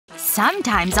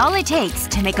Sometimes all it takes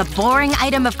to make a boring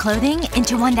item of clothing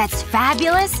into one that's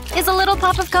fabulous is a little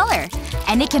pop of color.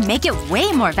 And it can make it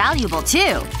way more valuable,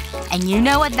 too. And you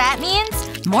know what that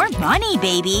means? More money,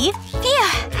 baby! Phew.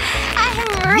 I'm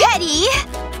ready!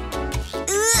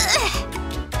 Ugh.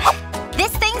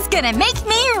 This thing's gonna make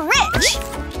me rich!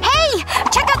 Hey!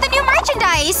 Check out the new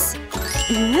merchandise!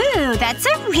 Ooh, that's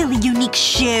a really unique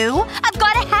shoe! I've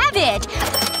gotta have it!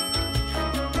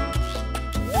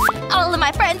 All of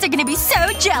my friends are gonna be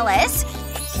so jealous!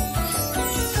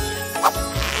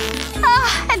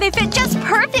 Ah, and they fit just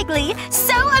perfectly!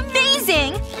 So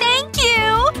amazing! Thank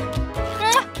you!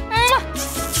 Mwah,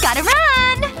 mwah. Gotta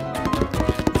run!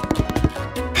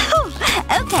 Whew.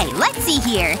 Okay, let's see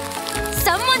here.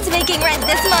 Someone's making rent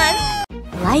this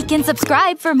month! Like and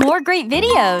subscribe for more great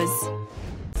videos!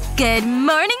 Good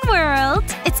morning, world!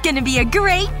 It's gonna be a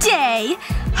great day!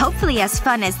 Hopefully as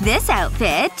fun as this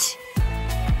outfit.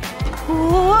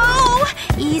 Whoa!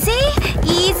 Easy.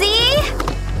 Easy.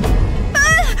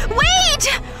 Wait!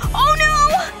 Oh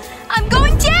no! I'm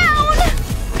going down!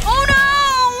 Oh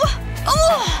no!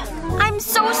 Oh! I'm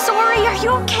so sorry. Are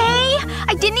you okay?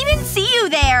 I didn't even see you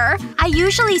there. I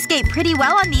usually skate pretty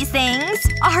well on these things.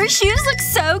 Our shoes look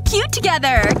so cute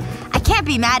together. I can't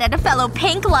be mad at a fellow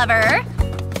pink lover.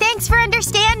 Thanks for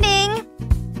understanding.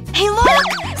 Hey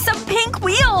look! Some pink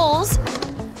wheels!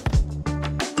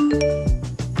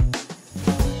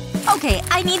 Okay,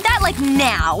 I need that like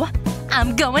now.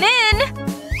 I'm going in!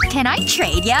 Can I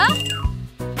trade ya?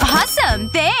 Awesome,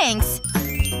 thanks!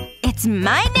 It's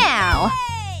mine now.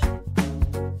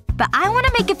 But I want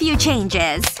to make a few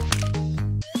changes.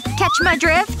 Catch my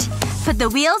drift? Put the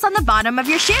wheels on the bottom of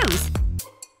your shoes.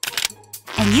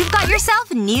 And you've got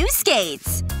yourself new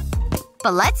skates.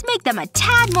 But let's make them a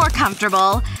tad more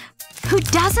comfortable. Who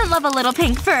doesn't love a little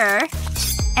pink fur?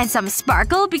 And some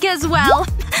sparkle because, well,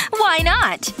 why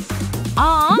not?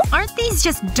 Aw, aren't these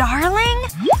just darling?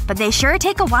 But they sure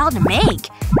take a while to make.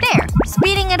 There,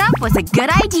 speeding it up was a good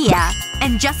idea.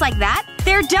 And just like that,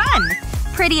 they're done.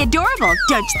 Pretty adorable,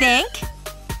 don't you think?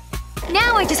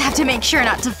 Now I just have to make sure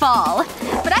not to fall.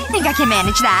 But I think I can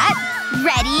manage that.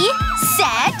 Ready,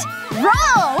 set,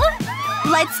 roll!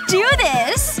 Let's do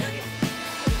this!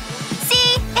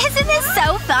 See? Isn't this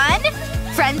so fun?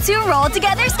 Friends who roll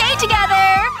together stay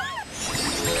together!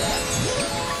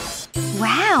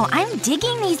 Wow, I'm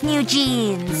digging these new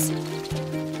jeans.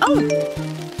 Oh.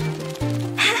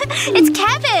 It's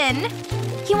Kevin!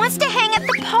 He wants to hang at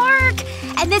the park!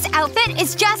 And this outfit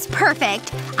is just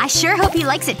perfect. I sure hope he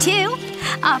likes it too.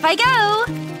 Off I go!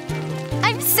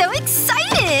 I'm so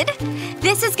excited!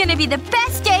 This is gonna be the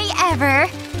best day ever!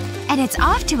 And it's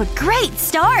off to a great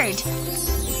start!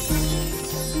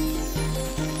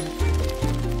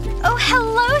 Oh,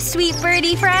 hello, sweet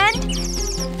birdie friend!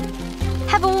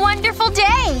 Have a wonderful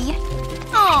day!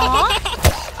 Aww.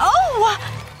 Oh!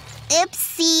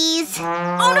 Oopsies.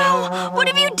 Oh no! What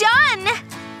have you done?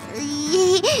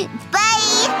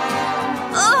 Bye!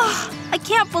 Ugh. I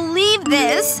can't believe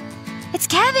this. It's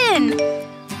Kevin!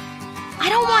 I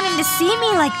don't want him to see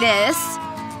me like this.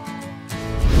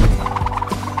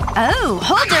 Oh,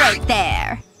 hold it right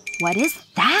there. What is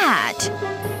that?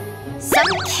 Some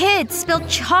kid spilled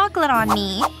chocolate on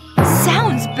me.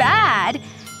 Sounds bad.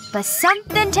 But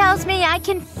something tells me I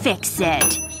can fix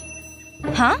it.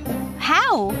 Huh?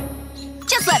 How?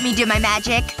 Just let me do my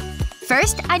magic.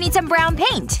 First, I need some brown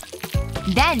paint.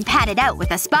 Then pat it out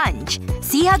with a sponge.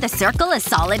 See how the circle is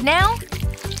solid now?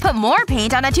 Put more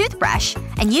paint on a toothbrush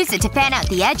and use it to fan out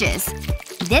the edges.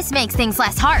 This makes things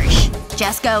less harsh.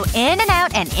 Just go in and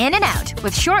out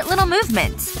with short little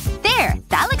movements. There,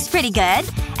 that looks pretty good.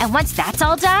 And once that's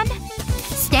all done,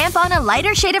 stamp on a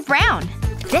lighter shade of brown.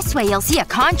 This way you'll see a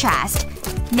contrast.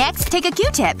 Next, take a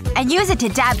Q-tip and use it to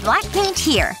dab black paint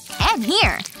here. And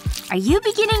here. Are you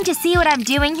beginning to see what I'm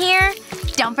doing here?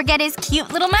 Don't forget his cute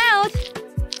little mouth.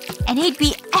 And he'd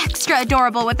be extra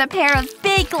adorable with a pair of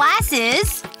big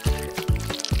glasses.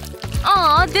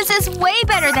 Aw, this is way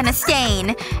better than a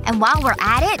stain. And while we're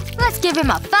at it, let's give him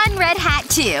a fun red hat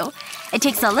too. It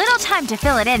takes a little time to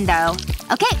fill it in though.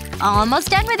 Okay, almost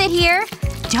done with it here.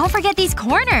 Don't forget these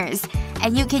corners.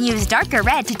 And you can use darker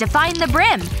red to define the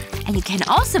brim. And you can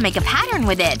also make a pattern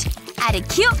with it. Add a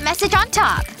cute message on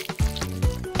top.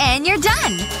 And you're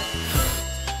done!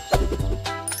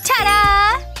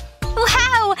 Ta-da!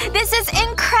 Wow! This is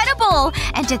incredible!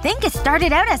 And to think it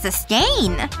started out as a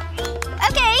stain.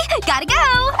 Okay, gotta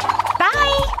go!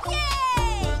 Bye!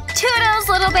 Yay! Toodles,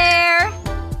 little bear!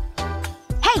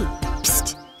 Hey!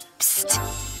 Psst.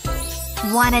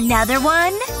 Psst. Want another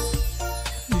one?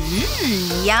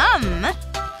 Yum!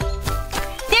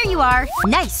 There you are.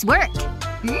 Nice work.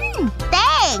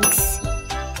 Thanks!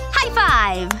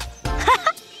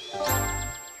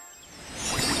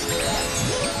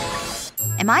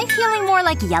 I feeling more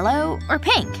like yellow or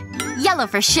pink? Yellow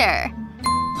for sure.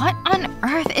 What on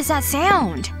earth is that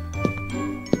sound?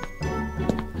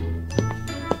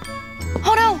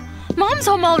 Oh no! Mom's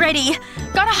home already!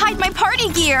 Gotta hide my party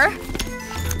gear!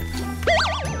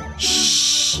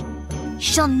 Shh.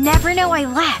 She'll never know I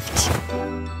left.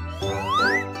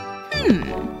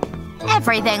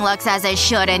 Everything looks as it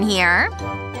should in here.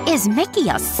 Is Mickey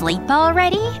asleep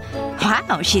already?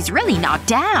 Wow, she's really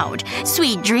knocked out.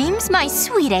 Sweet dreams, my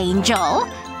sweet angel.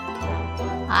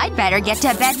 I'd better get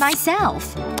to bed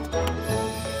myself.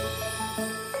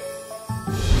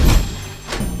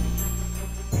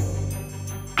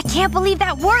 I can't believe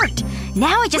that worked!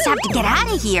 Now I just have to get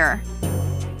out of here.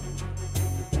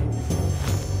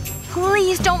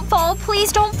 Please don't fall,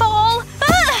 please don't fall!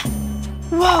 Ah!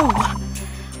 Whoa.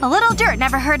 A little dirt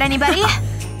never hurt anybody.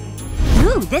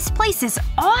 Ooh, this place is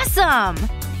awesome!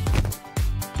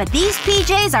 But these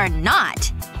PJs are not.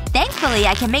 Thankfully,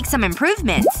 I can make some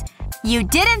improvements. You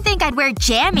didn't think I'd wear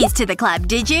jammies to the club,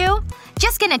 did you?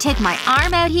 Just gonna take my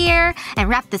arm out here and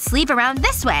wrap the sleeve around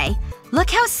this way. Look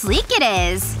how sleek it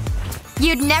is.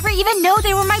 You'd never even know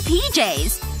they were my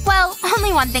PJs. Well,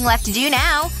 only one thing left to do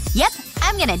now. Yep,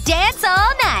 I'm gonna dance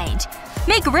all night.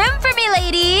 Make room for me,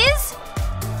 ladies!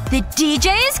 The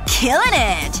DJ is killing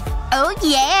it! Oh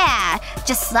yeah!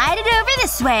 Just slide it over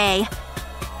this way.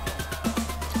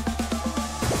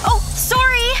 Oh,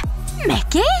 sorry!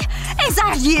 Mickey? Is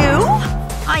that you?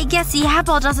 I guess the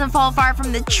apple doesn't fall far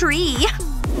from the tree.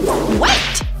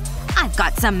 Wait! I've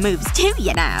got some moves too,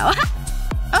 you know.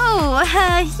 Oh,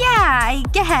 yeah, I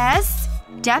guess.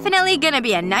 Definitely gonna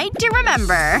be a night to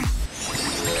remember.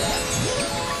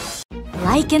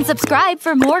 Like and subscribe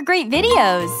for more great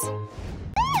videos.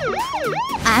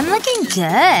 I'm looking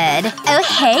good. Oh,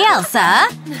 hey, Elsa.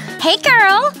 Hey,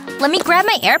 girl. Let me grab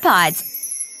my AirPods.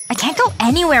 I can't go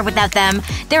anywhere without them.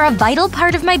 They're a vital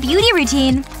part of my beauty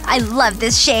routine. I love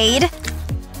this shade.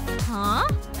 Huh?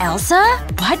 Elsa?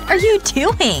 What are you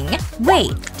doing?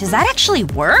 Wait, does that actually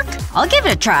work? I'll give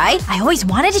it a try. I always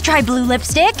wanted to try blue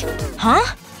lipstick.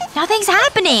 Huh? Nothing's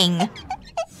happening.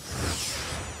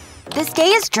 This day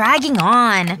is dragging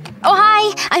on. Oh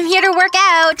hi! I'm here to work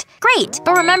out! Great,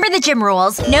 but remember the gym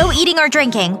rules. No eating or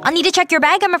drinking. I'll need to check your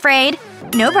bag, I'm afraid.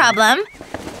 No problem.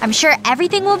 I'm sure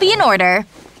everything will be in order.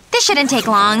 This shouldn't take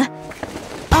long.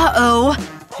 Uh-oh.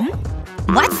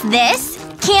 What's this?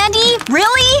 Candy?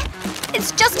 Really?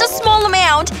 It's just a small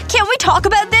amount. Can't we talk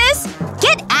about this?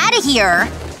 Get out of here!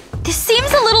 This seems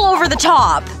a little over the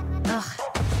top. Ugh.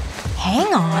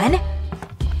 Hang on.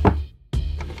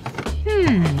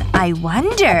 I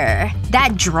wonder.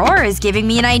 That drawer is giving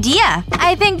me an idea.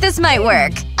 I think this might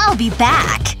work. I'll be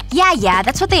back. Yeah,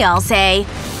 that's what they all say.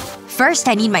 First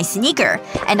I need my sneaker.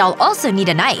 And I'll also need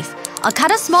a knife. I'll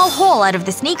cut a small hole out of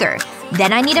the sneaker.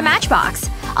 Then I need a matchbox.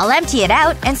 I'll empty it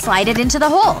out and slide it into the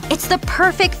hole. It's the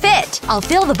perfect fit. I'll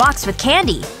fill the box with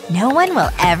candy. No one will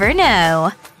ever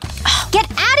know. Get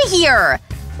out of here!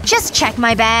 Just check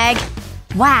my bag.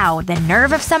 Wow, the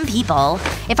nerve of some people.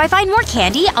 If I find more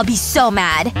candy, I'll be so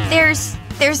mad.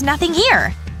 There's nothing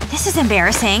here. This is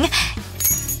embarrassing.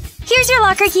 Here's your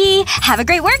locker key. Have a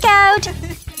great workout!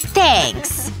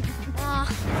 Thanks.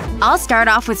 I'll start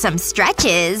off with some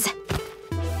stretches.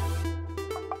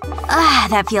 Ah,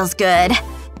 that feels good.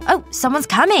 Oh, someone's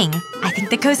coming. I think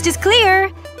the coast is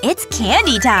clear. It's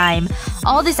candy time.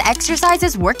 All this exercise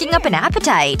is working up an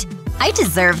appetite. I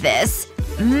deserve this.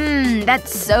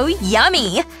 That's so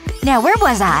yummy. Now where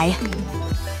was I?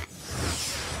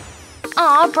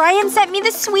 Aw, Brian sent me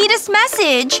the sweetest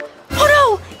message.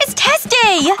 Oh no! It's test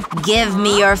day! Give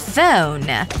me your phone.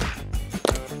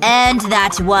 And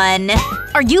that one.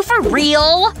 Are you for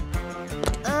real?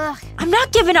 Ugh. I'm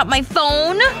not giving up my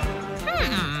phone.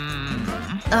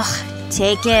 Ugh.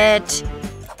 Take it.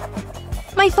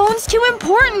 My phone's too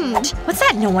important. What's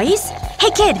that noise? Hey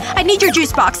kid, I need your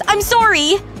juice box. I'm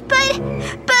sorry. But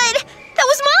that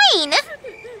was mine!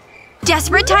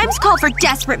 Desperate times call for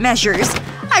desperate measures.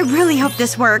 I really hope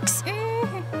this works.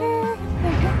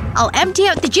 I'll empty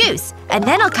out the juice. And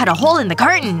then I'll cut a hole in the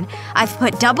carton. I've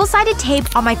put double-sided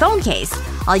tape on my phone case.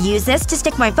 I'll use this to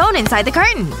stick my phone inside the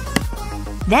carton.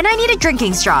 Then I need a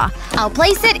drinking straw. I'll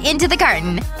place it into the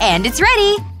carton. And it's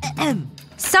ready.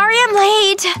 Sorry I'm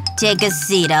late. Take a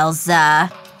seat,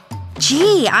 Elsa.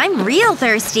 Gee, I'm real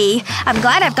thirsty. I'm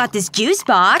glad I've got this juice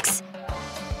box.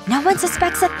 No one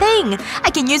suspects a thing.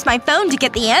 I can use my phone to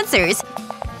get the answers.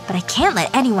 But I can't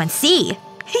let anyone see.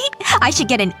 I should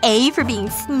get an A for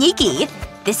being sneaky.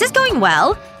 This is going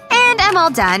well. And I'm all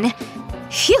done.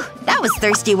 Phew, that was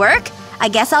thirsty work. I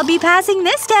guess I'll be passing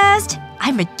this test.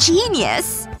 I'm a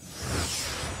genius.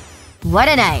 What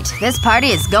a night. This party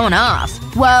is going off.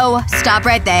 Whoa, stop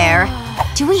right there.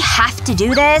 Do we have to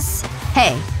do this?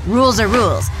 Hey, rules are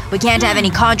rules. We can't have any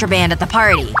contraband at the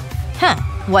party. Huh.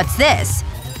 What's this?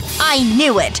 I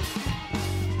knew it!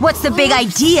 What's the big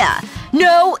idea?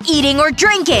 No eating or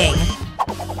drinking!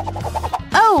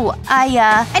 Oh,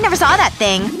 I never saw that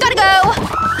thing. Gotta go!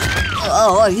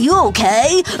 Oh, are you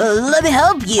okay? Let me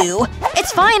help you.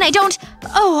 It's fine, I don't…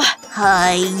 Oh.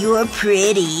 Hi, you're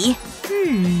pretty.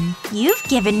 You've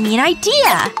given me an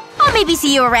idea. I'll maybe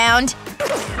see you around.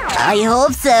 I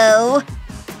hope so.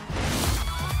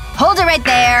 Hold it right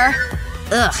there.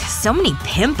 Ugh, so many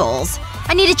pimples.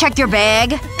 I need to check your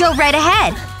bag. Go right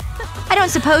ahead. I don't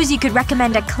suppose you could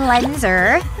recommend a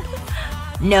cleanser?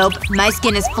 Nope, my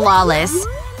skin is flawless.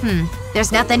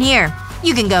 There's nothing here.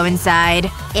 You can go inside.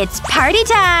 It's party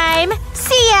time!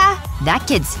 See ya! That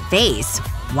kid's face.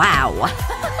 Wow.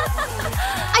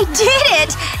 I did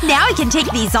it! Now I can take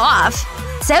these off.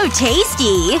 So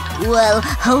tasty. Well,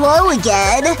 hello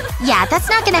again. Yeah, that's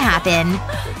not gonna happen.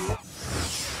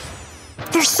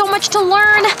 There's so much to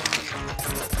learn.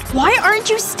 Why aren't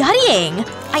you studying?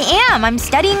 I am. I'm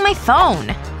studying my phone.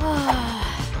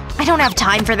 I don't have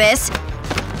time for this.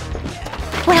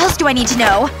 What else do I need to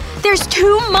know? There's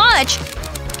too much!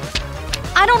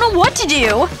 I don't know what to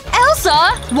do!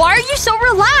 Elsa! Why are you so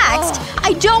relaxed?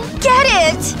 I don't get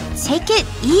it! Take it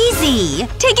easy.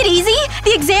 Take it easy?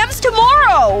 The exam's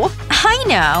tomorrow! I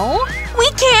know. We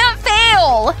can't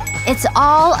fail! It's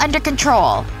all under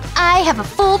control. I have a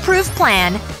foolproof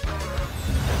plan.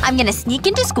 I'm gonna sneak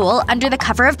into school under the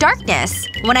cover of darkness.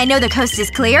 When I know the coast is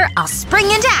clear, I'll spring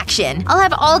into action. I'll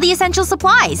have all the essential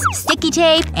supplies, sticky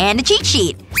tape, and a cheat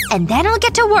sheet. And then I'll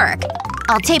get to work.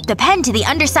 I'll tape the pen to the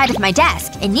underside of my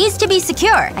desk. It needs to be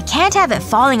secure. I can't have it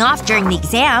falling off during the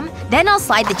exam. Then I'll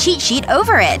slide the cheat sheet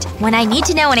over it. When I need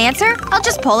to know an answer, I'll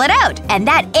just pull it out. And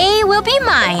that A will be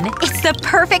mine. It's the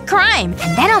perfect crime.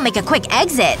 And then I'll make a quick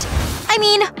exit. I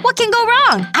mean, what can go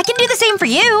wrong? I can do the same for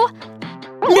you.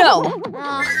 No.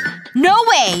 No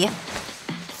way!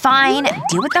 Fine,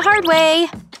 do it the hard way.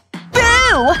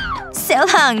 Boo! So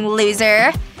long,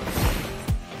 loser.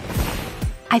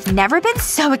 I've never been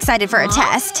so excited for a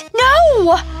test.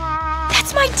 No!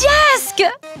 That's my desk!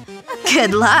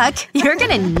 Good luck. You're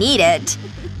gonna need it.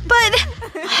 But…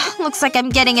 looks like I'm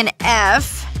getting an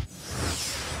F.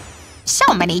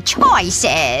 So many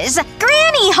choices.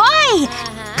 Granny, hi!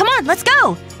 Come on, let's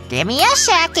go. Give me a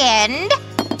second.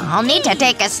 I'll need to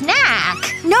take a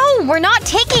snack. No, we're not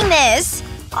taking this.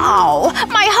 Oh,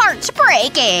 my heart's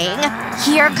breaking.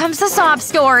 Here comes the sob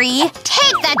story.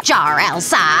 Take the jar,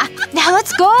 Elsa. Now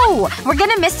let's go. We're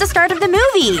gonna miss the start of the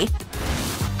movie.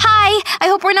 Hi, I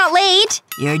hope we're not late.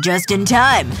 You're just in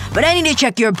time. But I need to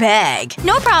check your bag.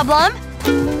 No problem.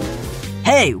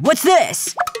 Hey, what's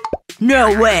this?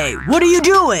 No way. What are you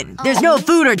doing? There's no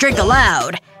food or drink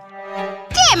allowed.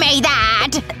 Give me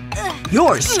that!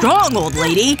 You're strong, old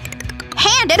lady.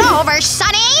 Hand it over,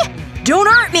 Sonny! Don't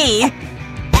hurt me!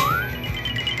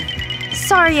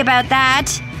 Sorry about that.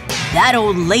 That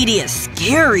old lady is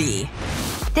scary.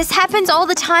 This happens all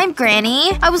the time,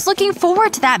 Granny. I was looking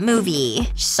forward to that movie.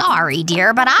 Sorry,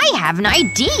 dear, but I have an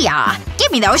idea.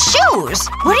 Give me those shoes!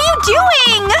 What are you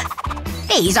doing?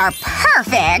 These are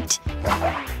perfect!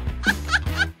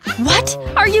 What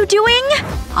are you doing?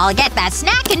 I'll get that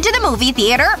snack into the movie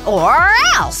theater, or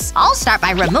else. I'll start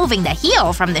by removing the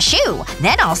heel from the shoe.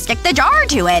 Then I'll stick the jar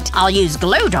to it. I'll use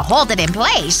glue to hold it in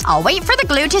place. I'll wait for the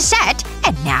glue to set.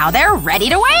 And now they're ready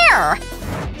to wear!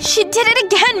 She did it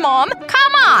again, Mom!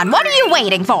 Come on, what are you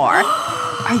waiting for?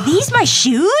 Are these my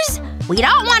shoes? We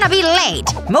don't want to be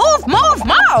late. Move, move,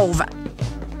 move!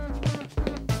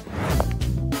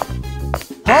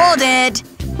 Hold it!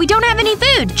 We don't have any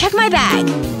food. Check my bag.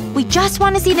 We just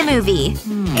want to see the movie.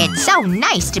 It's so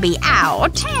nice to be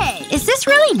out. Hey, is this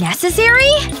really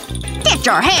necessary? Get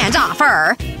your hands off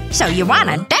her! So you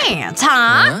wanna dance,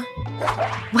 huh?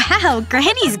 Wow,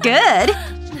 Granny's good.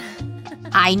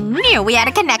 I knew we had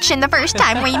a connection the first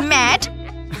time we met.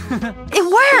 It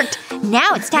worked!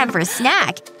 Now it's time for a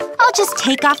snack. I'll just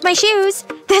take off my shoes.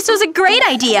 This was a great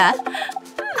idea.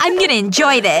 I'm gonna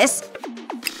enjoy this.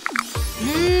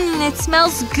 It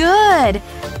smells good.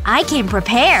 I came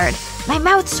prepared. My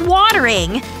mouth's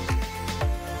watering.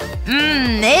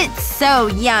 It's so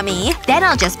yummy. Then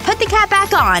I'll just put the cap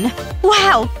back on.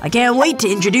 Wow. I can't wait to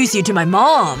introduce you to my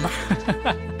mom.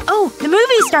 Oh, the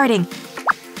movie's starting.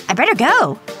 I better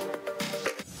go.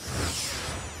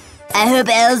 I hope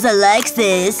Elsa likes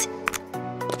this.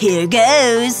 Here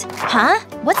goes. Huh?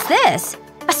 What's this?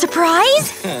 A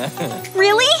surprise?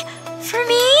 Really? For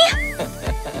me?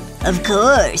 Of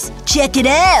course. Check it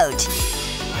out.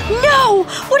 No!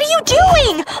 What are you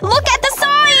doing? Look at the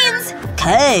signs!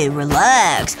 Okay,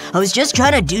 relax. I was just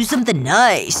trying to do something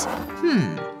nice.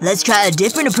 Let's try a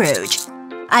different approach.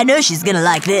 I know she's gonna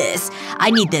like this. I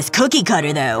need this cookie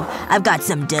cutter, though. I've got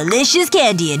some delicious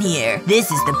candy in here. This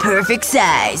is the perfect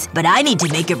size. But I need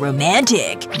to make it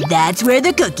romantic. That's where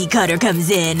the cookie cutter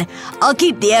comes in. I'll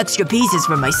keep the extra pieces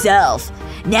for myself.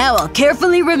 Now I'll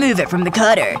carefully remove it from the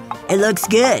cutter. It looks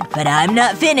good, but I'm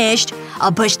not finished.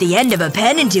 I'll push the end of a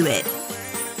pen into it.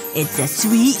 It's a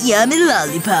sweet, yummy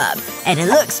lollipop. And it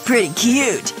looks pretty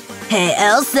cute. Hey,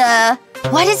 Elsa.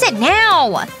 What is it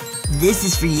now? This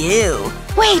is for you.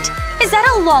 Wait, is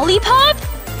that a lollipop?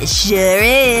 It sure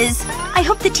is. I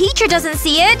hope the teacher doesn't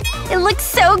see it. It looks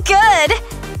so good.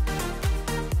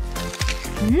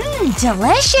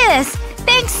 Delicious.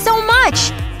 Thanks so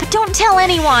much. But don't tell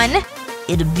anyone.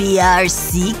 It'll be our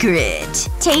secret.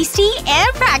 Tasty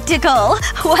and practical.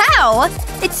 Wow!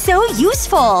 It's so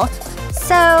useful.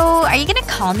 So, are you gonna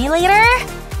call me later?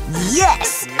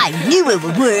 Yes! I knew it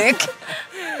would work!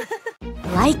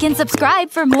 Like and subscribe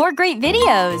for more great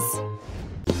videos.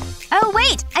 Oh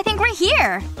wait, I think we're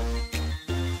here.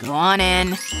 Go on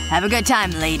in. Have a good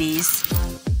time, ladies.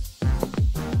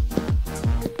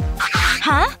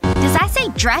 Huh? Does that say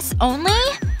dress only?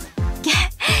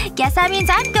 Guess that means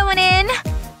I'm going in.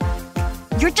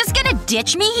 You're just gonna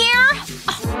ditch me here?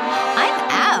 I'm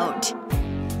out.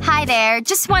 Hi there.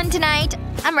 Just one tonight.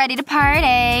 I'm ready to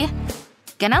party.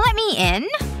 Gonna let me in?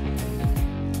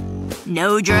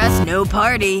 No dress, no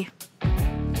party.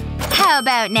 How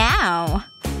about now?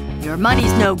 Your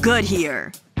money's no good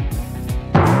here.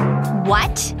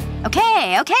 What?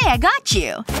 Okay, I got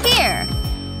you. Here.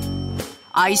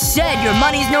 I said your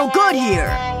money's no good here!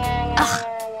 Ugh.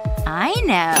 I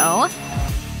know.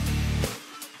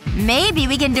 Maybe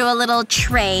we can do a little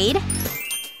trade.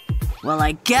 Well,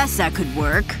 I guess that could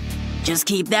work. Just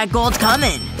keep that gold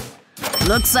coming.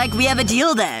 Looks like we have a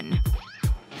deal then.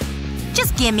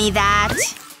 Just give me that.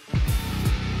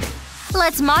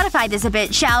 Let's modify this a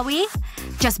bit, shall we?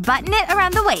 Just button it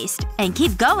around the waist and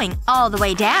keep going all the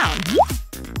way down.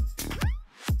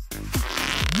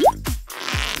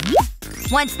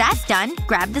 Once that's done,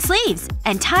 grab the sleeves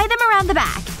and tie them around the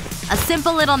back. A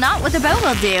simple little knot with a bow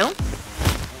will do.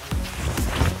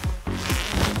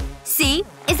 See?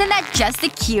 Isn't that just the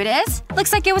cutest?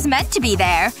 Looks like it was meant to be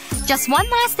there. Just one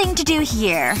last thing to do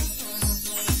here.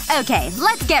 Okay,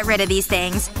 let's get rid of these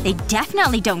things. They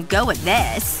definitely don't go with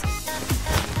this.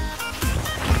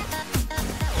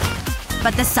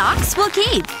 But the socks will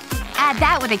keep. Add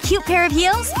that with a cute pair of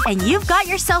heels, and you've got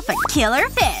yourself a killer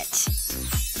fit.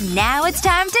 Now it's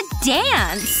time to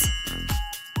dance!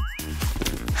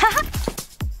 Haha.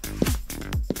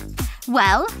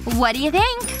 Well, what do you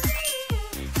think?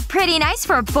 Pretty nice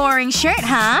for a boring shirt,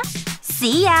 huh?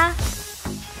 See ya!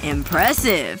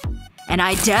 Impressive. And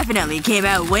I definitely came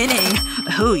out winning.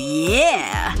 Oh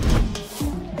yeah!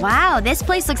 Wow, this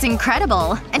place looks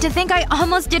incredible. And to think I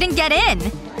almost didn't get in.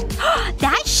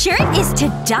 That shirt is to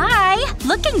die!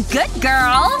 Looking good,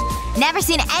 girl! Never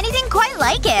seen anything quite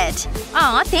like it.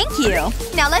 Aw, thank you.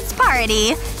 Now let's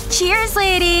party. Cheers,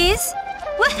 ladies!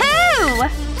 Woohoo!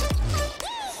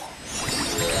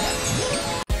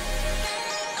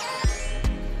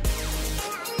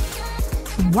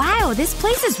 Wow, this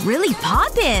place is really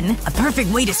poppin'. A perfect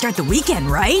way to start the weekend,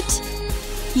 right?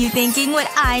 You thinking what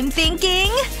I'm thinking?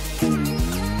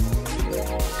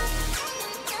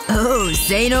 Oh,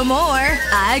 say no more.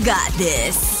 I got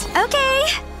this. Okay.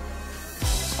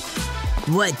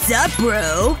 What's up,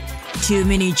 bro? Too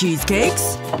many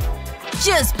cheesecakes?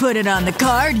 Just put it on the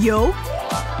card, yo.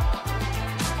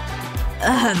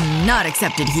 Not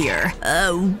accepted here.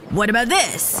 What about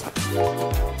this?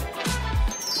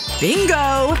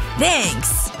 Bingo!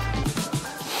 Thanks!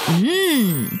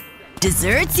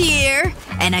 Dessert's here!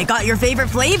 And I got your favorite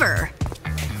flavor!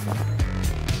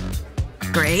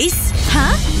 Grace?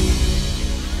 Huh?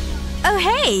 Oh,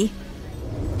 hey.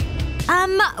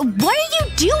 What are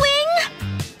you doing?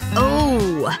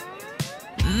 Oh.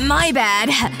 My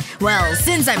bad. Well,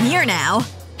 since I'm here now.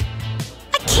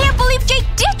 I can't believe Jake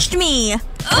ditched me!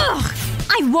 Ugh!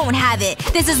 I won't have it.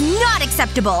 This is not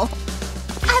acceptable.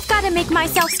 I've gotta make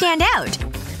myself stand out.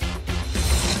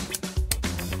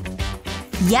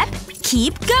 Yep.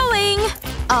 Keep going.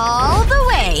 All the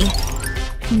way.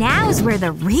 Now's where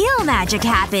the real magic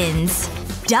happens.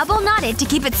 Double knot it to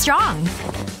keep it strong.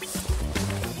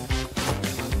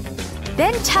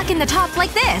 Then tuck in the top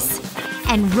like this.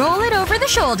 And roll it over the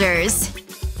shoulders.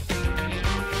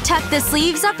 Tuck the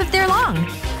sleeves up if they're long.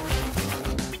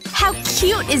 How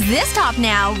cute is this top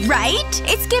now, right?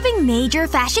 It's giving major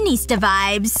fashionista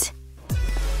vibes.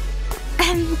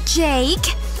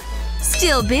 Jake,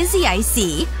 Still busy, I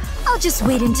see. I'll just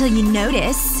wait until you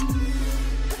notice.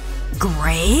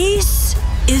 Grace?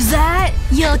 Is that…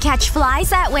 You'll catch flies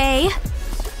that way.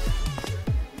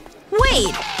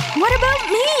 Wait! What about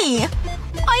me?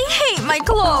 I hate my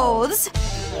clothes.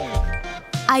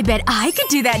 I bet I could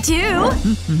do that too.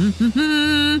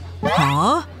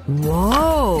 Huh?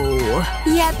 Whoa.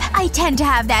 Yep, I tend to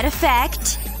have that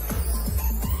effect.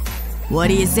 What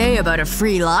do you say about a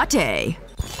free latte?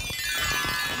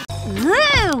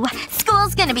 Woo!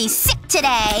 School's gonna be sick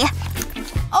today.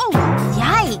 Oh,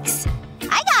 yikes.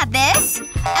 I got this.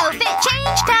 Outfit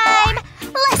change time.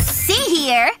 Let's see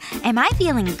here. Am I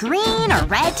feeling green or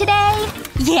red today?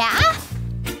 Yeah?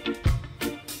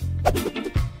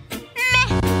 Meh.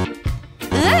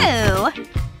 Ooh.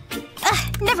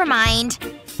 Ugh, never mind.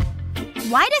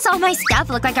 Why does all my stuff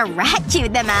look like a rat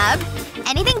chewed them up?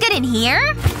 Anything good in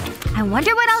here? I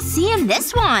wonder what I'll see in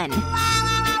this one.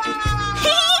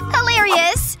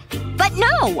 Hilarious! But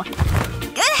no!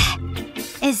 Ugh.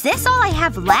 Is this all I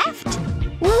have left?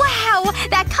 Wow!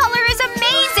 That color is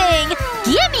amazing!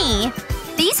 Gimme!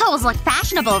 These holes look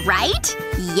fashionable, right?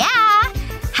 Yeah!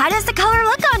 How does the color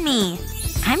look on me?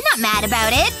 I'm not mad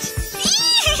about it.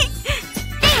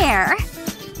 There!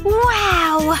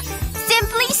 Wow!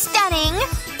 Simply stunning!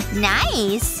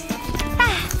 Nice!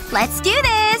 Let's do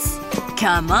this!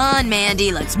 Come on,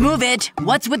 Mandy, let's move it.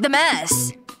 What's with the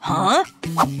mess? Huh?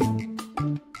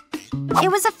 It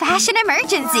was a fashion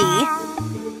emergency.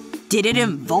 Did it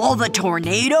involve a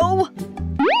tornado?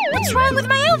 What's wrong with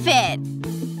my outfit?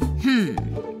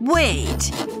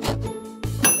 Wait.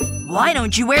 Why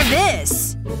don't you wear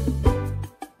this?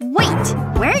 Wait,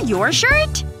 wear your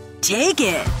shirt? Take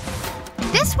it.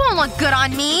 This won't look good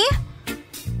on me.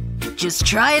 Just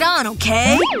try it on,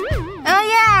 okay? Oh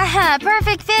yeah,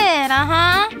 perfect fit,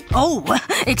 Oh,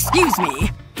 excuse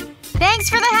me. Thanks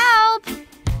for the help.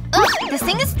 Ugh, this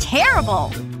thing is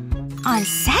terrible. On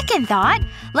second thought,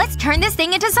 let's turn this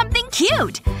thing into something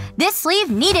cute. This sleeve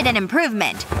needed an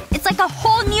improvement. It's like a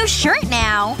whole new shirt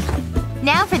now.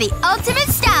 Now for the ultimate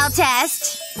style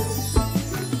test.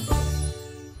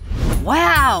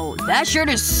 Wow, that shirt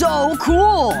is so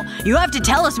cool! You have to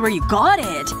tell us where you got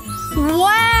it.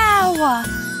 Wow!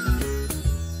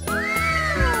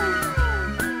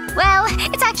 Well,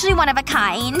 it's actually one of a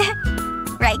kind.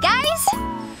 Right, guys?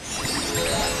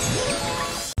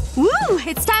 Woo!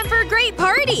 It's time for a great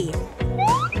party!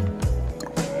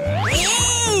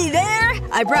 Hey there!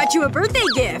 I brought you a birthday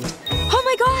gift. Oh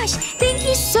my gosh! Thank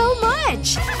you so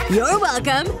much! You're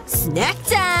welcome. Snack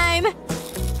time!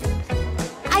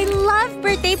 I love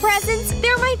birthday presents!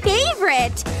 They're my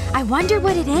favorite! I wonder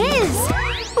what it is.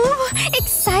 Ooh,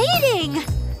 exciting!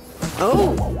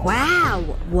 Oh, wow.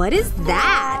 What is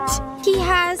that? He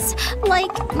has,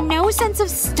 like, no sense of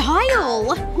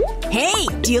style. Hey,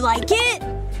 do you like it?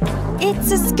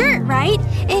 It's a skirt, right?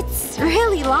 It's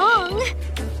really long.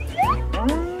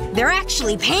 They're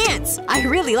actually pants. I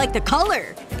really like the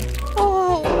color.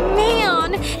 Oh,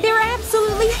 man. They're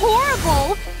absolutely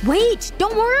horrible. Wait,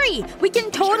 don't worry. We can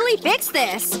totally fix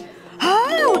this.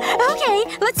 Oh,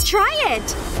 okay. Let's try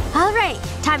it. Alright,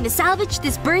 time to salvage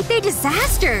this birthday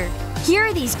disaster. Here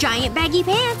are these giant baggy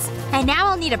pants. And now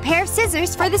I'll need a pair of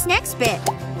scissors for this next bit.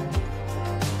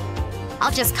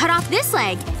 I'll just cut off this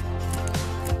leg.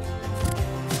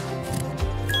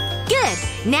 Good.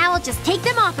 Now I'll just take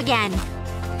them off again.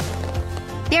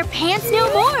 They're pants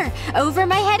no more. Over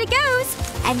my head it goes.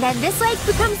 And then this leg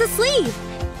becomes a sleeve.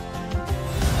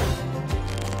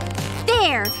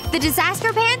 There! The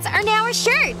disaster pants are now a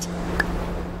shirt!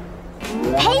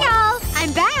 Hey y'all!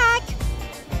 I'm back!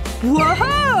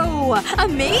 Whoa!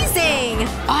 Amazing!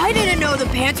 I didn't know the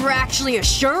pants were actually a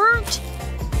shirt!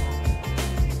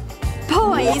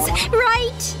 Boys,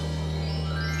 right?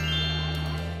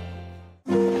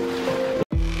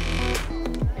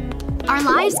 Our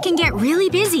lives can get really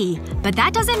busy, but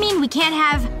that doesn't mean we can't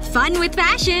have fun with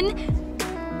fashion.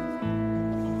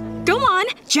 Go on,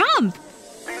 jump!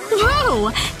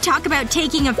 Whoa! Talk about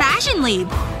taking a fashion leap.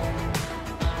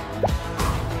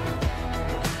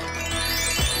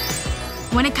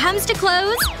 When it comes to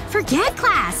clothes, forget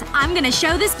class. I'm gonna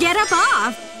show this getup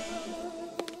off.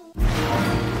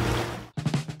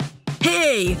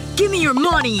 Hey! Give me your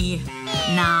money!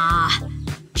 Nah.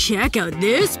 Check out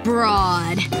this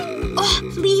broad. Oh,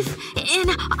 leaf in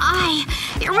eye.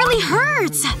 It really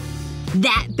hurts.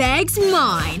 That bag's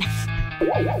mine.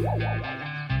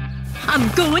 I'm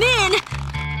going in!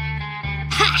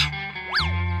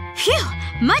 Ha! Phew!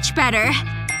 Much better.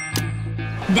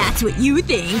 That's what you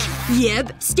think.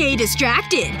 Yep, stay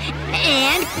distracted.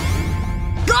 And…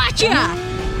 gotcha!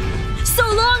 So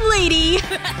long, lady!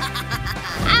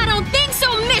 I don't think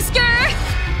so, mister!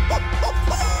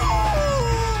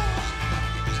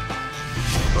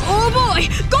 Oh boy!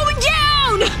 Going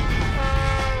down!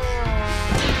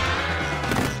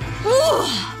 Ooh,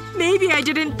 maybe I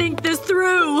didn't think this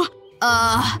through.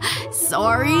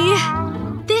 Sorry?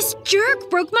 This jerk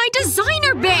broke my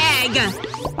designer bag!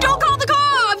 Don't call the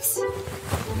cops!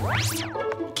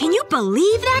 Can you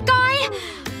believe that guy?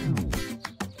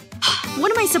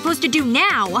 What am I supposed to do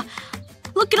now?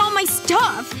 Look at all my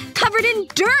stuff! Covered in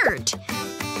dirt!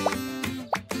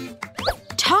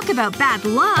 Talk about bad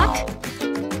luck.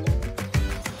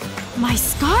 My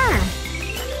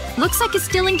scarf. Looks like it's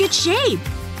still in good shape.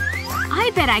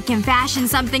 I bet I can fashion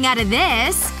something out of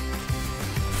this.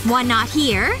 One knot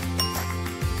here.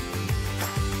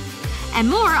 And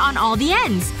more on all the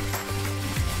ends.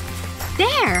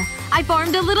 There! I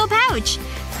formed a little pouch.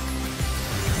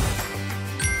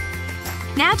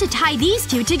 Now to tie these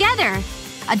two together.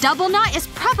 A double knot is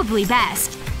probably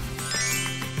best.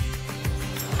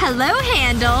 Hello,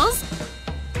 handles!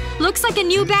 Looks like a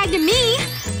new bag to me.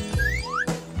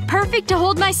 Perfect to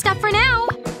hold my stuff for now.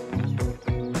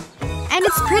 And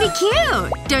it's pretty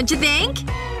cute, don't you think?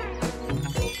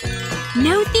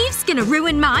 No thief's gonna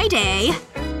ruin my day.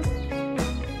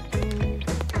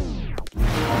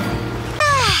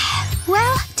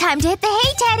 Well, time to hit the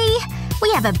hay, Teddy.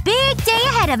 We have a big day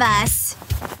ahead of us.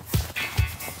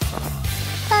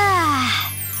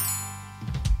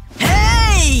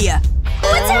 Hey!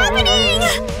 What's happening?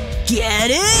 Get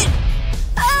it?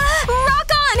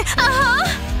 Rock on! Uh-huh!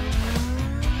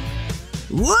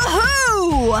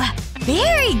 Woohoo!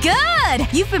 Very good!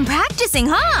 You've been practicing,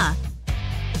 huh?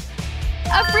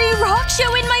 A free rock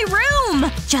show in my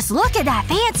room! Just look at that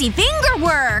fancy finger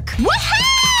work!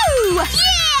 Woohoo!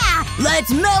 Yeah!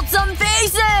 Let's melt some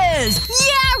faces!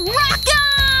 Yeah, rock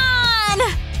on!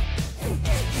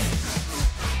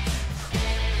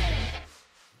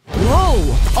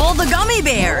 Whoa! All the gummy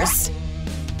bears!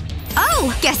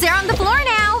 Oh, guess they're on the floor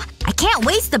now. I can't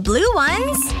waste the blue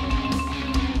ones.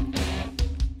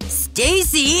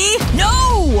 Stacy!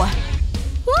 No!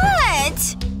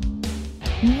 What?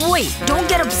 Wait, don't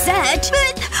get upset.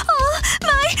 But,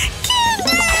 my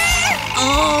candy!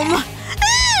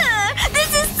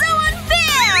 This is so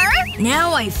unfair!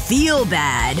 Now I feel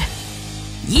bad.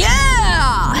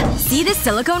 Yeah! See this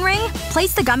silicone ring?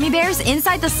 Place the gummy bears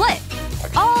inside the slit.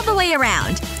 All the way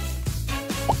around.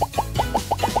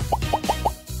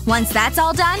 Once that's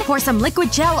all done, pour some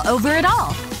liquid gel over it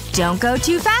all. Don't go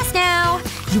too fast now.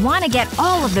 You want to get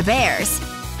all of the bears.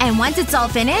 And once it's all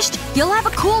finished, you'll have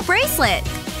a cool bracelet.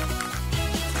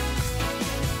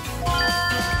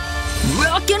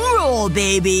 Rock and roll,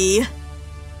 baby!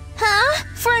 Huh?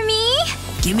 For me?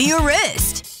 Give me your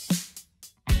wrist.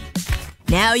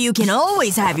 Now you can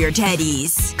always have your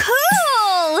teddies.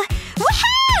 Cool!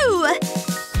 Woohoo!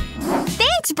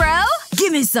 Thanks, bro!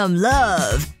 Give me some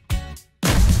love.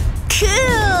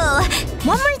 Cool!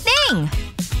 One more thing.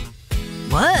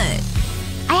 What?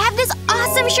 I have this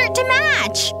awesome shirt to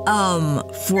match!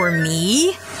 For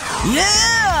me?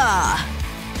 Yeah!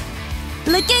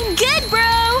 Looking good,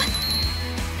 bro!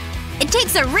 It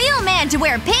takes a real man to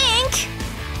wear pink!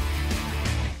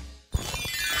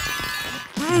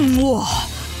 Mwah.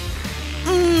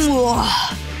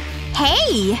 Mwah.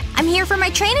 Hey! I'm here for my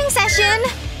training session!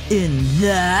 In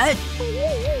that…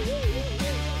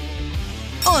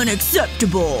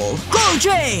 unacceptable! Go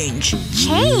change!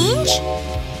 Change?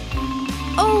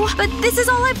 Oh, but this is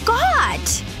all I've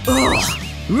got! Ugh.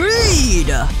 Read!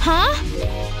 Huh?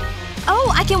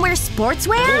 Oh, I can wear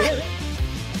sportswear?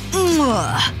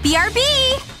 Mwah. BRB!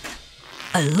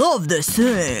 I love this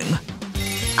thing.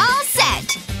 All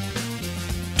set!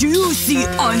 Do you see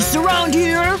ice around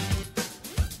here?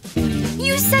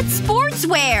 You said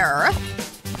sportswear!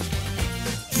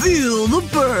 Feel the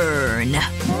burn.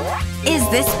 Is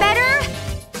this better?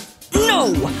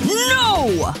 No!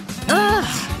 No! Ugh.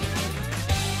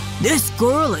 This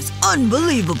girl is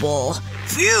unbelievable.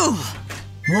 Phew!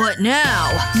 What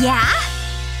now? Yeah?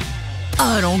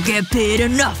 I don't get paid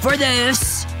enough for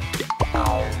this.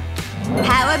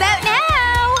 How about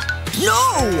now?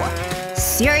 No!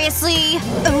 Seriously?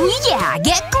 Oh yeah,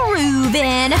 get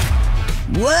groovin'!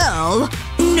 Well,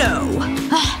 no.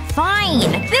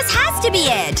 Fine. This has to be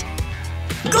it!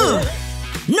 Ugh.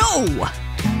 No!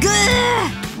 Gah!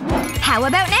 How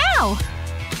about now?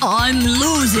 I'm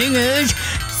losing it.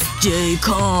 Stay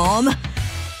calm.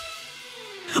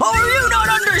 Are you not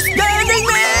understanding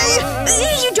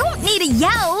me? You don't need to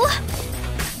yell!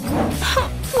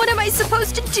 What am I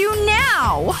supposed to do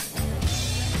now?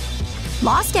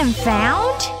 Lost and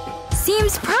found?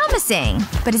 Seems promising.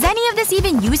 But is any of this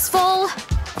even useful?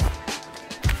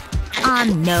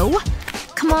 No.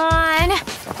 Come on.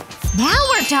 Now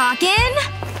we're talking!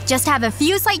 Just have a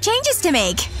few slight changes to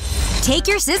make. Take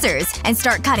your scissors and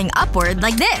start cutting upward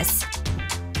like this.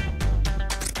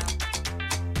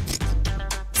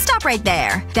 Stop right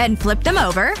there. Then flip them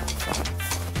over.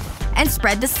 And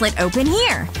spread the slit open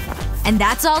here. And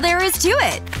that's all there is to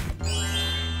it.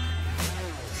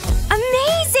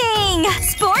 Amazing!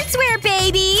 Sportswear,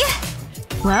 baby!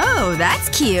 Whoa, that's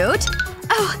cute.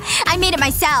 Oh, I made it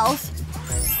myself.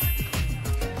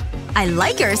 I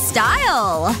like your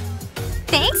style.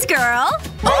 Thanks, girl.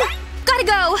 Oh, gotta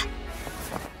go.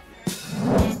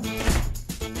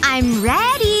 I'm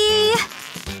ready.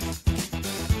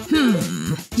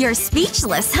 You're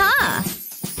speechless, huh?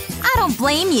 I don't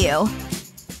blame you.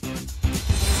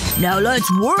 Now let's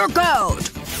work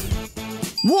out!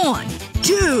 1,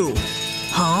 2…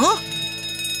 Huh?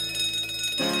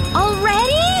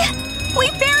 Already? We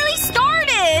barely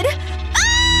started!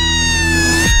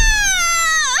 Ah!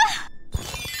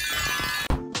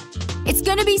 It's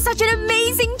gonna be such an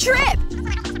amazing trip!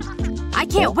 I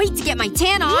can't wait to get my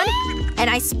tan on! And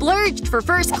I splurged for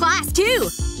first class, too!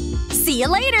 See you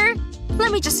later!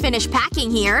 Let me just finish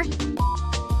packing here.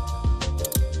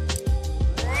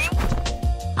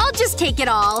 I'll just take it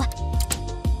all.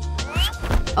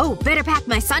 Oh, better pack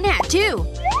my sun hat, too.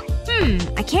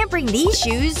 I can't bring these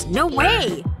shoes. No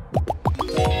way.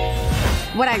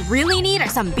 What I really need are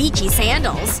some beachy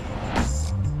sandals.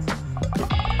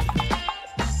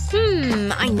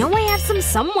 I know I have some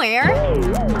somewhere.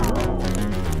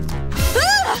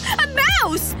 Ah! A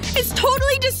mouse! It's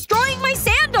totally destroying my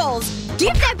sandals!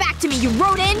 Give that back to me, you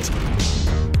rodent!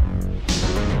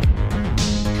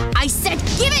 I said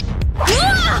give it!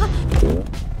 Ah!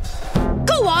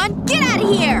 Go on, get out of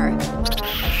here!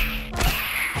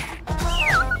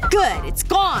 Good, it's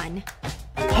gone.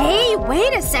 Hey,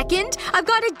 wait a second. I've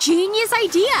got a genius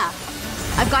idea.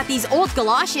 I've got these old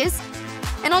galoshes.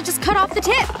 And I'll just cut off the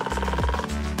tip.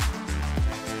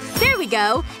 There we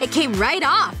go. It came right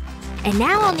off. And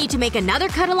now I'll need to make another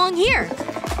cut along here.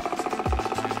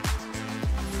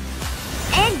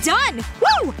 And done!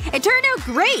 Woo! It turned out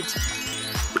great!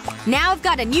 Now I've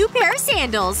got a new pair of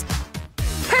sandals.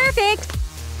 Perfect!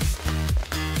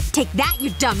 Take that,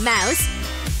 you dumb mouse.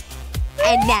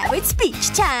 And now it's beach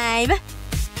time!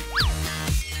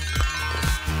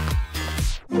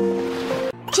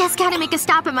 Just gotta make a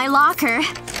stop at my locker.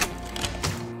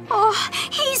 Oh,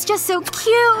 he's just so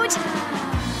cute!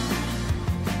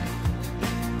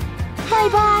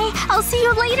 Bye-bye. I'll see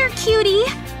you later, cutie.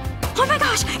 Oh my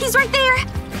gosh, he's right there!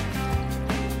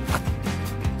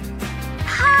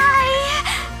 Hi!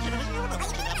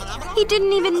 He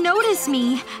didn't even notice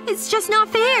me. It's just not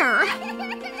fair.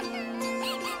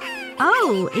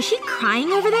 Oh, is she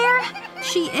crying over there?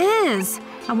 She is.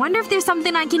 I wonder if there's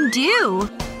something I can do.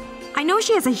 I know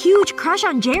she has a huge crush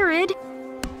on Jared.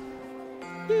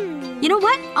 You know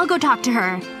what? I'll go talk to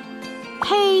her.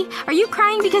 Hey, are you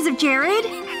crying because of Jared?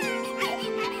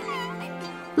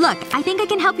 Look, I think I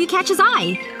can help you catch his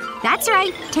eye. That's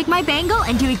right. Take my bangle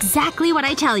and do exactly what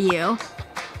I tell you.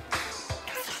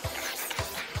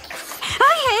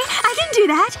 Okay, I can do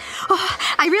that. Oh,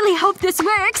 I really hope this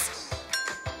works.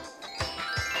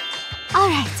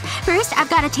 Alright, first I've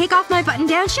gotta take off my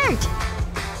button-down shirt.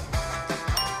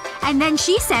 And then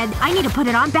she said I need to put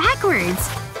it on backwards.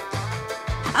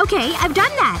 Okay, I've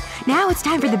done that. Now it's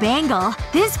time for the bangle.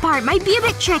 This part might be a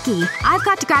bit tricky. I've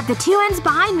got to grab the two ends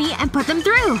behind me and put them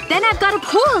through. Then I've got to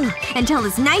pull until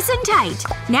it's nice and tight.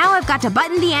 Now I've got to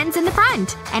button the ends in the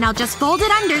front. And I'll just fold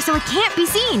it under so it can't be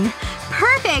seen.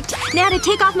 Perfect! Now to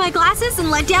take off my glasses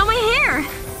and let down my hair.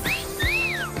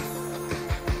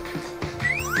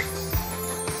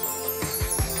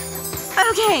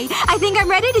 Okay, I think I'm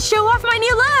ready to show off my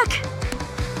new look!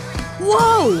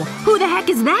 Whoa! Who the heck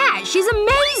is that? She's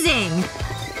amazing!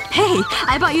 Hey,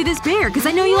 I bought you this bear because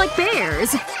I know you like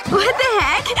bears. What the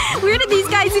heck? Where did these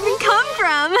guys even come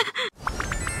from?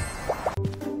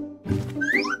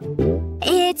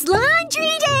 It's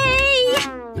laundry day!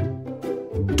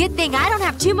 Good thing I don't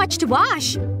have too much to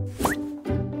wash.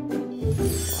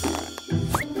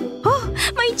 Oh,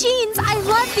 my jeans! I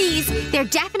love these! They're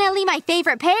definitely my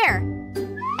favorite pair.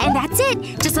 And that's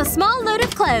it. Just a small load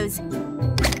of clothes.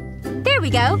 There we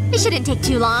go. It shouldn't take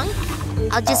too long.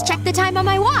 I'll just check the time on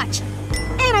my watch.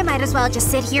 And I might as well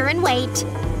just sit here and wait.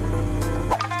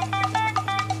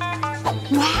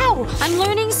 Wow! I'm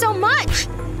learning so much!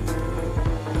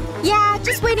 Yeah,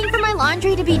 just waiting for my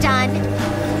laundry to be done.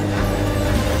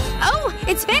 Oh!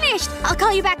 It's finished! I'll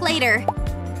call you back later.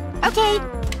 Okay.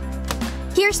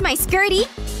 Here's my skirty.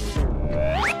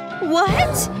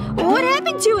 What? What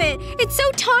happened to it? It's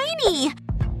so tiny!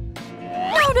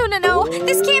 No.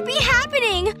 This can't be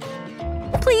happening!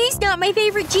 Please, not my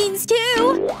favorite jeans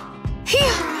too! Phew!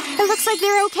 It looks like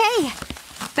they're okay.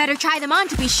 Better try them on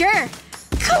to be sure.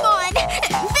 Come on!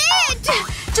 Fit!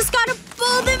 Just gotta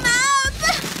pull them up!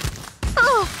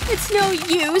 Oh, it's no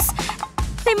use.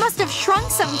 They must have shrunk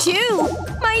some too.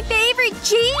 My favorite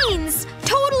jeans!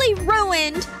 Totally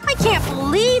ruined. I can't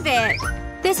believe it.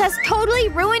 This has totally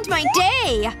ruined my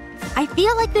day. I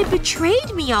feel like they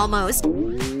betrayed me almost.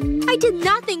 I did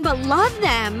nothing but love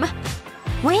them.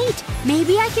 Wait,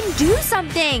 maybe I can do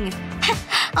something.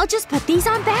 I'll just put these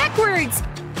on backwards.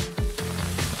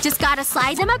 Just gotta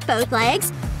slide them up both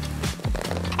legs.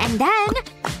 And then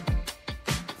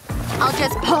I'll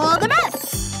just pull them up.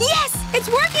 Yes! It's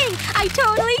working! I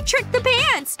totally tricked the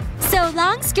pants! So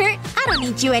long, skirt. I don't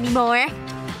need you anymore.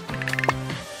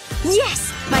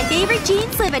 Yes! My favorite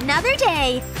jeans live another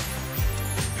day.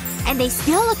 And they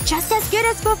still look just as good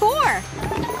as before.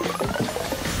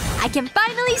 I can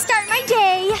finally start my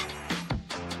day!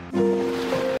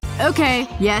 Okay,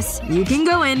 yes, you can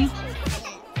go in.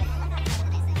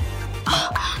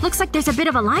 Oh, looks like there's a bit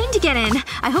of a line to get in.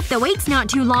 I hope the wait's not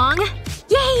too long.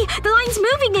 Yay! The line's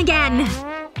moving again!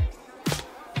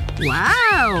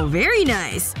 Wow, very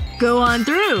nice. Go on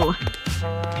through.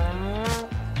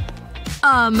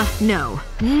 No.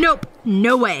 Nope.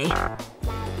 No way.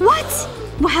 What?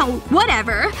 Well,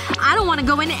 whatever. I don't want to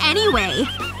go in anyway.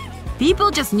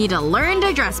 People just need to learn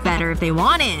to dress better if they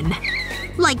want in.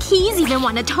 Like he's even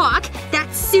want to talk.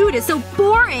 That suit is so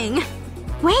boring.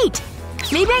 Wait.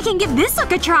 Maybe I can give this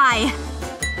look a try.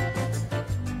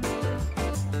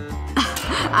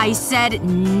 I said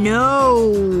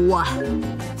no.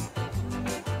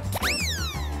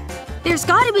 There's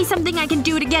gotta be something I can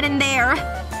do to get in there.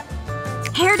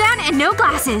 Hair down and no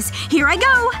glasses. Here I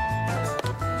go.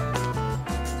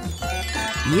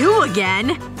 You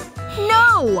again?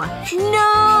 No!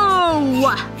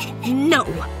 No! No.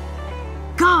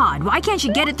 God, why can't she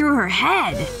get it through her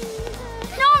head?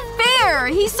 Not fair!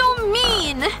 He's so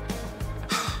mean!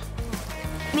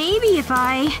 Maybe if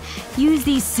I use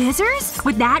these scissors?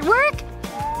 Would that work?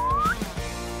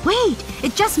 Wait,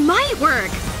 it just might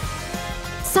work!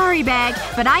 Sorry, bag,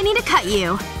 but I need to cut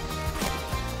you.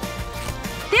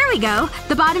 There we go.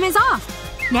 The bottom is off.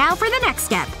 Now for the next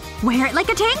step. Wear it like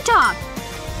a tank top.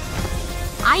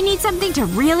 I need something to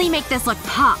really make this look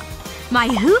pop. My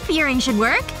hoop earring should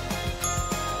work.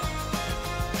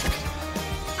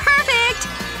 Perfect!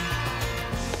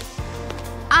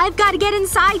 I've gotta get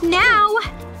inside now.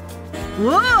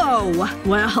 Whoa!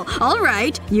 Well,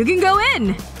 alright. You can go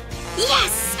in.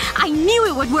 Yes! I knew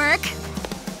it would work.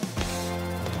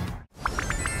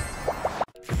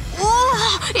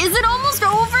 Ugh, is it almost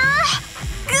over?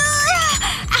 Ugh,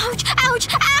 ouch! Ouch!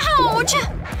 Ouch!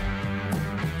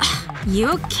 You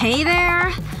okay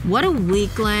there? What a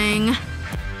weakling.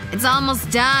 It's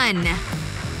almost done.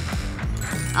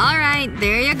 Alright,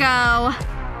 there you go.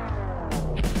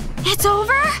 It's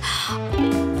over?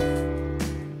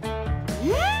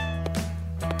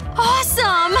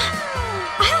 Awesome!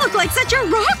 I look like such a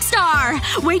rock star!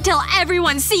 Wait till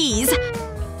everyone sees.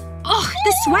 Ugh,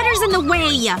 the sweater's in the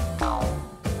way.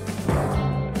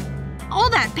 All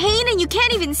that pain and you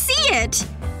can't even see it.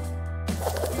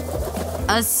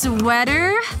 A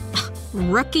sweater?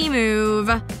 Rookie move.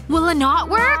 Will it not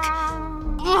work?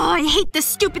 Oh, I hate this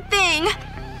stupid thing.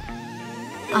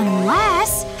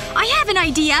 Unless… I have an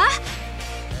idea!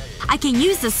 I can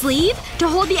use the sleeve to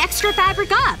hold the extra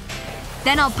fabric up.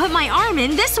 Then I'll put my arm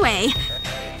in this way.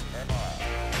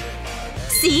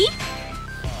 See?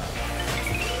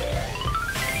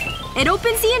 It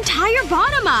opens the entire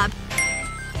bottom up.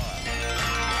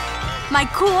 My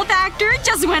cool factor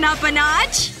just went up a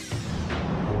notch.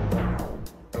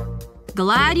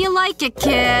 Glad you like it,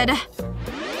 kid.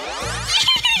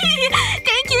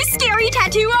 Thank you, scary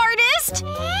tattoo artist!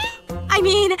 I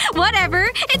mean, whatever.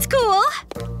 It's cool.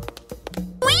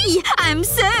 Whee! I'm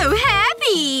so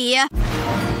happy!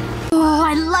 Oh,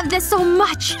 I love this so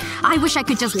much. I wish I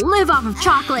could just live off of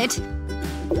chocolate.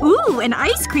 Ooh, and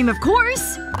ice cream, of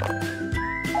course.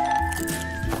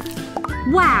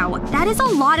 Wow, that is a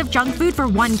lot of junk food for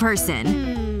one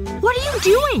person. What are you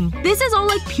doing? This is all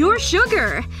like pure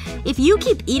sugar. If you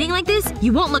keep eating like this,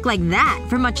 you won't look like that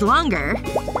for much longer.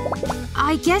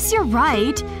 I guess you're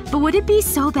right. But would it be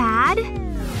so bad?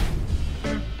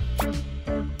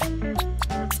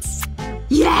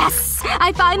 Yes!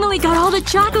 I finally got all the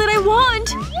chocolate I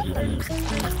want!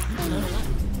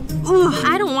 Ugh,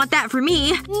 I don't want that for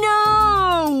me.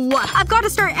 No! I've gotta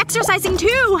start exercising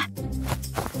too!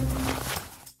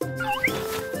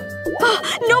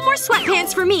 No more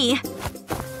sweatpants for me!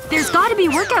 There's gotta be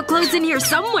workout clothes in here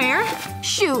somewhere.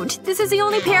 Shoot, this is the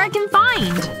only pair I can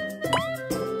find.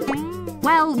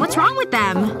 Well, what's wrong with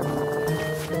them?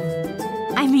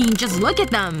 I mean, just look at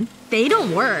them. They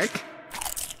don't work.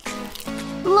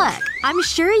 Look, I'm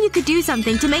sure you could do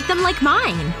something to make them like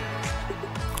mine.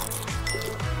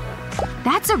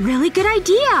 That's a really good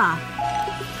idea.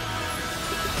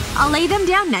 I'll lay them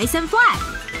down nice and flat.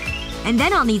 And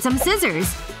then I'll need some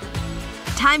scissors.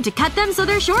 Time to cut them so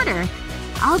they're shorter.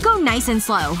 I'll go nice and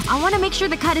slow. I want to make sure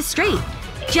the cut is straight.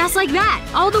 Just like that.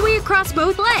 All the way across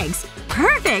both legs.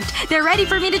 Perfect! They're ready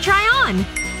for me to try on.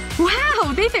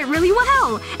 Wow, they fit really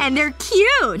well. And they're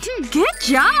cute. Good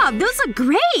job! Those look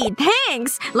great!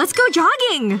 Thanks! Let's go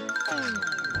jogging!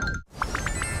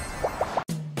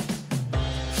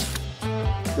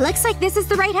 Looks like this is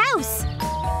the right house.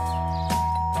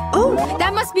 Oh,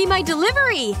 that must be my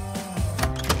delivery!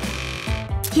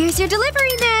 Here's your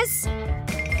delivery, miss!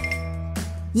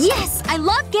 Yes! I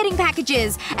love getting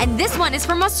packages! And this one is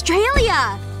from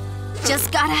Australia!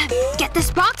 Just gotta get this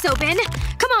box open.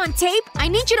 Come on, tape! I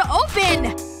need you to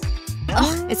open!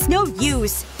 Ugh, it's no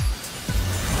use.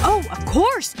 Oh, of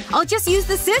course! I'll just use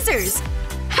the scissors.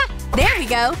 Ha! There we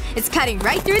go. It's cutting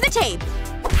right through the tape.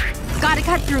 Gotta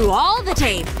cut through all the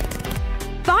tape.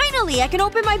 Finally, I can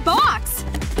open my box!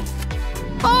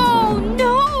 Oh,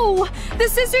 no! The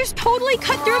scissors totally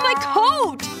cut through my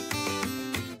coat!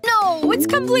 No, it's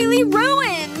completely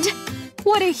ruined!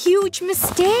 What a huge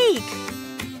mistake.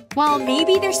 Well,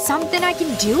 maybe there's something I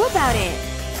can do about it.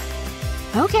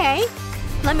 Okay.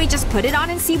 Let me just put it on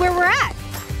and see where we're at.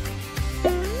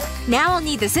 Now I'll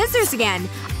need the scissors again.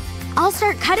 I'll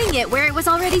start cutting it where it was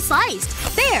already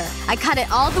sliced. There! I cut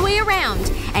it all the way around.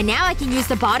 And now I can use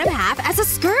the bottom half as a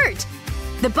skirt.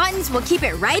 The buttons will keep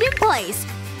it right in place.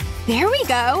 There we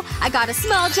go! I got a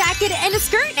small jacket and a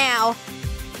skirt now!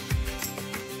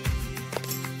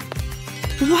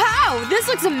 Wow! This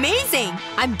looks amazing!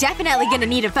 I'm definitely gonna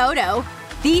need a photo.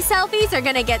 These selfies are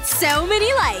gonna get so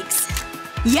many likes.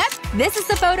 Yep, this is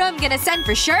the photo I'm gonna send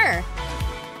for sure.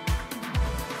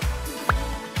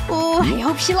 Oh, I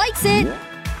hope she likes it.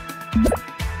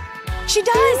 She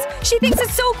does! She thinks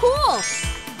it's so cool!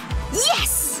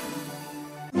 Yes!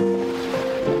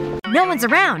 No one's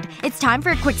around. It's time for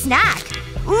a quick snack.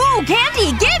 Ooh,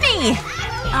 candy! Gimme!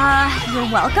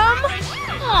 You're welcome?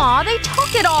 Aw, they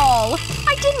took it all.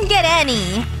 I didn't get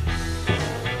any.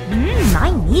 I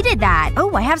needed that.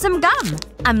 Oh, I have some gum.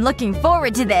 I'm looking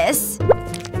forward to this.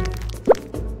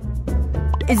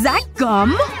 Is that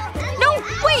gum? No,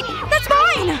 wait! That's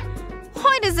mine!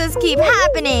 Why does this keep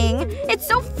happening? It's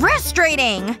so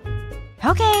frustrating.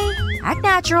 Okay. Act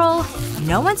natural.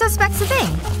 No one suspects a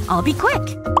thing. I'll be quick.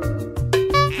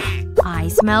 I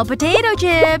smell potato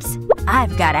chips.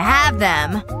 I've gotta have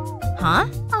them. Huh?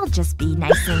 I'll just be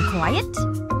nice and quiet.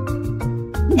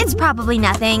 It's probably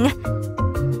nothing.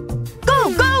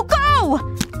 Go! Go! Go!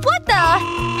 What the?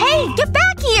 Hey! Get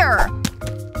back here!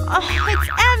 It's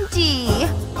empty.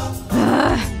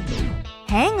 Ugh.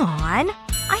 Hang on.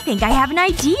 I think I have an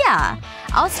idea.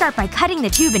 I'll start by cutting the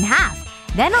tube in half.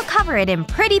 Then I'll cover it in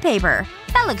pretty paper.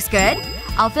 That looks good.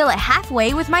 I'll fill it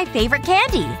halfway with my favorite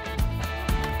candy.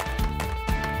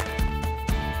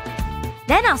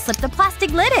 Then I'll slip the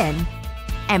plastic lid in.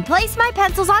 And place my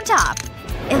pencils on top.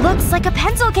 It looks like a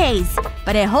pencil case.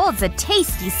 But it holds a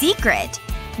tasty secret.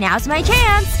 Now's my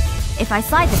chance. If I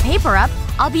slide the paper up,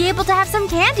 I'll be able to have some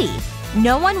candy.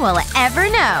 No one will ever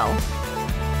know.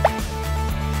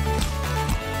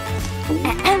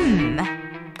 Ahem.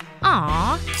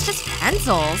 Aw, it's just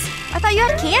pencils. I thought you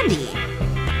had candy.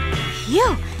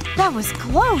 Phew, that was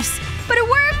close. But it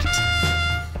worked!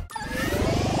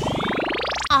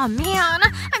 Aw man,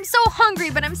 I'm so hungry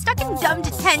but I'm stuck in dumb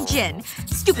detention.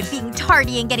 Stupid being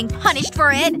tardy and getting punished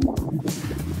for it.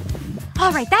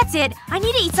 Alright, that's it. I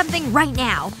need to eat something right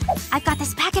now. I've got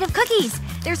this packet of cookies.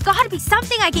 There's gotta be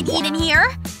something I can eat in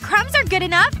here. Crumbs are good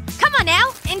enough. Come on now.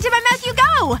 Into my mouth you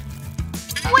go!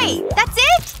 Wait, that's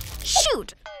it?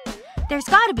 Shoot. There's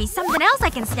gotta be something else I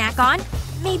can snack on.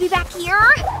 Maybe back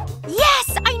here?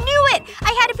 Yes! I knew it!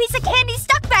 I had a piece of candy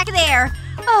stuck back there!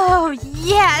 Oh,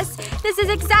 yes! This is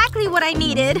exactly what I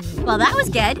needed. Well, that was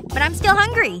good, but I'm still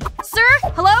hungry. Sir?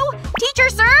 Hello? Teacher,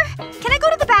 sir? Can I go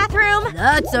to the bathroom?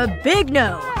 That's a big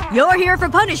no. You're here for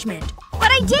punishment.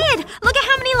 But I did! Look at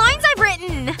how many lines I've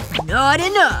written! Not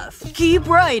enough. Keep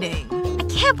writing. I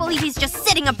can't believe he's just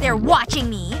sitting up there watching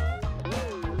me.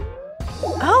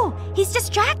 Oh, he's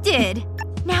distracted.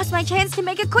 Now's my chance to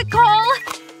make a quick call.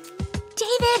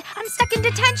 David, I'm stuck in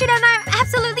detention and I'm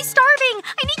absolutely starving.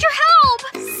 I need your help!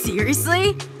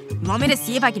 Seriously? You want me to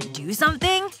see if I can do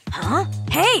something? Huh?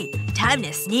 Hey! Time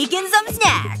to sneak in some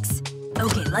snacks.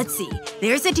 Okay, let's see.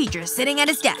 There's the teacher sitting at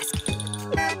his desk.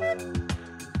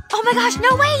 Oh my gosh,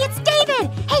 no way! It's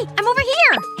David! Hey, I'm over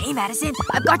here! Hey, Madison.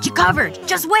 I've got you covered.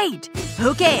 Just wait.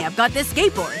 Okay, I've got this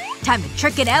skateboard. Time to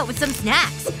trick it out with some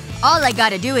snacks. All I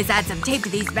gotta do is add some tape to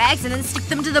these bags and then stick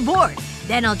them to the board.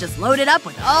 Then I'll just load it up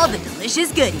with all the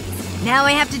delicious goodies. Now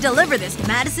I have to deliver this to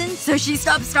Madison so she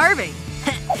stops starving.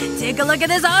 Take a look at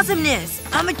this awesomeness.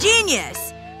 I'm a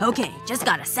genius. Okay, just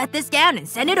gotta set this down and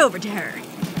send it over to her.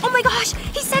 Oh my gosh!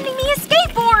 He's sending me a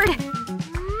skateboard!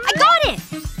 I got it!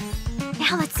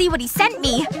 Now let's see what he sent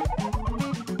me.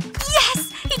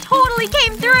 Yes! He totally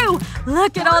came through!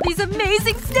 Look at all these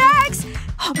amazing snacks!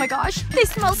 Oh my gosh, they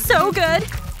smell so good.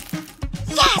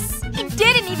 Yes! He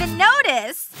didn't even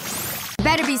notice!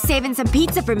 Better be saving some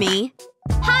pizza for me.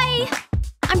 Hi!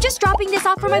 I'm just dropping this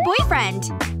off for my boyfriend.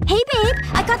 Hey babe,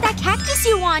 I got that cactus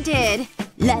you wanted.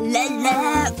 La la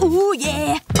la, ooh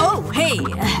yeah. Oh, hey.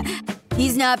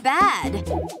 He's not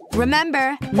bad.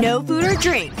 Remember, no food or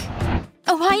drink.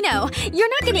 Oh, I know. You're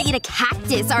not gonna eat a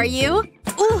cactus, are you?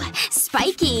 Ooh,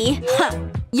 spiky. Huh.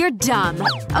 You're dumb.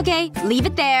 Okay, leave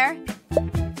it there.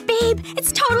 Babe,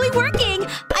 it's totally working!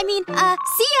 I mean,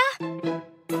 see ya!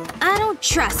 I don't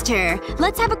trust her.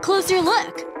 Let's have a closer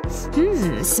look.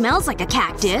 Smells like a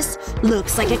cactus.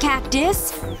 Looks like a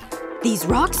cactus. These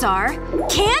rocks are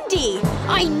candy!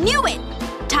 I knew it!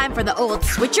 Time for the old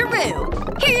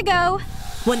switcheroo. Here you go.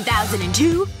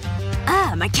 1002.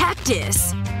 Ah, my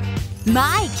cactus.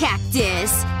 My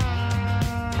cactus.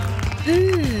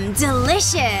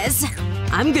 Delicious.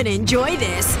 I'm gonna enjoy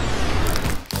this.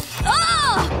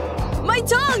 Ah! My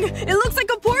tongue! It looks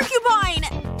like a porcupine!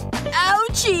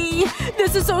 Ouchie!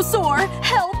 This is so sore.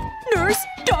 Help! Nurse!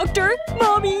 Doctor!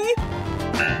 Mommy!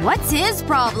 What's his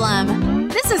problem?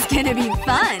 This is gonna be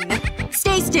fun.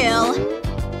 Stay still.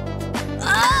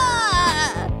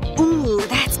 Ah! Ooh,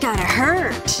 that's gotta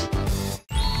hurt.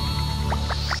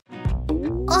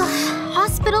 Ugh,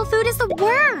 hospital food is the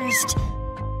worst.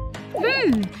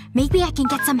 Maybe I can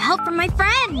get some help from my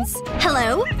friends.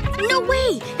 Hello? No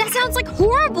way! That sounds like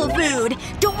horrible food!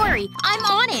 Don't worry, I'm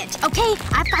on it, okay?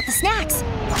 I've got the snacks.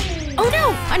 Oh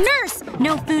no! A nurse!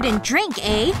 No food and drink,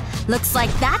 eh? Looks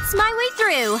like that's my way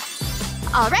through.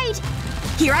 Alright.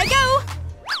 Here I go!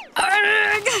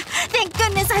 Arrgh! Thank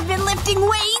goodness I've been lifting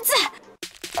weights!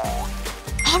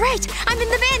 Alright, I'm in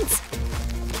the vents!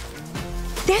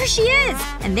 There she is!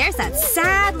 And there's that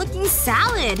sad-looking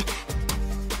salad.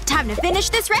 Time to finish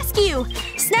this rescue!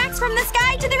 Snacks from the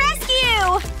sky to the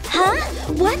rescue! Huh?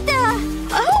 What the…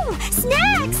 Oh!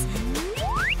 Snacks!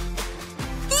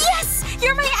 Yes!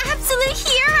 You're my absolute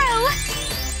hero!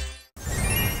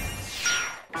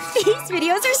 These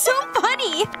videos are so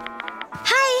funny!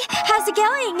 Hi! How's it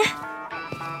going?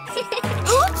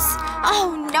 Oops!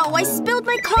 Oh no, I spilled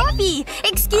my coffee!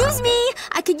 Excuse me!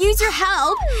 I could use your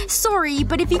help. Sorry,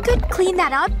 but if you could clean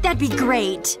that up, that'd be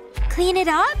great. Clean it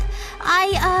up?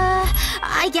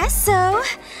 I guess so.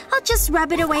 I'll just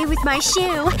rub it away with my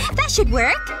shoe. That should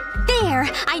work. There!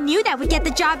 I knew that would get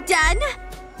the job done.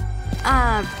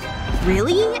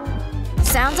 Really?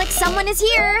 Sounds like someone is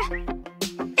here.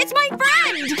 It's my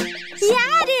friend!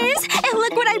 Yeah, it is! And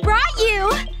look what I brought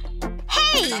you!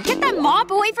 Hey! Get that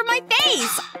mop away from my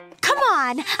face! Come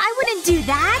on! I wouldn't do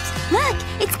that! Look!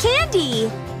 It's candy!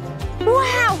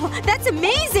 Wow! That's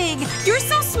amazing! You're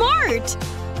so smart!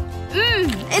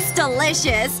 It's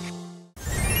delicious.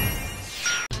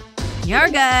 You're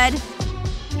good.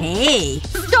 Hey.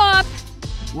 Stop!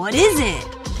 What is it?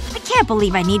 I can't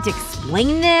believe I need to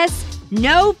explain this.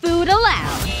 No food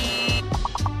allowed.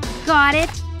 Got it.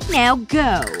 Now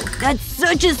go. That's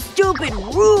such a stupid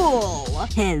rule!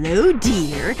 Hello,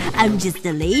 dear. I'm just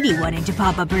a lady wanting to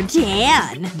pop up her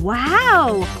tan.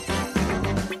 Wow!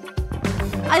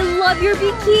 I love your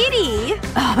bikini!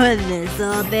 Oh, this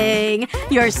little thing.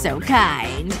 You're so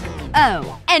kind.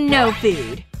 Oh, and no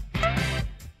food.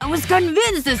 I was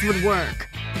convinced this would work.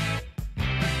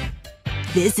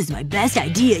 This is my best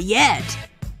idea yet.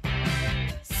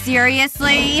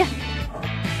 Seriously?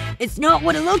 It's not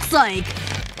what it looks like.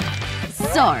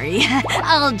 Sorry.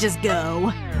 I'll just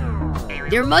go.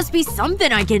 There must be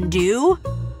something I can do.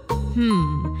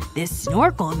 This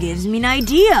snorkel gives me an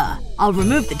idea. I'll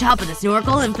remove the top of the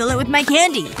snorkel and fill it with my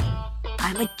candy.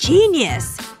 I'm a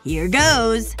genius. Here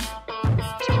goes.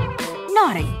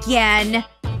 Not again.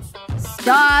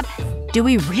 Stop. Do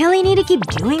we really need to keep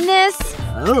doing this?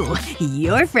 Oh,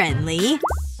 you're friendly.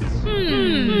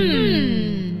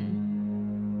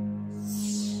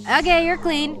 Okay, you're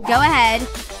clean. Go ahead.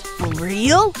 For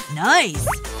real? Nice.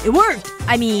 It worked.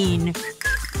 I mean…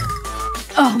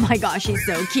 Oh my gosh, he's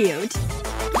so cute.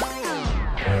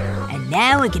 And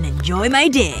now I can enjoy my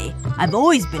day. I've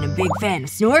always been a big fan of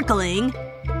snorkeling.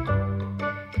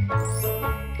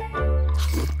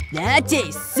 That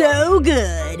tastes so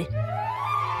good.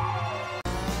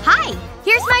 Hi!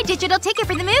 Here's my digital ticket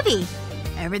for the movie.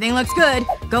 Everything looks good.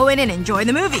 Go in and enjoy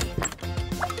the movie.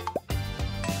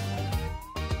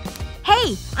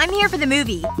 Hey! I'm here for the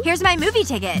movie. Here's my movie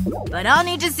ticket. But I'll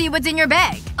need to see what's in your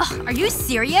bag. Ugh, are you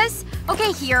serious?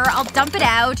 Okay, here. I'll dump it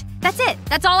out. That's it.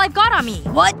 That's all I've got on me.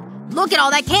 What? Look at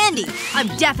all that candy! I'm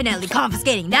definitely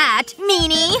confiscating that.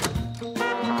 Meanie!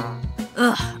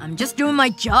 Ugh, I'm just doing my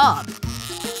job.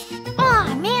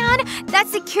 Aw, man. That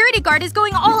security guard is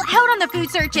going all out on the food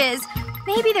searches.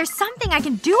 Maybe there's something I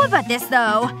can do about this,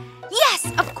 though. Yes!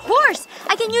 Of course!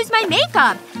 I can use my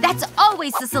makeup! That's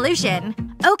always the solution.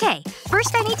 Okay.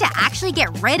 First I need to actually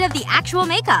get rid of the actual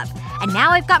makeup. And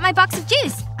now I've got my box of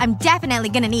juice. I'm definitely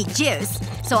gonna need juice.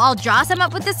 So I'll draw some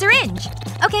up with the syringe.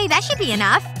 Okay, that should be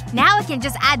enough. Now I can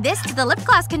just add this to the lip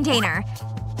gloss container.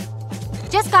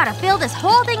 Just gotta fill this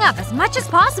whole thing up as much as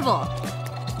possible.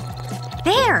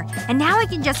 There! And now I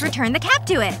can just return the cap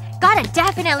to it. Gotta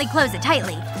definitely close it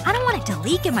tightly. I don't want it to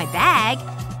leak in my bag.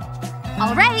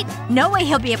 Alright. No way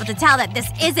he'll be able to tell that this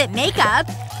isn't makeup.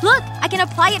 Look! I can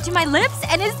apply it to my lips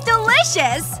and it's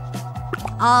delicious!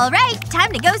 Alright.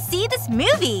 Time to go see this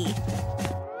movie.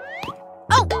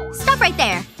 Oh! Stop right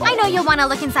there. I know you'll want to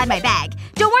look inside my bag.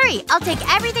 Don't worry. I'll take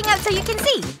everything out so you can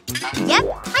see. Yep.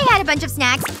 I had a bunch of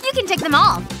snacks. You can take them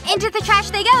all. Into the trash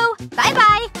they go.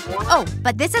 Bye-bye. Oh,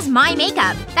 but this is my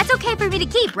makeup. That's okay for me to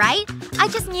keep, right? I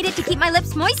just needed to keep my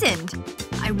lips moistened.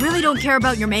 I really don't care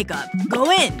about your makeup.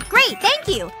 Go in. Great, thank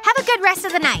you. Have a good rest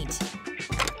of the night.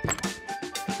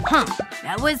 Huh.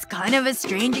 That was kind of a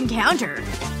strange encounter.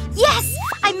 Yes!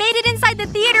 I made it inside the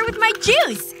theater with my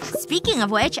juice! Speaking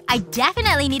of which, I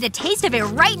definitely need a taste of it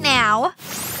right now.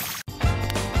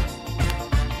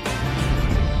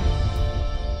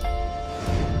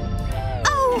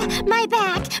 Oh, my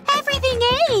back. Everything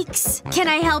aches. Can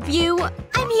I help you?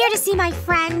 I'm here to see my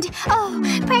friend. Oh,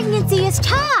 pregnancy is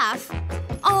tough.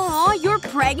 Aw, you're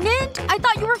pregnant? I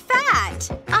thought you were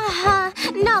fat. Uh-huh.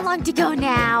 Not long to go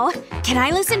now. Can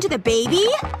I listen to the baby?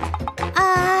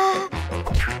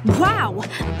 Wow.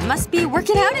 Must be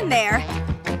working out in there.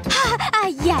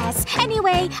 Yes.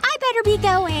 Anyway, I better be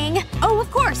going. Oh, of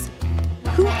course.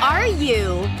 Who are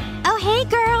you? Oh, hey,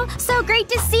 girl. So great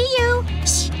to see you.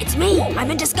 Shh. It's me. I'm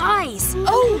in disguise.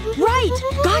 Oh,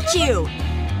 right. Got you.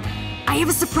 I have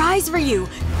a surprise for you.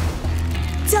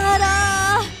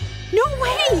 Ta-da! No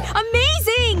way!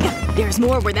 Amazing! There's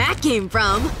more where that came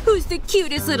from. Who's the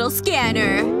cutest little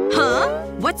scanner? Huh?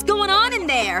 What's going on in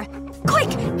there? Quick!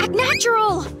 Act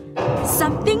natural!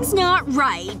 Something's not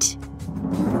right.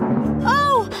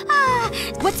 Oh!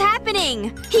 What's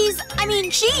happening? She's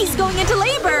going into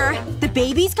labor! The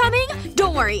baby's coming?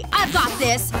 Don't worry, I've got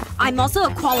this. I'm also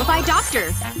a qualified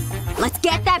doctor. Let's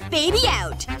get that baby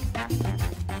out.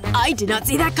 I did not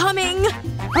see that coming.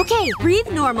 Okay, breathe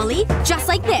normally, just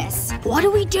like this. What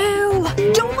do we do?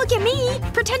 Don't look at me!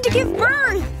 Pretend to give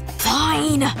birth!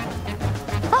 Fine.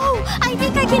 Oh, I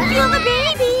think I can feel the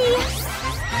baby!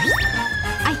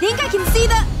 I think I can see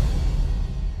the…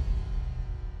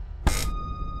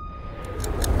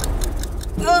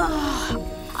 Ugh.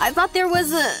 I thought there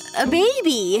was a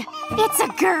baby. It's a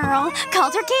girl.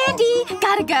 Called her Candy.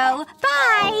 Gotta go.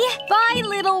 Bye! Bye,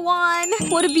 little one.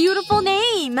 What a beautiful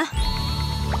name.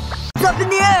 It's up in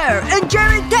the air, and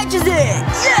Jared catches it!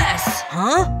 Yes!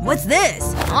 Huh? What's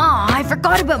this? Aw, I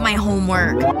forgot about my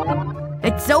homework.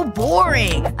 It's so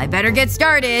boring. I better get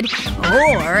started.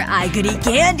 Or I could eat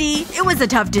candy. It was a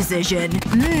tough decision.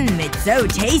 It's so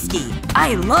tasty.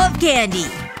 I love candy.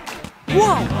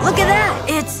 Whoa, look at that!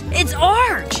 It's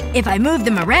art! If I move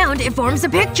them around, it forms a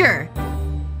picture.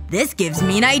 This gives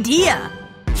me an idea.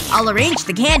 I'll arrange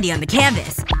the candy on the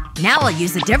canvas. Now I'll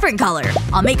use a different color.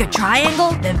 I'll make a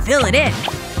triangle, then fill it in.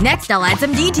 Next I'll add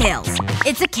some details.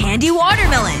 It's a candy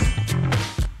watermelon.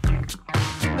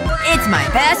 It's my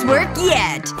best work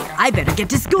yet. I better get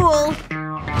to school.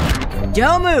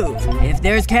 Don't move. If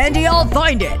there's candy, I'll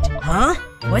find it. Huh?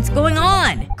 What's going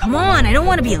on? Come on, I don't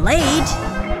want to be late.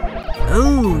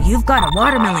 Ooh, you've got a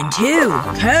watermelon too.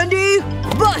 Candy?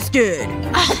 Busted!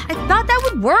 I thought that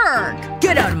would work.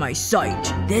 Get out of my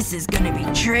sight. This is gonna be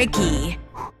tricky.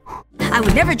 I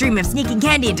would never dream of sneaking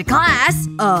candy into class.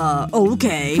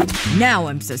 Okay. Now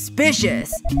I'm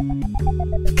suspicious.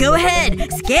 Go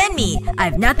ahead. Scan me.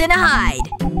 I've nothing to hide.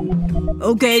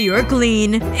 Okay, you're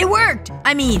clean. It worked!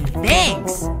 I mean,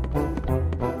 thanks.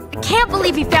 Can't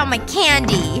believe you found my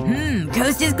candy.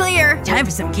 Coast is clear. Time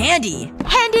for some candy.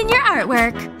 Hand in your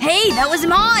artwork. Hey, that was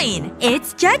mine!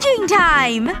 It's judging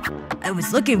time. I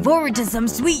was looking forward to some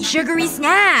sweet sugary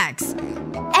snacks.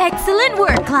 Excellent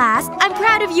work, class. I'm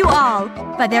proud of you all.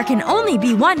 But there can only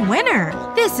be one winner.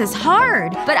 This is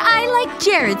hard, but I like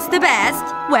Jared's the best.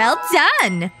 Well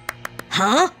done!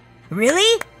 Huh?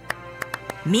 Really?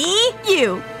 Me?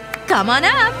 You. Come on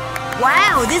up.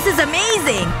 Wow, this is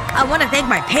amazing! I want to thank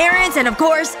my parents and of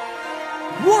course…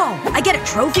 Whoa! I get a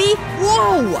trophy?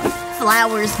 Whoa!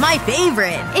 Flowers, my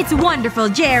favorite. It's wonderful,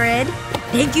 Jared.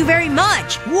 Thank you very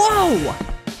much. Whoa!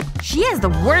 She has the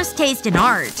worst taste in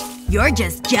art. You're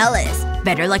just jealous.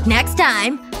 Better luck next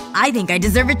time. I think I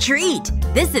deserve a treat.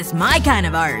 This is my kind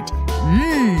of art.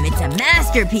 It's a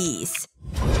masterpiece.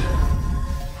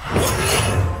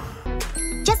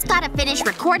 Just gotta finish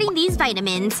recording these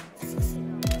vitamins.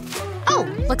 Oh,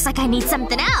 looks like I need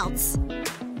something else.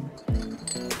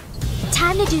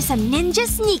 Time to do some ninja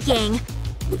sneaking.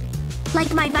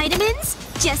 Like my vitamins?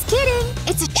 Just kidding.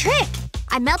 It's a trick.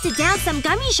 I melted down some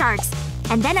gummy sharks.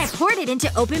 And then I poured it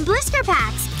into open blister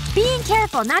packs. Being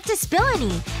careful not to spill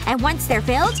any. And once they're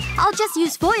filled, I'll just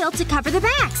use foil to cover the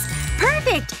backs.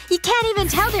 Perfect! You can't even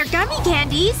tell they're gummy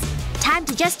candies. Time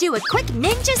to just do a quick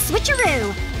ninja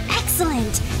switcheroo.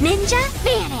 Excellent! Ninja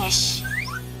vanish.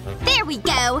 There we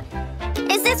go.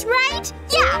 Is this right?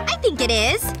 Yeah, I think it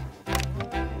is.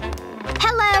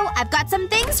 Hello, I've got some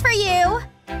things for you.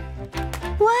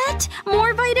 What?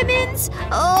 More vitamins?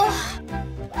 Oh.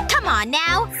 Come on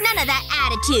now. None of that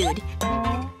attitude.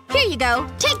 Here you go.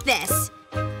 Take this.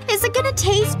 Is it gonna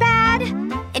taste bad?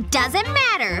 It doesn't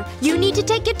matter. You need to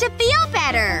take it to feel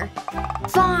better.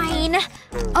 Fine.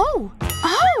 Oh.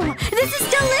 Oh! This is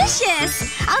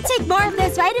delicious! I'll take more of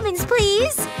those vitamins,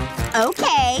 please.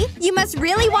 Okay. You must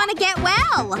really want to get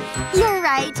well. You're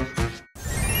right.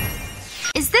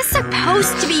 Is this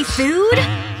supposed to be food?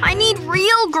 I need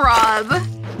real grub.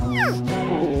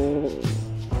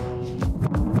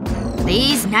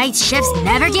 These night shifts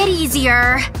never get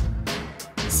easier.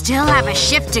 Still have a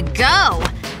shift to go.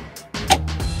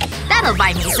 That'll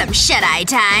buy me some shut-eye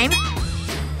time.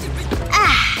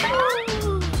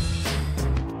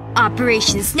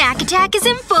 Operation Snack Attack is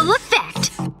in full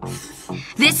effect.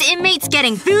 This inmate's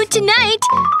getting food tonight.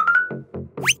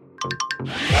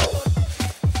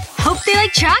 Hope they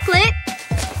like chocolate.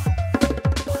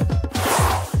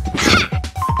 Ha!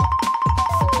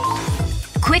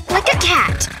 Quick like a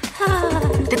cat.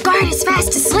 The guard is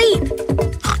fast asleep.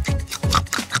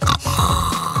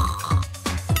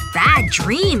 Bad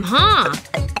dream, huh?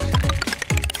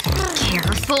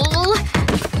 Careful.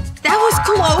 That was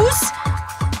close.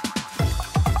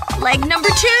 Leg number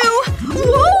 2.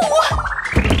 Whoa!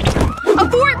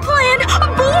 Abort plan!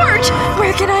 Abort!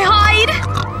 Where can I hide?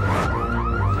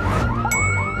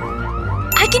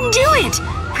 I can do it!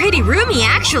 Pretty roomy,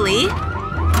 actually.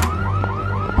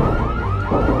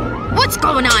 What's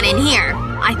going on in here?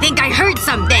 I think I heard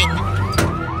something.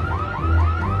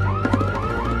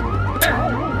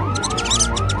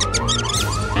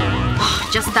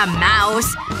 Just a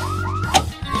mouse.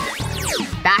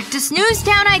 Back to Snooze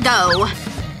Town I go.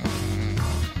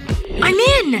 I'm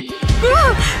in!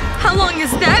 How long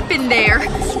has that been there?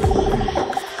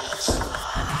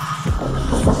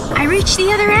 I reached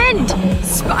the other end!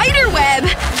 Spiderweb!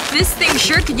 This thing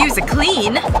sure could use a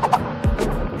clean.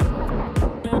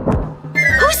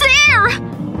 Who's there?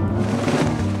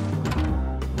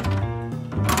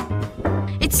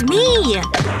 It's me!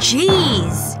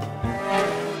 Jeez.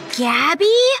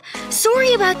 Gabby?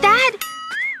 Sorry about that.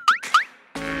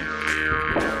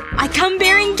 I come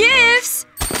bearing gifts!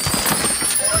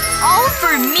 All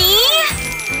for me?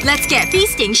 Let's get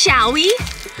feasting, shall we?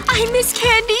 I miss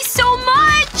candy so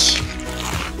much!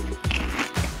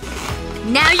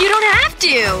 Now you don't have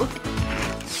to!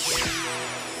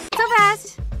 So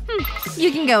fast.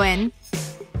 You can go in.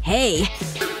 Hey.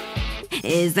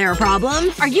 Is there a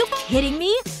problem? Are you kidding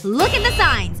me? Look at the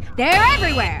signs. They're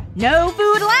everywhere. No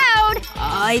food allowed.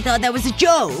 I thought that was a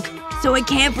joke. So I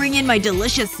can't bring in my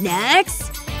delicious snacks?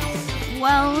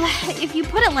 Well, if you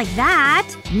put it like that…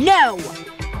 No!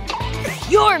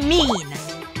 You're mean!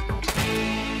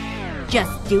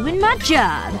 Just doing my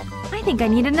job. I think I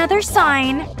need another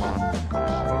sign.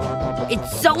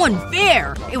 It's so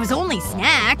unfair! It was only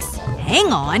snacks.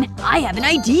 Hang on. I have an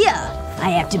idea. I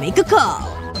have to make a call.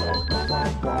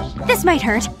 This might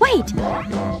hurt. Wait.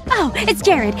 Oh, it's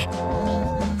Jared.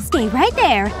 Stay right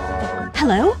there.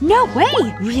 Hello? No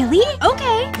way. Really?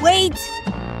 Okay. Wait.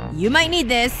 You might need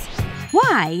this.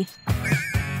 Why?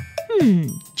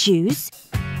 Juice.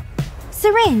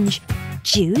 Syringe.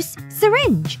 Juice.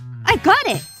 Syringe. I got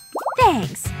it!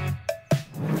 Thanks.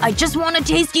 I just want a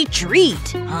tasty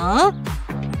treat. Huh?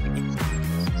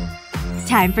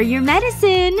 Time for your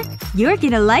medicine. You're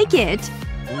gonna like it.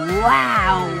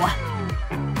 Wow.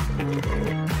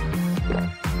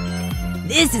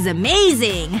 This is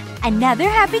amazing! Another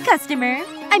happy customer.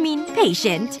 I mean,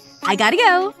 patient. I gotta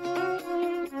go.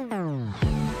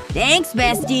 Thanks,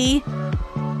 bestie.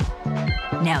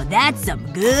 Now that's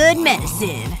some good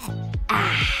medicine.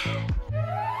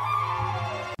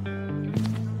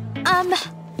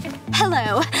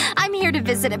 Hello. I'm here to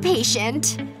visit a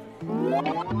patient.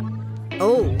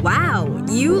 Oh, wow.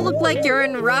 You look like you're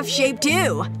in rough shape,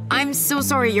 too. I'm so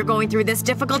sorry you're going through this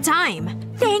difficult time.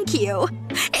 Thank you.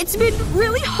 It's been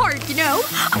really hard, you know?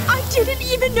 I didn't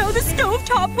even know the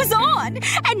stovetop was on!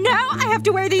 And now I have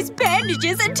to wear these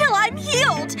bandages until I'm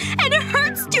healed! And it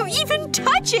hurts to even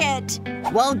touch it!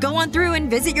 Well, go on through and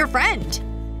visit your friend.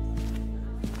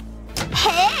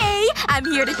 Hey! I'm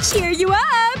here to cheer you up!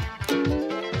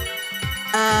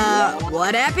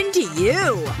 What happened to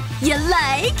you? You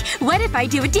like? What if I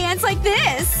do a dance like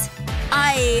this?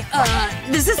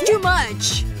 This is too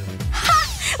much.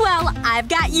 Ha! Well, I've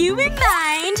got you in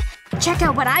mind. Check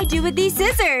out what I do with these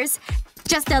scissors.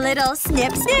 Just a little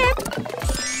snip snip.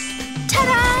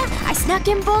 Ta-da! I snuck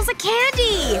in bowls of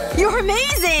candy! You're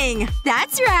amazing!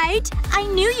 That's right. I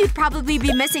knew you'd probably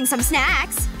be missing some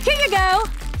snacks. Here you go.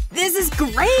 This is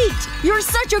great! You're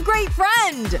such a great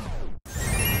friend!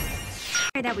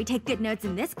 That we take good notes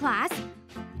in this class.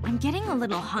 I'm getting a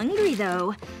little hungry,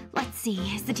 though. Let's see.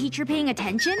 Is the teacher paying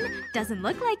attention? Doesn't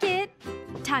look like it.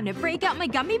 Time to break out my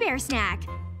gummy bear snack.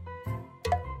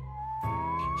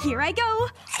 Here I go.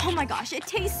 Oh my gosh, it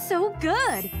tastes so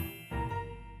good.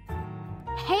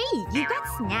 Hey, you got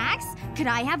snacks? Could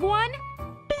I have one?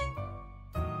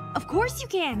 Of course you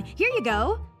can. Here you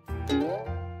go.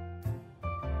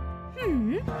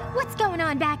 What's going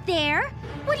on back there?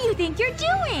 What do you think you're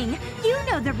doing? You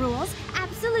know the rules.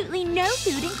 Absolutely no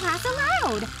food in class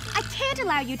allowed. I can't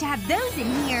allow you to have those in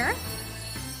here.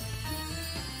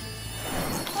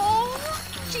 Oh,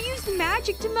 she used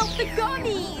magic to melt the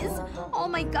gummies. All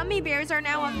my gummy bears are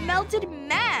now a melted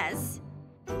mess.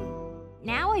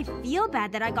 Now I feel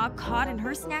bad that I got caught and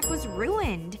her snack was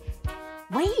ruined.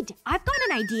 Wait, I've got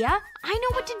an idea. I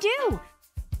know what to do.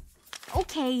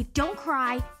 Okay, don't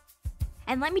cry.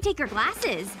 And let me take your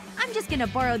glasses. I'm just gonna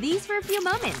borrow these for a few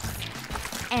moments.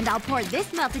 And I'll pour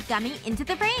this melted gummy into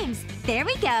the frames. There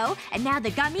we go. And now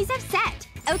the gummies have set.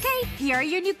 Okay, here are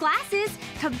your new glasses.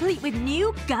 Complete with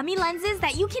new gummy lenses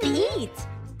that you can eat.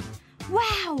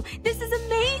 Wow, this is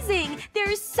amazing!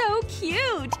 They're so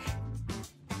cute!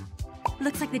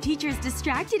 Looks like the teacher's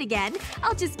distracted again.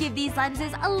 I'll just give these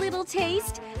lenses a little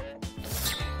taste.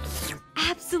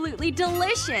 Absolutely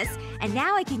delicious! And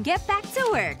now I can get back to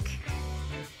work.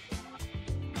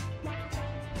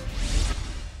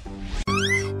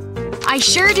 I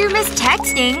sure do miss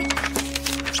texting.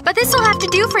 But this'll have to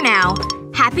do for now.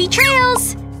 Happy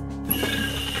trails!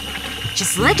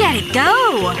 Just look at it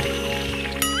go!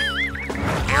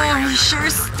 Oh, it sure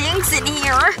stinks in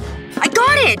here. I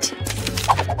got it!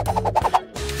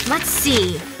 Let's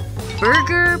see.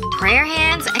 Burger, prayer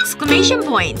hands, exclamation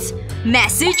points.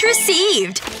 Message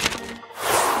received.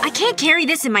 I can't carry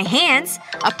this in my hands.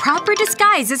 A proper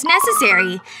disguise is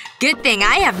necessary. Good thing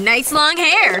I have nice long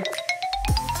hair.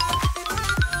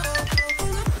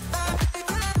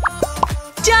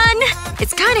 Done!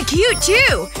 It's kinda cute,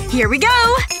 too. Here we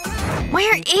go.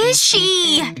 Where is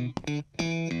she?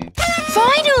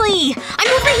 Finally!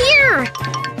 I'm over here!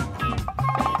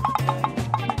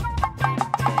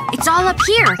 It's all up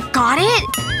here. Got it?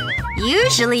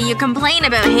 Usually you complain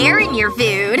about hair in your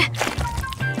food.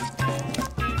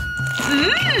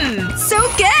 Mmm! So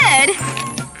good!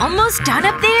 Almost done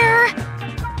up there?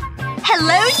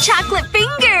 Hello, chocolate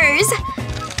fingers!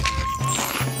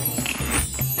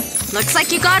 Looks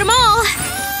like you got them all.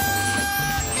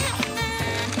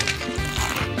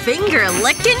 Finger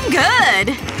licking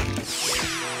good.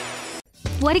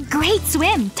 What a great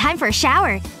swim. Time for a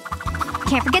shower.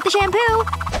 Can't forget the shampoo.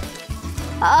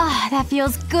 Ah, that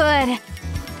feels good.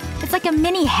 It's like a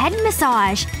mini head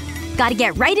massage. Gotta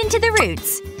get right into the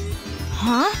roots.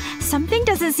 Huh? Something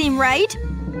doesn't seem right.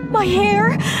 My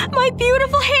hair! My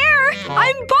beautiful hair!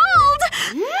 I'm bald!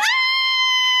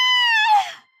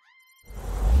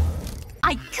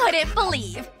 I couldn't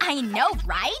believe. I know,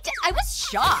 right? I was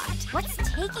shocked. What's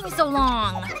taking so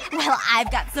long? Well,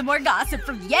 I've got some more gossip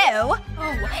for you.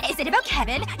 Oh, is it about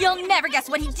Kevin? You'll never guess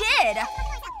what he did.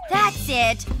 That's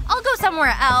it. I'll go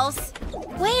somewhere else.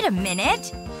 Wait a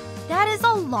minute. That is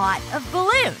a lot of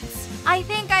balloons. I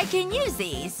think I can use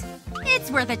these.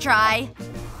 It's worth a try.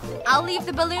 I'll leave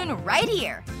the balloon right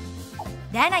here.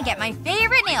 Then I get my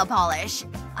favorite nail polish.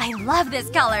 I love this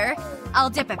color. I'll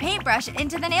dip a paintbrush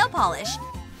into the nail polish.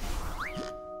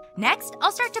 Next,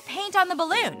 I'll start to paint on the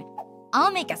balloon.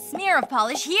 I'll make a smear of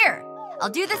polish here. I'll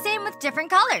do the same with different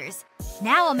colors.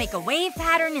 Now I'll make a wave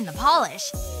pattern in the polish.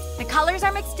 The colors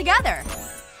are mixed together.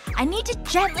 I need to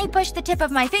gently push the tip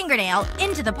of my fingernail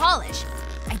into the polish.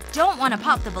 I don't want to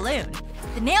pop the balloon.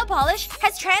 The nail polish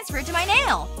has transferred to my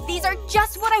nail. These are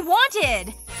just what I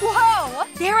wanted! Whoa!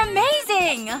 They're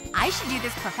amazing! I should do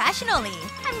this professionally.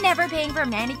 I'm never paying for a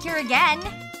manicure again.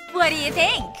 What do you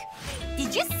think?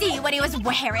 Did you see what he was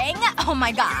wearing? Oh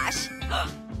my gosh.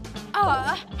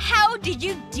 How did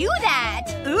you do that?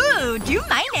 Ooh, do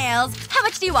my nails. How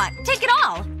much do you want? Take it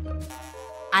all.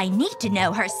 I need to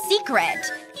know her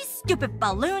secret. These stupid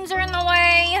balloons are in the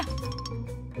way.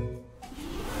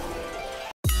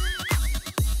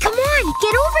 Come on,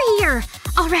 get over here!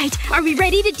 Alright, are we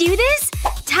ready to do this?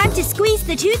 Time to squeeze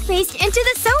the toothpaste into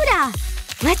the soda!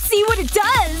 Let's see what it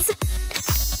does!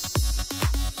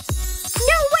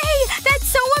 No way! That's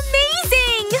so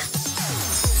amazing!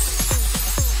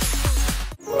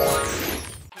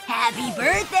 Happy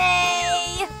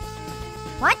birthday!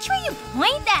 Watch where you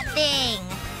point that thing.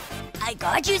 I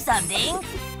got you something.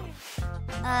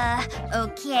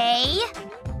 Okay.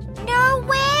 No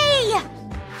way!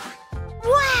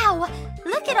 Wow!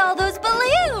 Look at all those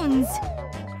balloons!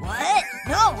 What?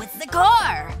 No, it's the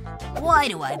car! Why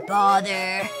do I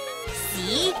bother?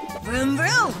 See? Vroom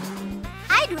vroom!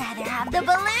 I'd rather have the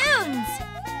balloons!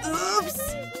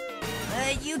 Oops!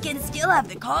 But you can still have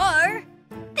the car.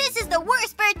 This is the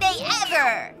worst birthday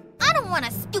ever! I don't want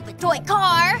a stupid toy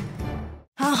car!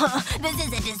 This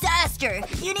is a disaster!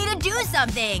 You need to do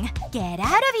something! Get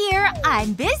out of here.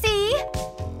 I'm busy.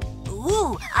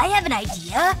 Ooh, I have an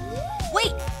idea!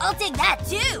 Wait, I'll take that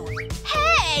too!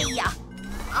 Hey!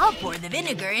 I'll pour the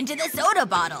vinegar into the soda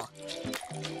bottle.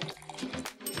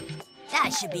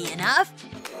 That should be enough.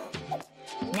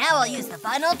 Now I'll use the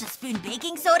funnel to spoon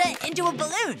baking soda into a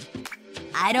balloon.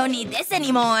 I don't need this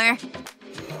anymore.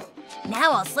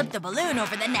 Now I'll slip the balloon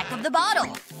over the neck of the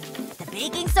bottle. The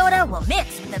baking soda will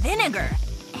mix with the vinegar.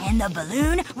 And the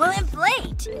balloon will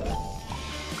inflate.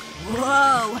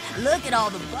 Whoa! Look at all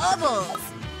the bubbles!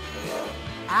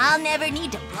 I'll never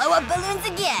need to blow up balloons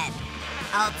again.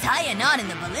 I'll tie a knot in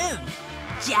the balloon.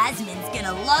 Jasmine's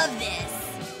gonna love this.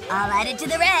 I'll add it to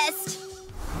the rest.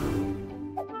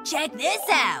 Check this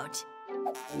out.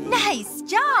 Nice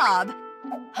job!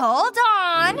 Hold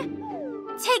on.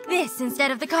 Take this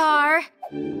instead of the car.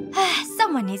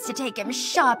 Someone needs to take him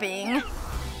shopping.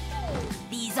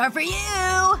 These are for you!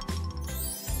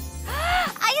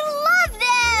 I love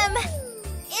them!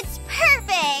 It's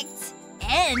perfect!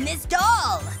 And this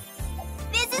doll!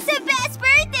 This is the best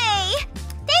birthday!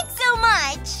 Thanks so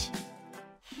much!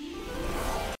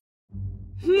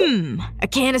 A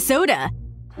can of soda.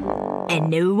 And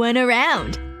no one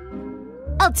around.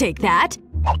 I'll take that.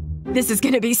 This is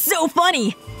gonna be so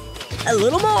funny! A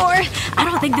little more! I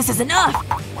don't think this is enough!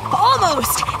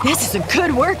 Almost! This is a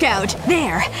good workout!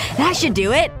 There! That should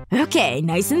do it! Okay,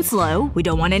 nice and slow. We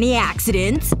don't want any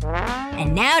accidents.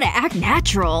 And now to act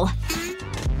natural.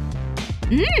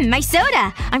 My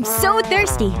soda! I'm so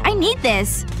thirsty. I need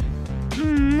this.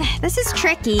 This is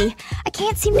tricky. I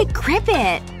can't seem to grip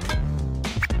it.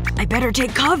 I better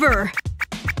take cover.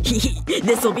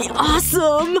 This'll be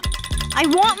awesome! I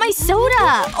want my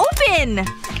soda! Open!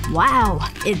 Wow,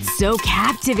 it's so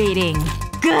captivating.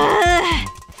 Gah!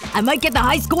 I might get the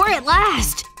high score at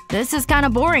last! This is kinda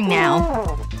boring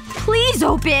now. Please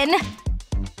open!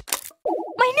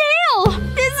 My nail!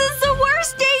 This is the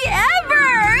worst day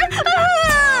ever!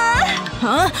 Ah!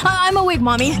 Huh? I'm awake,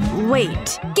 Mommy.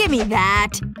 Wait. Give me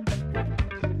that.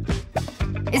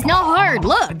 It's not hard,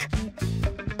 look!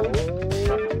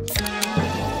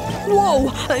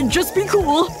 Whoa! Just be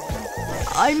cool.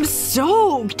 I'm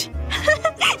soaked.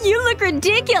 You look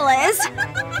ridiculous!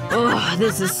 Ugh,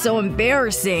 this is so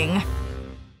embarrassing.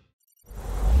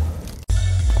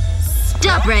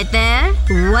 Stop right there.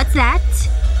 What's that?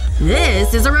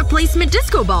 This is a replacement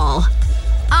disco ball.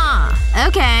 Ah,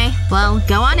 okay. Well,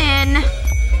 go on in.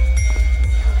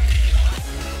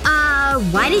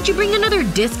 Why did you bring another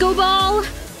disco ball?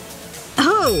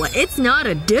 Oh, it's not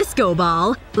a disco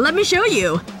ball. Let me show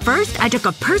you. First, I took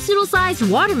a personal-sized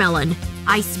watermelon.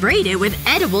 I sprayed it with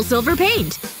edible silver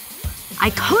paint. I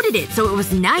coated it so it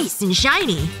was nice and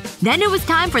shiny. Then it was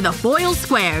time for the foil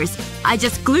squares. I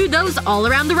just glued those all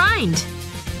around the rind.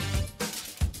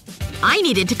 I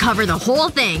needed to cover the whole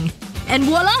thing. And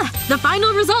voila! The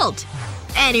final result!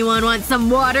 Anyone want some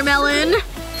watermelon?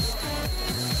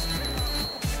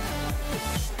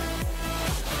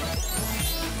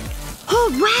 Oh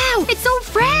wow! It's so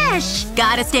fresh!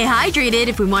 Gotta stay hydrated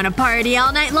if we want to party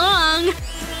all night long.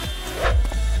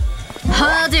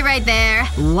 Hold it right there.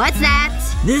 What's that?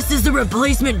 This is the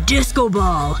replacement disco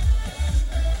ball.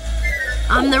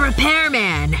 I'm the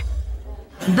repairman.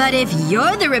 But if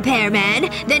you're the repairman,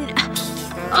 then…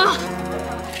 Ugh.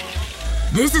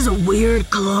 This is a weird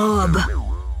club.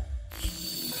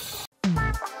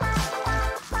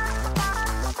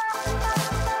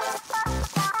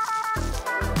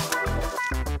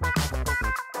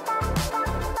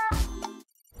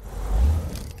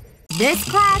 This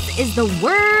class is the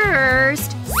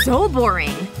worst. So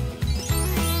boring.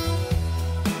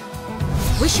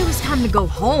 Wish it was time to go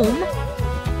home.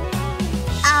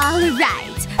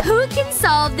 Alright. Who can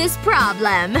solve this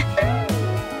problem?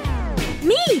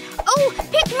 Me! Oh,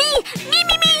 pick me! Me!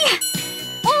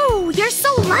 Oh, you're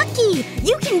so lucky!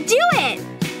 You can do it!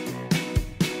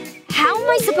 How am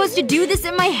I supposed to do this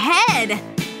in my head?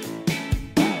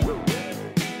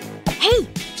 Hey!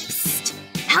 Psst!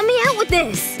 Help me out with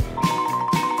this!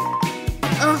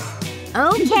 Ugh.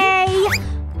 Okay.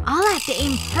 I'll have to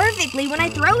aim perfectly when I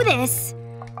throw this.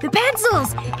 The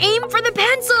pencils! Aim for the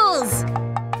pencils!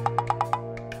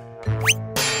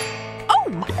 Oh!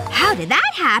 How did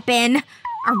that happen?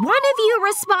 Are one of you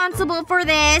responsible for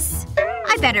this?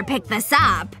 I better pick this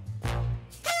up.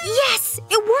 Yes!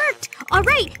 It worked!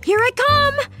 Alright, here I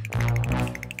come!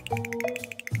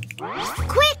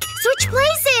 Quick! Switch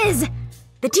places!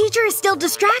 The teacher is still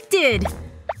distracted.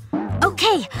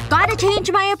 Okay, gotta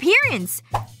change my appearance.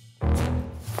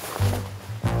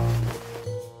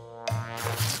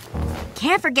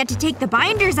 Can't forget to take the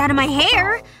binders out of my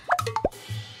hair.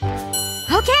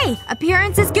 Okay,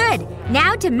 appearance is good.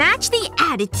 Now to match the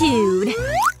attitude.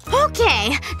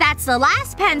 Okay, that's the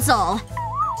last pencil.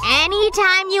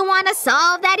 Anytime you want to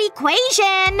solve that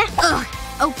equation. Ugh,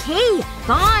 okay,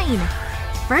 fine.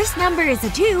 First number is a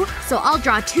 2, so I'll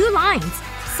draw 2 lines.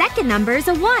 Second number is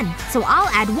a 1, so I'll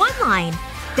add 1 line.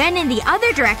 Then in the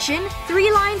other direction,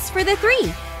 3 lines for the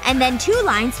 3. And then 2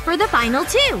 lines for the final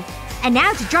 2. And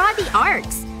now to draw the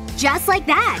arcs. Just like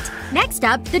that. Next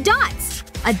up, the dots.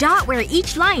 A dot where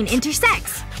each line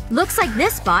intersects. Looks like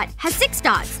this spot has 6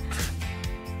 dots.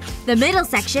 The middle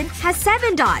section has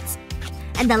 7 dots.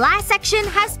 And the last section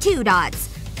has 2 dots.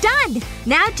 Done!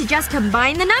 Now to just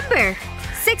combine the number.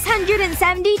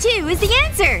 672 is the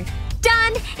answer.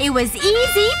 Done! It was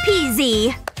easy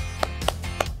peasy.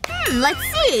 Let's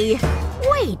see.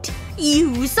 Wait.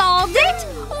 You solved it?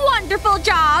 Wonderful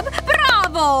job!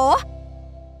 Bravo!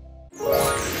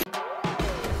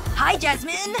 Hi,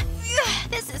 Jasmine.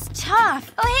 This is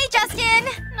tough. Oh, hey,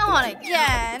 Justin. Not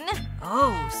again.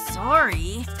 Oh,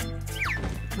 sorry.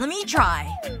 Let me try.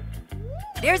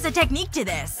 There's a technique to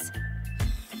this.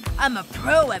 I'm a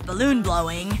pro at balloon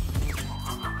blowing.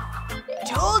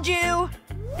 Told you!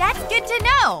 That's good to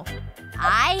know.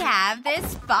 I have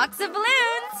this box of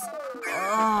balloons.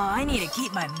 Oh, I need to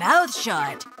keep my mouth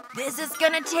shut. This is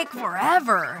gonna take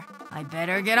forever. I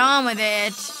better get on with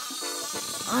it.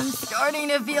 I'm starting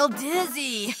to feel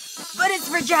dizzy. But it's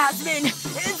for Jasmine.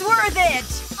 It's worth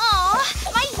it!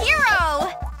 Aw, my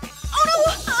hero! Oh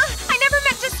no! I never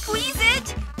meant to squeeze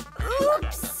it!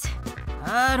 Oops.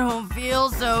 I don't feel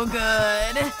so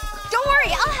good. Don't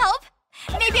worry, I'll help.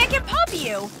 Maybe I can pop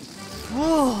you.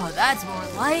 Ooh, that's more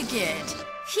like it.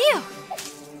 Phew.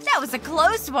 That was a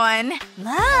close one.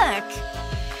 Look.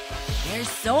 There's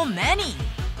so many.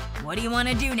 What do you want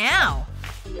to do now?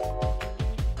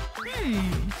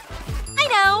 I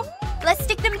know. Let's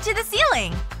stick them to the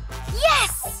ceiling.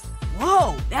 Yes!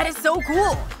 Whoa, that is so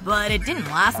cool. But it didn't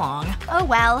last long. Oh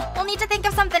well. We'll need to think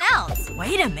of something else.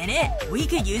 Wait a minute. We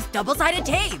could use double-sided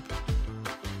tape.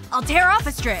 I'll tear off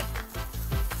a strip.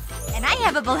 And I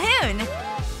have a balloon.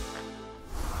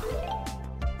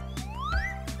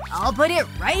 I'll put it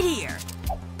right here.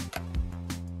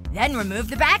 Then remove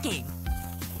the backing.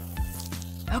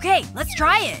 Okay, let's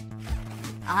try it.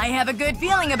 I have a good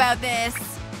feeling about this.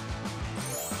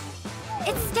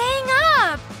 It's staying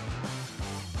up!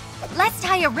 Let's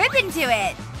tie a ribbon to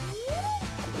it.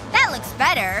 That looks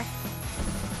better.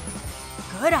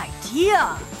 Good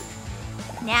idea.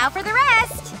 Now for the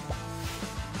rest.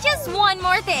 Just one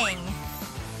more thing.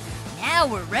 Now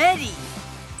we're ready.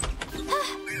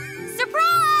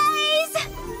 Surprise!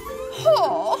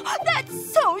 Oh,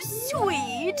 that's so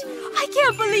sweet. I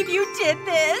can't believe you did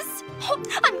this. Oh,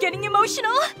 I'm getting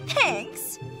emotional.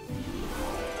 Thanks.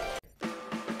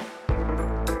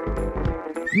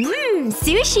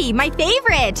 Sushi, my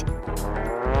favorite.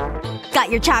 Got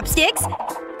your chopsticks?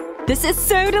 This is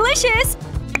so delicious!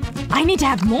 I need to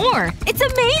have more. It's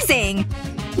amazing!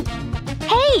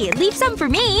 Hey, leave some for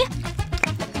me.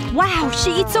 Wow,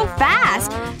 she eats so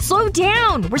fast. Slow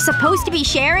down. We're supposed to be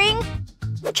sharing.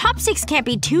 Chopsticks can't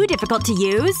be too difficult to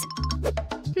use.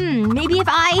 Maybe if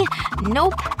I…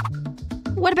 Nope.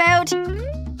 What about…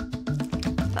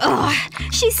 Ugh.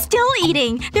 She's still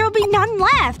eating. There'll be none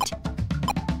left.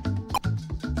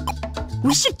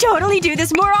 We should totally do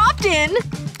this more often!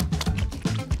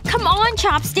 Come on,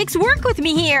 chopsticks, work with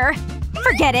me here!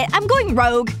 Forget it, I'm going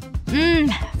rogue.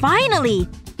 Finally!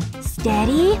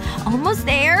 Steady. Almost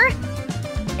there.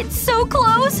 It's so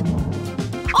close.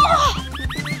 Oh!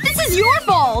 This is your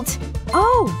fault!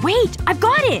 Oh, wait, I've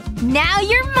got it! Now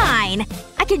you're mine!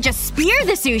 I can just spear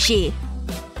the sushi!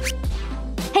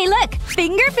 Hey look!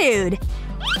 Finger food!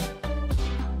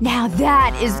 Now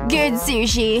that is good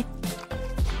sushi.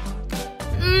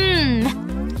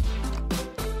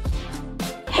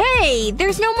 Hey!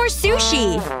 There's no more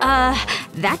sushi!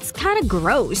 That's kinda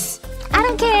gross. I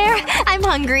don't care. I'm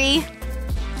hungry.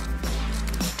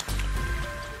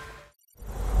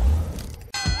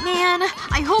 Man,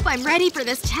 I hope I'm ready for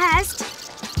this test.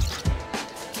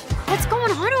 What's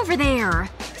going on over there?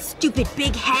 Stupid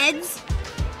big heads?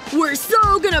 We're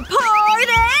so gonna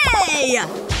party!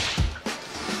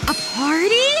 A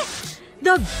party?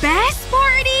 The best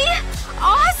party?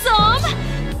 Awesome!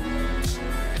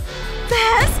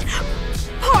 Best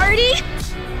party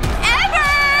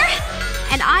ever!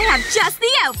 And I have just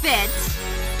the outfit!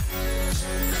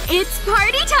 It's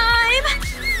party time!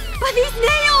 But these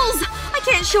nails! I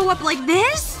can't show up like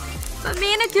this! But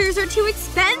manicures are too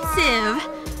expensive.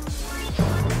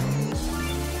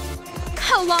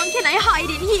 How long can I hide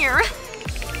in here?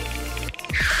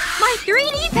 My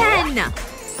 3D pen!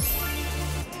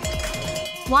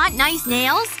 Want nice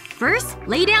nails? First,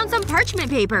 lay down some parchment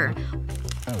paper.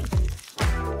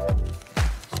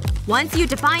 Once you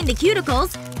define the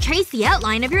cuticles, trace the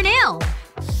outline of your nail.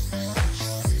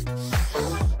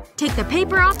 Take the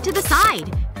paper off to the side.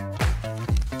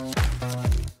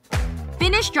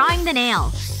 Finish drawing the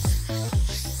nail.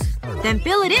 Then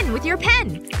fill it in with your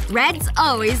pen. Red's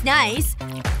always nice.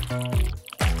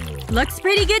 Looks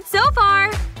pretty good so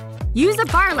far. Use a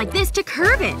bar like this to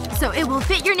curve it, so it will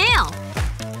fit your nail.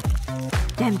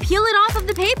 Then peel it off of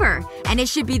the paper, and it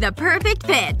should be the perfect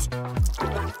fit.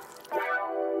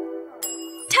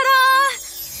 Ta-da!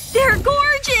 They're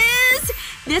gorgeous!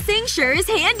 This thing sure is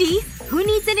handy. Who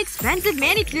needs an expensive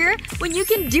manicure when you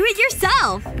can do it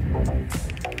yourself?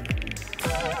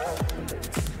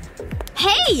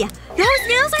 Hey! Those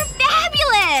nails are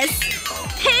fabulous!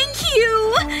 Thank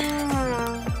you!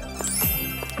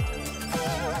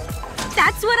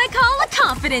 That's what I call a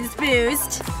confidence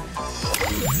boost.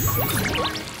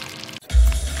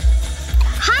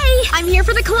 Hi! I'm here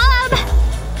for the club!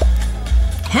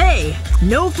 Hey!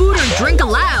 No food or drink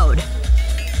allowed!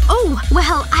 Oh,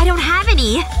 well, I don't have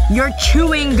any. You're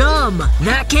chewing gum.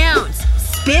 That counts.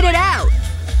 Spit it out.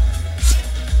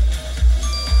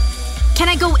 Can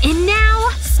I go in now?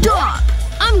 Stop!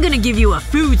 I'm gonna give you a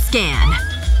food scan.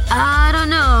 I don't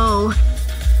know.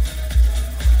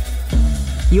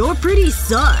 You're pretty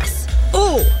sus.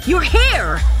 Oh! Your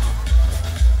hair!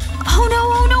 Oh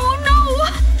no, oh no, oh no!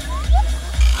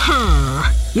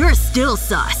 Huh. You're still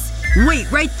sus. Wait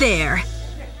right there.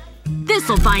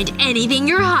 This'll find anything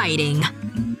you're hiding.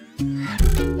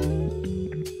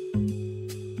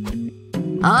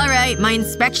 Alright, my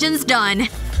inspection's done.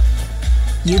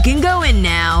 You can go in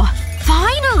now.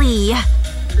 Finally!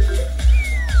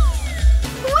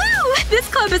 Woo! This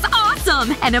club is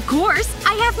awesome! And of course,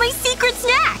 I have my secret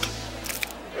snack!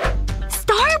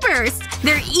 Starbursts!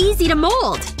 They're easy to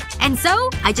mold. And so,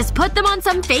 I just put them on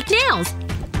some fake nails.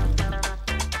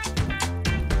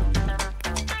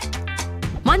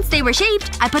 Once they were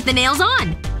shaped, I put the nails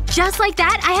on. Just like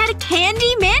that, I had a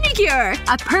candy manicure!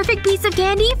 A perfect piece of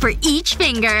candy for each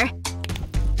finger.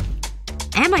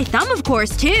 And my thumb, of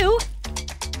course, too.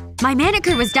 My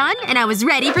manicure was done, and I was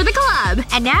ready for the club.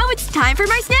 And now it's time for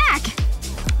my snack.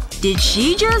 Did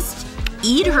she just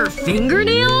eat her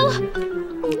fingernail?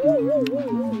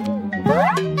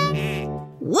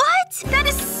 What? That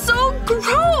is so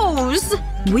gross!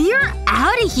 We're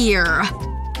out of here.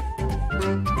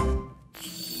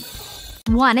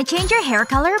 Want to change your hair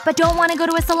color but don't want to go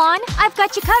to a salon? I've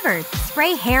got you covered.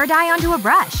 Spray hair dye onto a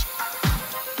brush.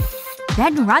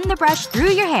 Then run the brush through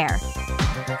your hair.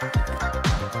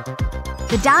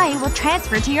 The dye will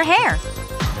transfer to your hair.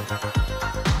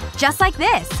 Just like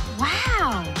this.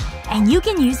 Wow! And you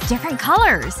can use different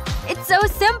colors. It's so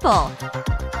simple.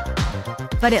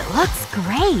 But it looks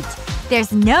great.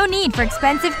 There's no need for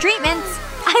expensive treatments.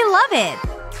 I love it.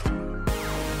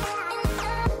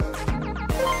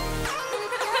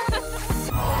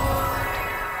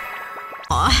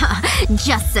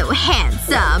 Just so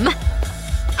handsome.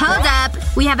 Hold up.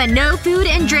 We have a no food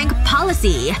and drink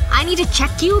policy. I need to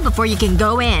check you before you can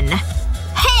go in.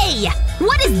 Hey!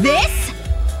 What is this?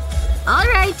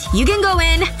 Alright, you can go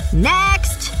in.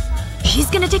 Next! She's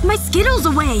gonna take my Skittles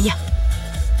away.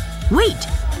 Wait!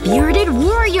 Bearded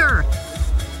warrior!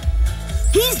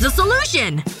 He's the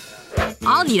solution!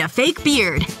 I'll need a fake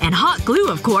beard. And hot glue,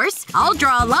 of course. I'll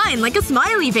draw a line like a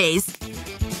smiley face.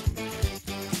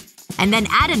 And then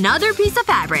add another piece of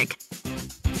fabric.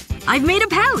 I've made a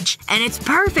pouch, and it's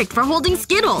perfect for holding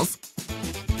Skittles.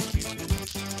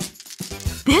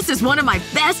 This is one of my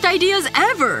best ideas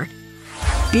ever!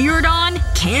 Beard on,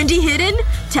 candy hidden,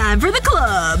 time for the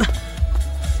club!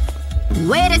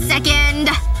 Wait a second!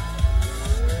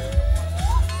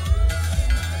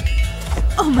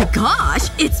 Oh my gosh,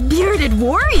 it's Bearded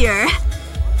Warrior!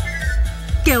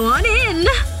 Go on in!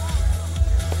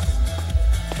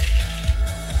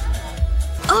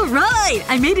 Alright!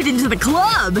 I made it into the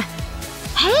club!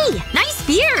 Hey! Nice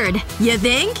beard! You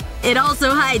think? It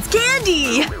also hides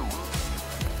candy!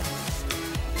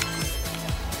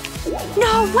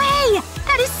 No way!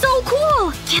 That is so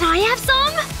cool! Can I have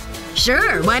some?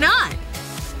 Sure, why not?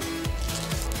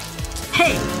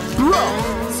 Hey,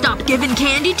 bro! Stop giving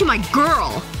candy to my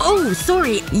girl! Oh,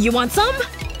 sorry. You want some?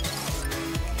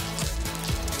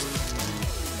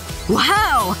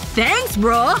 Wow! Thanks,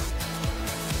 bro!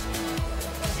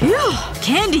 Phew!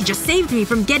 Candy just saved me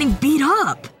from getting beat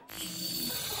up.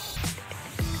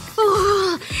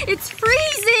 Oh, it's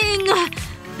freezing!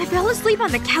 I fell asleep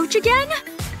on the couch again?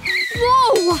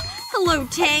 Whoa! Hello,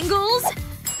 Tangles.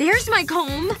 There's my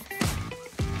comb.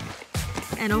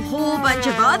 And a whole bunch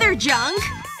of other junk.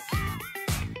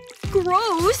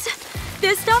 Gross.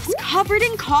 This stuff's covered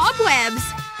in cobwebs.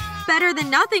 Better than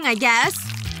nothing, I guess.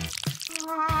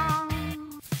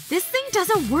 This thing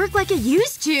doesn't work like it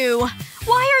used to.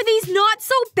 Why are these knots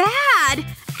so bad?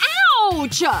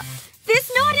 Ouch!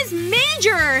 This knot is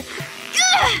major!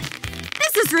 Ugh!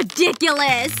 This is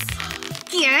ridiculous!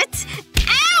 Get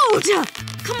out!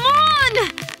 Come on!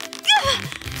 Ugh!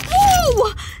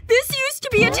 Whoa! This used to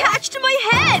be attached to my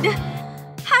head!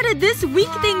 How did this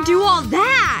weak thing do all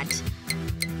that?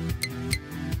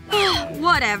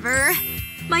 Whatever.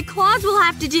 My claws will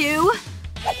have to do.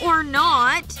 Or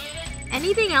not.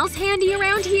 Anything else handy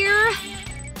around here?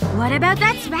 What about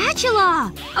that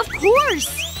spatula? Of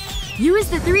course! Use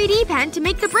the 3D pen to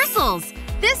make the bristles.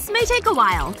 This may take a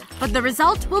while, but the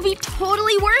result will be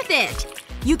totally worth it.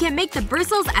 You can make the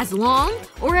bristles as long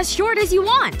or as short as you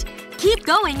want. Keep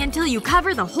going until you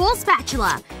cover the whole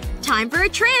spatula. Time for a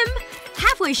trim.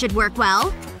 Halfway should work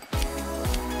well.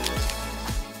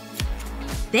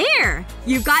 There!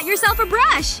 You've got yourself a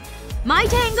brush! My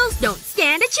tangles don't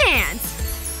stand a chance!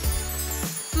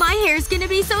 My hair's gonna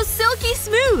be so silky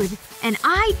smooth! And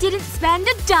I didn't spend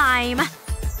a dime!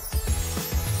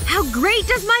 How great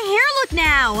does my hair look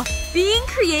now? Being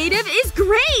creative is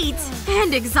great!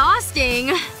 And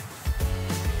exhausting.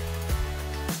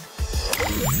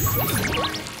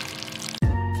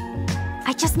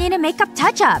 I just need a makeup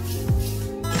touch-up.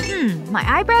 My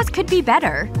eyebrows could be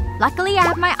better. Luckily I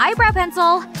have my eyebrow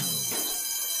pencil.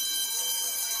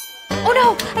 Oh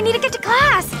no! I need to get to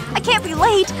class! I can't be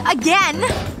late. Again!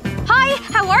 Hi!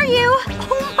 How are you?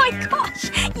 Oh my gosh!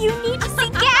 You need to see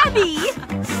Gabby!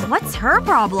 What's her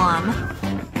problem?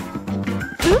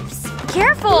 Oops.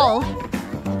 Careful!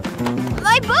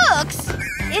 My books!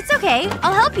 It's okay.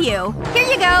 I'll help you. Here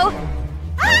you go.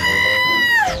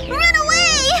 Ah! Run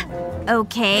away!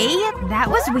 Okay. That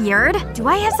was weird. Do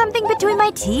I have something between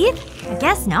my teeth? I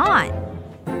guess not.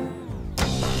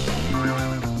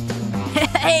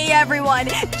 Hey everyone!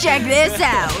 Check this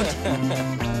out!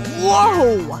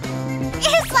 Whoa!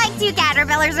 It's like two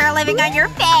caterpillars are living on your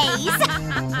face.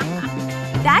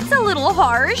 That's a little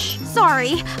harsh.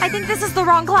 Sorry. I think this is the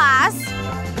wrong class.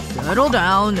 Settle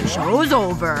down. The show's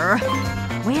over.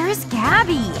 Where's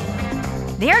Gabby?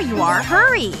 There you are.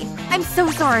 Hurry! I'm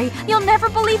so sorry. You'll never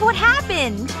believe what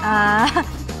happened.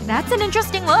 That's an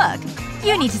interesting look.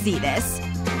 You need to see this.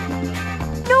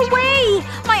 No way!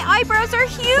 My eyebrows are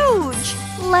huge!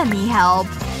 Let me help.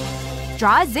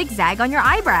 Draw a zigzag on your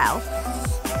eyebrow.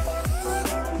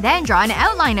 Then draw an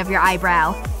outline of your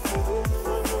eyebrow.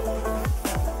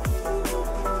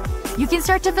 You can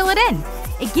start to fill it in.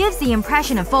 It gives the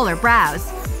impression of fuller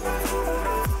brows.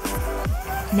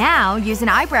 Now, use an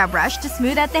eyebrow brush to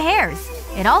smooth out the hairs.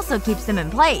 It also keeps them in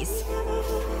place.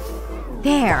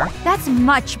 There. That's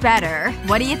much better.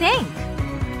 What do you think?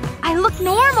 I look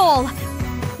normal!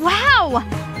 Wow!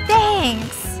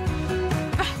 Thanks!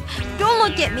 Don't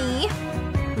look at me.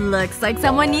 Looks like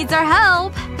someone needs our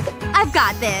help. I've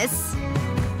got this.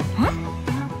 Huh?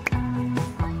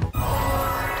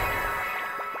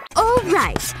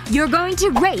 Alright. You're going to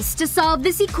race to solve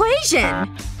this equation.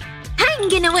 I'm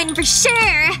gonna win for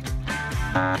sure!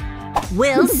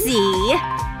 We'll see.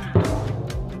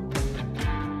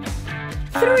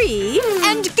 3,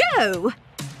 and go!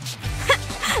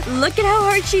 Look at how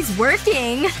hard she's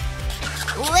working.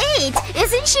 Wait,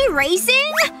 isn't she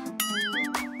racing?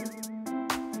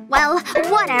 Well,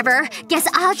 whatever. Guess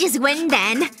I'll just win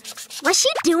then. What's she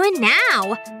doing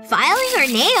now? Filing her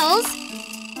nails?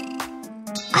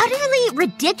 Utterly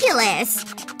ridiculous.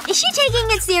 Is she taking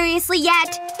it seriously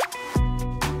yet?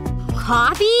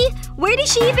 Coffee? Where did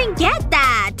she even get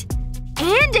that?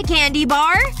 And a candy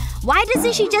bar? Why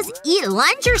doesn't she just eat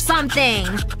lunch or something?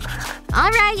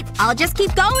 Alright, I'll just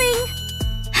keep going.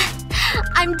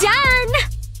 I'm done!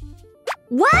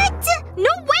 What? No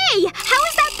way! How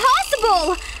is that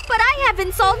possible? But I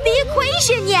haven't solved the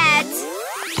equation yet!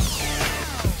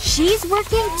 She's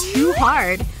working too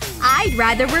hard. I'd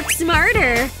rather work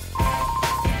smarter.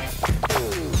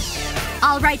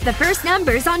 I'll write the first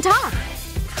numbers on top.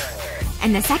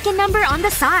 And the second number on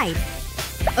the side.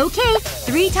 Okay,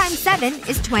 3 times 7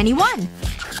 is 21.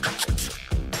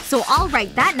 So I'll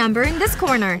write that number in this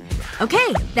corner.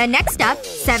 Okay, then next up,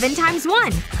 7 times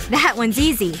 1. That one's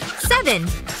easy. 7.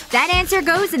 That answer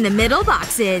goes in the middle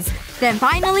boxes. Then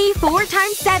finally, 4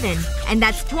 times 7. And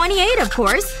that's 28, of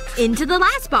course, into the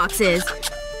last boxes.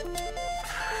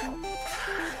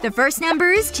 The first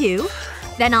number is 2.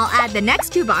 Then I'll add the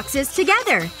next 2 boxes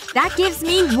together. That gives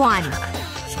me 1.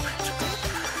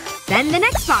 Then the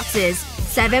next boxes.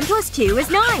 7 plus 2 is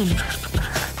 9.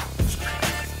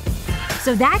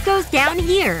 So that goes down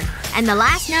here. And the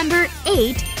last number,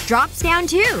 8, drops down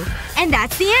too. And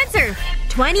that's the answer.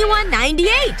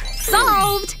 2198.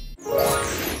 Solved!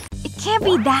 It can't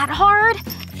be that hard.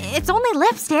 It's only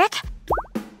lipstick.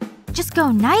 Just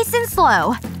go nice and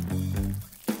slow.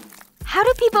 How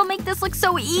do people make this look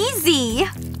so easy?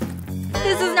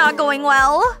 This is not going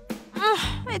well.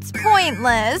 It's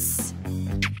pointless.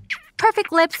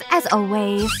 Perfect lips as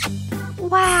always.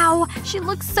 Wow, she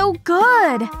looks so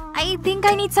good. I think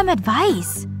I need some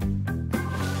advice.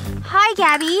 Hi,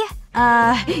 Gabby.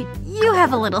 You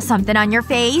have a little something on your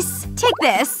face. Take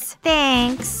this.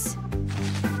 Thanks.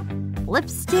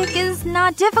 Lipstick is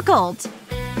not difficult.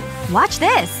 Watch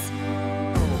this.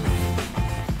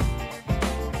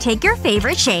 Take your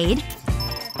favorite shade.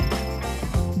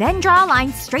 Then draw a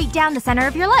line straight down the center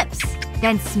of your lips.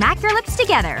 Then smack your lips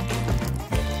together.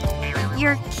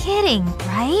 You're kidding,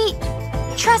 right?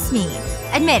 Trust me.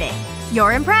 Admit it.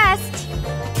 You're impressed.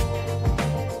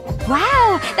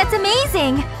 Wow, that's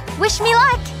amazing! Wish me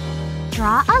luck!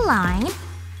 Draw a line.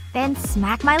 Then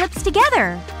smack my lips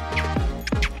together.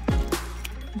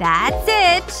 That's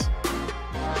it!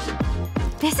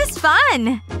 This is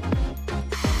fun!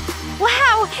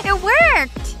 Wow, it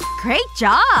worked! Great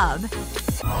job!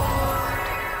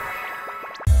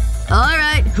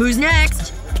 Alright, who's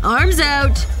next? Arms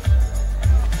out.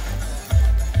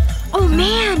 Oh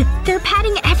man! They're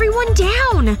patting everyone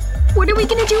down! What are we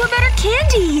gonna do about our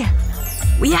candy?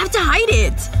 We have to hide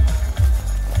it!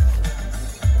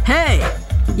 Hey!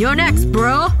 You're next,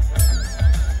 bro!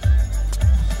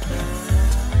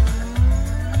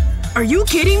 Are you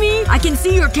kidding me? I can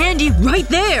see your candy right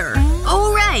there!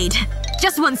 Alright!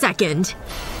 Just 1 second.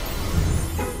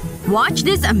 Watch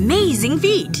this amazing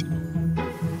feat!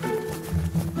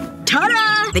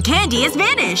 Ta-da! The candy has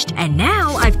vanished! And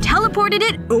now I've teleported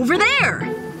it over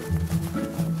there!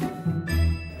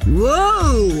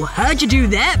 Whoa! How'd you do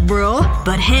that, bro?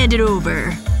 But hand it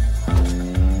over.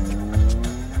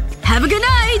 Have a good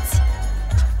night!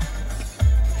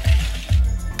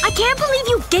 I can't believe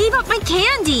you gave up my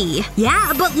candy!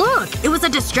 Yeah, but look! It was a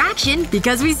distraction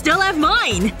because we still have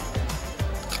mine!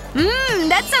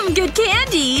 That's some good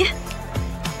candy!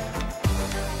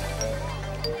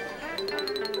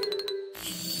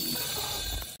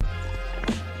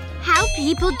 How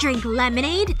people drink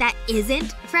lemonade that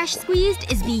isn't fresh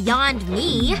squeezed is beyond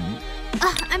me.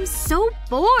 Ugh, I'm so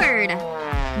bored.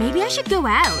 Maybe I should go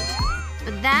out.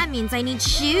 But that means I need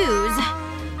shoes.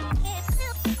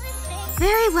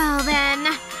 Very well then.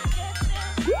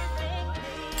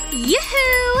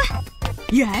 Yoo-hoo!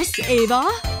 Yes, Ava?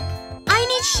 I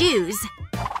need shoes.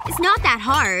 It's not that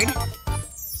hard.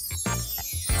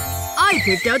 I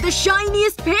picked out the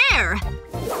shiniest pair!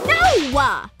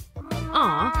 No!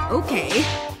 Aw, okay.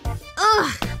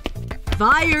 Ugh.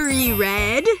 Fiery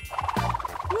red?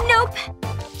 Nope.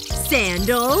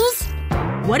 Sandals?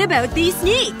 What about these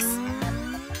sneaks?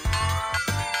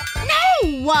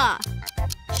 No!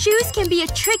 Shoes can be a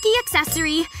tricky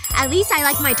accessory. At least I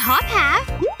like my top half.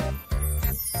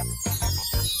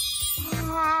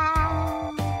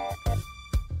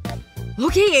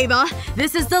 Okay, Ava.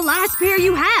 This is the last pair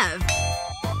you have.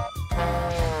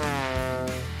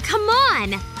 Come on!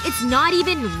 on? It's not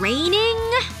even raining?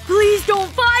 Please don't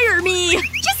fire me!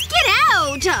 Just get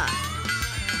out!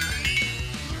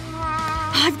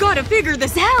 I've gotta figure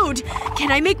this out!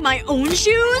 Can I make my own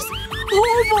shoes?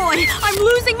 Oh boy! I'm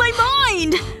losing my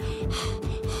mind!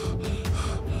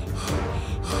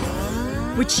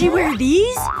 Would she wear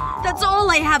these? That's all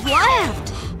I have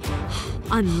left!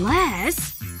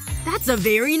 Unless… that's a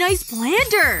very nice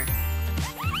planter!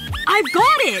 I've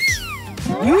got it!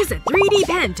 Use a 3D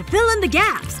pen to fill in the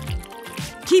gaps.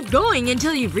 Keep going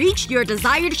until you reach your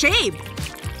desired shape.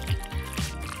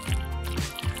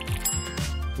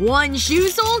 One shoe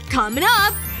sole coming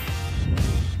up!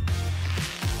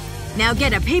 Now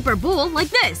get a paper bowl like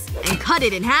this and cut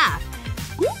it in half.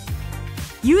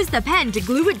 Use the pen to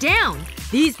glue it down.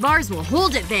 These bars will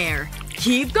hold it there.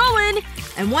 Keep going!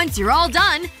 And once you're all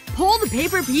done, pull the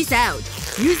paper piece out.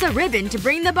 Use a ribbon to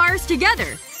bring the bars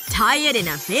together. Tie it in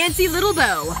a fancy little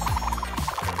bow.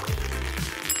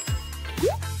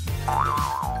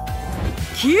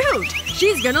 Cute!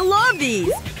 She's gonna love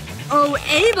these! Oh,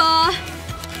 Ava!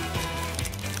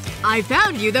 I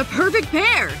found you the perfect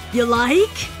pair! You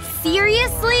like?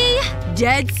 Seriously?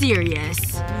 Dead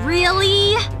serious.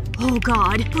 Really? Oh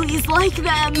god, please like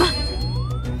them!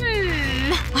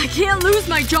 I can't lose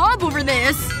my job over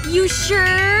this! You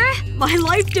sure? My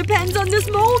life depends on this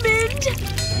moment!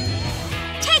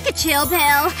 Take a chill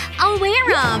pill. I'll wear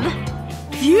them.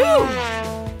 Phew!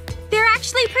 They're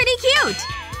actually pretty cute.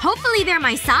 Hopefully they're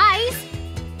my size.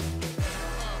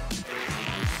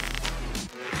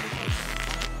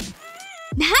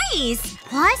 Nice!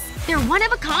 Plus, they're one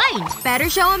of a kind. Better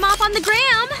show them off on the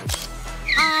gram.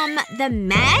 The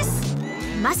mess?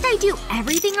 Must I do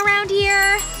everything around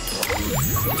here?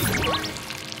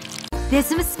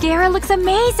 This mascara looks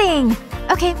amazing!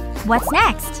 Okay, what's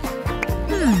next?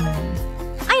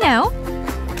 I know.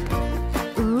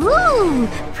 Ooh,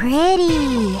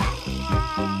 pretty.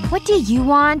 What do you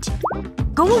want?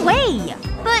 Go away!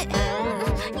 But…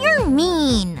 you're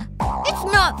mean. It's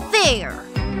not fair.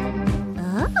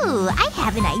 Ooh, I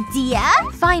have an idea.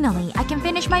 Finally, I can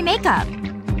finish my makeup.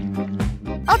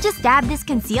 I'll just dab this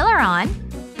concealer on.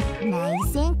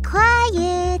 Nice and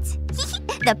quiet.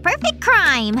 The perfect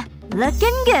crime.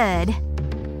 Looking good.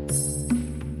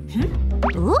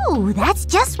 Ooh, that's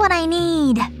just what I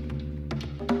need.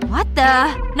 What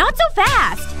the… not so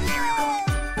fast!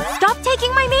 Stop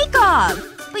taking my makeup!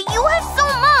 But you have so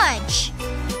much!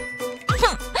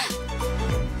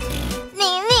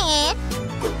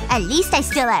 At least I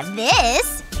still have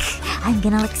this. I'm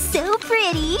gonna look so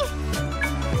pretty.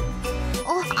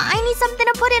 Oh, I need something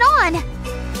to put it on.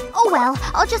 Oh well,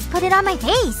 I'll just put it on my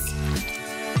face.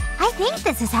 I think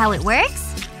this is how it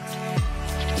works.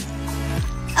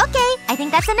 Okay, I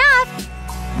think that's enough.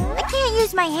 I can't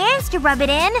use my hands to rub it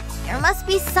in. There must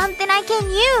be something I can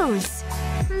use.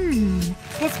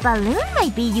 This balloon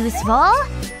might be useful.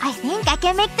 I think I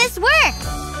can make this work.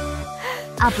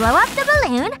 I'll blow up the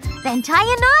balloon, then tie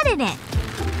a knot in it.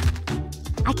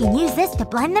 I can use this to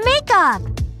blend the makeup.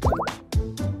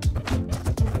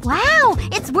 Wow!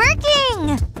 It's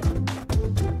working!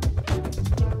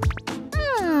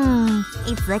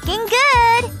 It's looking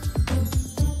good.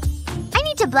 I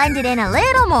need to blend it in a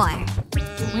little more.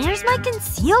 Where's my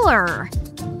concealer?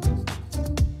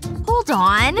 Hold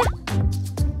on.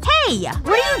 Hey!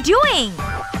 What are you doing?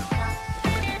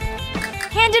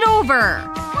 Hand it over.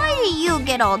 Why do you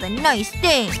get all the nice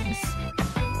things?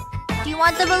 Do you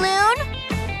want the balloon?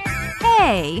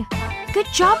 Hey. Good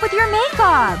job with your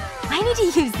makeup. I need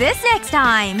to use this next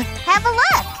time. Have a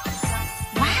look.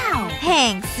 Wow.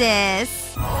 Thanks, sis.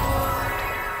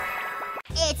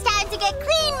 It's time to get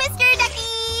clean, Mr.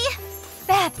 Ducky!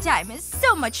 Bath time is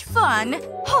so much fun.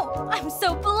 Oh, I'm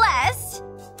so blessed.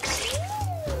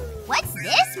 What's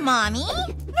this, Mommy?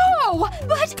 No!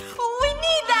 But we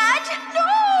need that!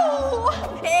 No!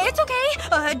 It's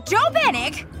okay. Don't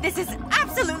panic. This is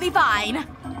absolutely fine.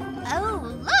 Oh,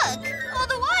 look! All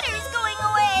the water's going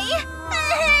away!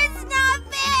 It's not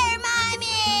fair,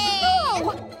 Mommy!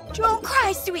 No! Don't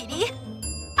cry, sweetie.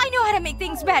 I know how to make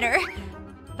things better.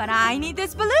 But I need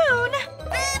this balloon.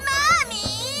 But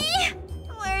Mommy!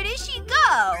 Where does she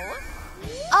go?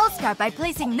 I'll start by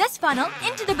placing this funnel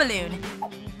into the balloon.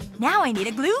 Now I need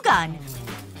a glue gun.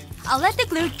 I'll let the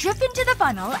glue drip into the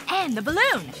funnel and the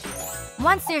balloon.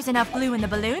 Once there's enough glue in the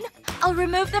balloon, I'll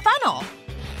remove the funnel.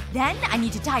 Then I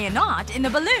need to tie a knot in the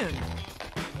balloon.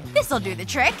 This'll do the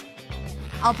trick.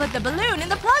 I'll put the balloon in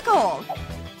the plug hole.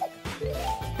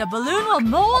 The balloon will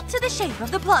mold to the shape of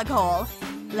the plug hole.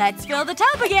 Let's fill the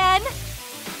tub again.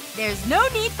 There's no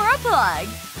need for a plug.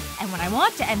 And when I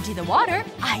want to empty the water,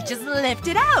 I just lift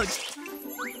it out.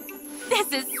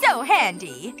 This is so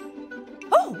handy.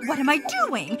 Oh, what am I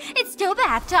doing? It's still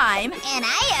bath time. And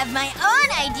I have my own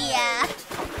idea.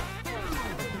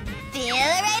 Fill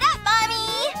it right up,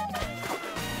 Mommy!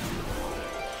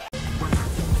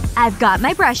 I've got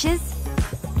my brushes.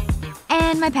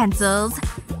 And my pencils.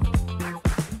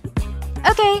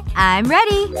 Okay, I'm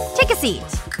ready. Take a seat.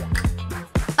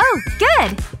 Oh,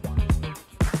 good!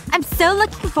 I'm so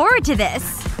looking forward to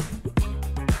this.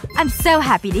 I'm so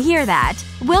happy to hear that.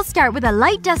 We'll start with a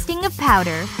light dusting of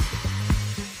powder.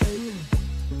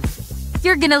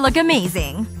 You're gonna look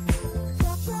amazing.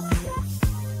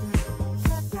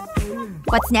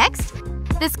 What's next?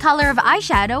 This color of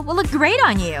eyeshadow will look great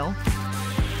on you.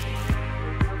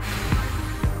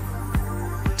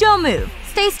 Don't move.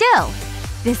 Stay still.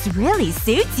 This really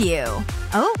suits you.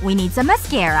 Oh, we need some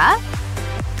mascara.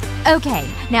 Okay,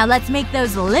 now let's make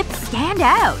those lips stand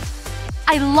out.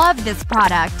 I love this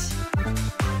product.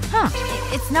 Huh.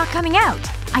 It's not coming out.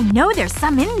 I know there's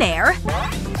some in there.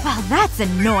 Well, that's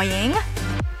annoying.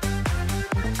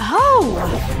 Oh!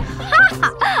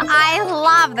 I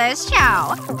love this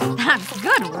show. That's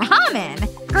good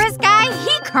ramen. Chris guy,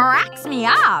 he cracks me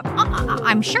up.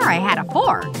 I'm sure I had a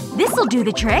fork. This'll do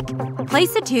the trick.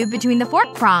 Place the tube between the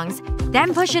fork prongs.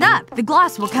 Then push it up. The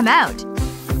gloss will come out.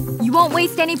 You won't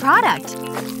waste any product.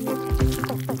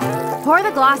 Pour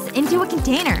the gloss into a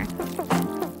container.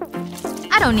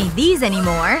 I don't need these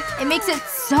anymore. It makes it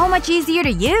so much easier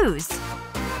to use.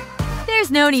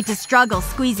 There's no need to struggle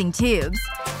squeezing tubes.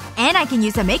 And I can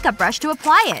use a makeup brush to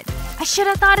apply it. I should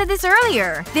have thought of this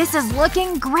earlier. This is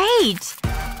looking great!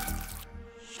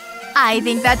 I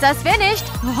think that's us finished.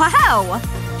 Wow!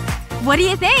 What do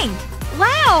you think?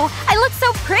 Wow! I look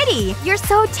so pretty! You're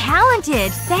so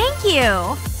talented! Thank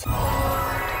you!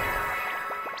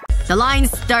 The line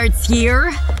starts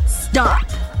here. Stop.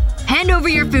 Hand over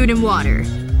your food and water.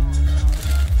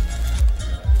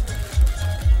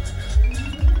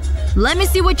 Let me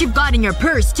see what you've got in your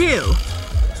purse, too.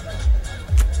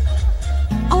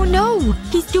 Oh no!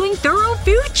 He's doing thorough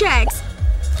food checks!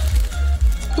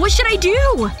 What should I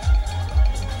do?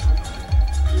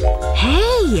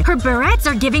 Hey! Her barrettes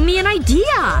are giving me an idea!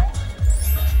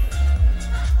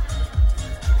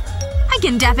 I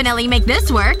can definitely make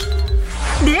this work.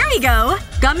 There we go!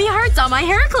 Got me hearts on my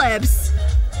hair clips!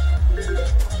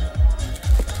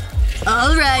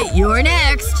 Alright, you're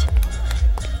next.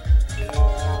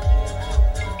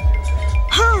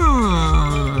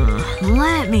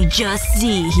 Let me just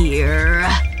see here.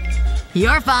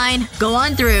 You're fine. Go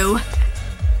on through.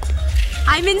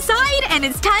 I'm inside and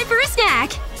it's time for a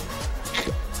snack.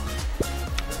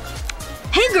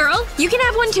 Hey girl, you can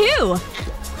have one too.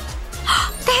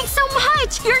 Thanks so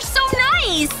much! You're so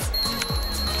nice!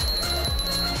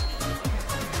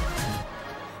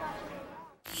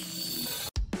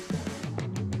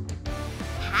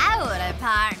 Howdy,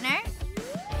 partner.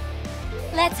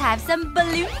 Let's have some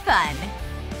balloon fun.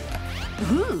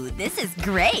 Ooh, this is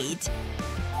great.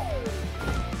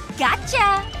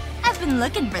 Gotcha! I've been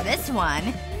looking for this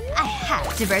one. I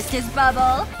have to burst his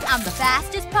bubble. I'm the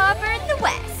fastest popper in the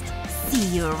West. See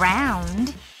you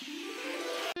around.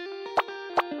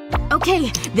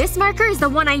 Okay, this marker is the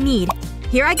one I need.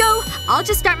 Here I go. I'll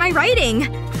just start my writing.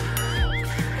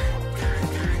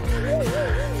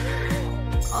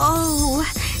 Oh,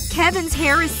 Kevin's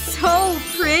hair is so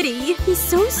pretty. He's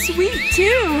so sweet,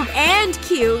 too. And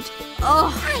cute.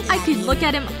 Oh, I could look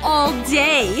at him all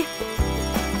day.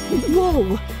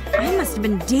 Whoa. I must have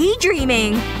been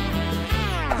daydreaming.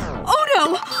 Oh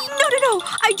no! No.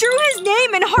 I drew his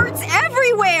name in hearts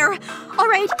everywhere!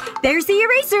 Alright, there's the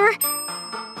eraser.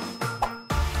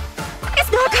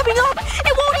 It's not coming up!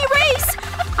 It won't erase!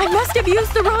 I must have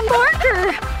used the wrong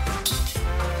marker.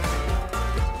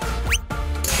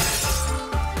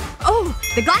 Oh,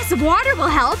 the glass of water will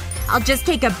help. I'll just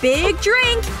take a big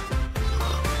drink.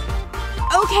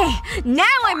 Okay, now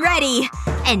I'm ready.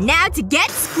 And now to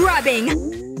get scrubbing.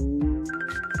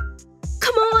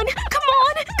 Come on!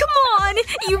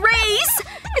 Erase!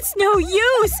 It's no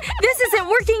use! This isn't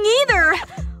working either!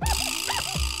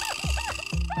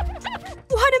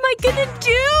 What am I gonna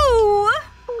do?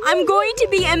 I'm going to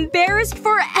be embarrassed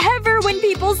forever when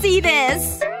people see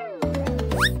this!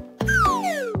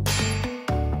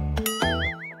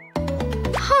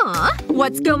 Huh?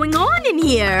 What's going on in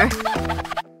here?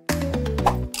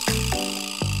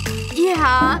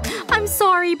 Yeah, I'm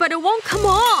sorry but it won't come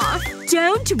off.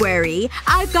 Don't worry.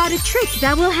 I've got a trick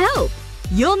that will help.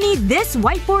 You'll need this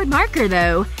whiteboard marker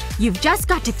though. You've just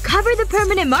got to cover the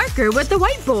permanent marker with the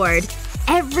whiteboard.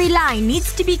 Every line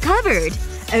needs to be covered.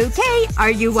 Okay, are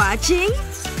you watching?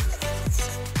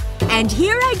 And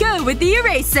here I go with the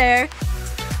eraser.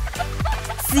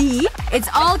 See? It's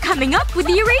all coming up with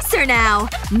the eraser now.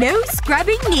 No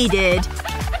scrubbing needed.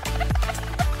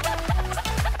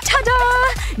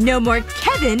 Ta-da! No more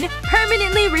Kevin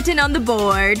permanently written on the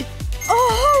board.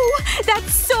 Oh!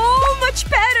 That's so much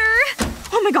better!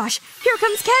 Oh my gosh. Here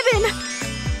comes Kevin.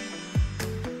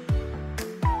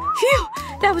 Phew.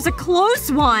 That was a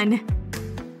close one.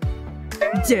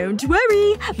 Don't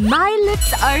worry. My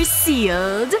lips are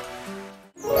sealed.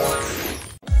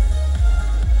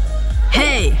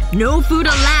 Hey! No food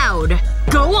allowed!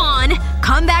 Go on!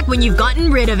 Come back when you've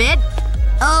gotten rid of it.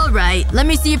 Alright, let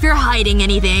me see if you're hiding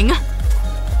anything.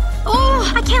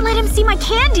 Oh, I can't let him see my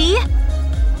candy!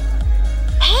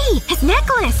 Hey, his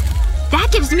necklace!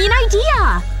 That gives me an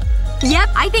idea! Yep,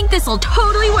 I think this'll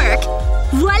totally work.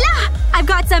 Voila! I've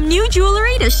got some new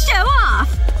jewelry to show off!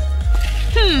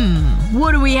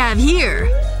 What do we have here?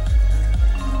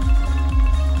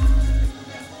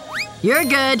 You're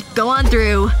good. Go on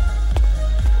through.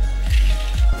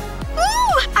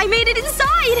 Ooh! I made it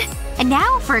inside! And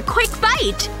now for a quick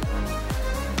bite.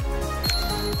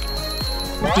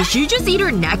 Did she just eat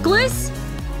her necklace?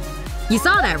 You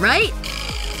saw that, right?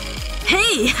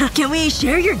 Hey! Can we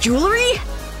share your jewelry?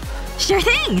 Sure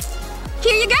thing!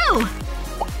 Here you go!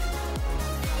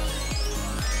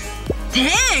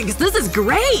 Thanks! This is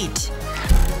great!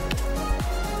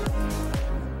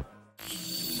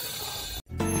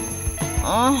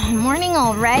 Oh, morning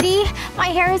already? My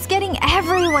hair is getting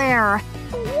everywhere.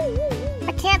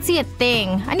 I can't see a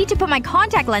thing. I need to put my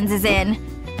contact lenses in.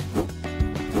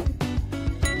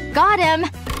 Got him!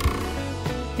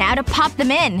 Now to pop them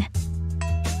in.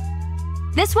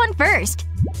 This one first.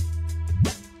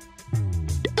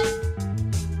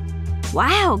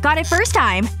 Wow, got it first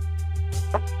time.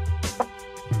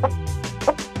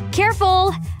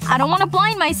 Careful! I don't want to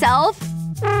blind myself.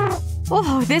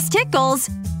 Oh, this tickles.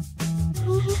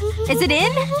 Is it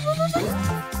in?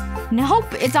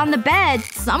 Nope, it's on the bed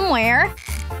somewhere.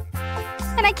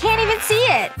 And I can't even see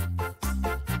it.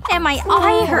 And my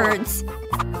eye hurts.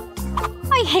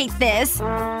 I hate this.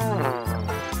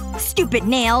 Stupid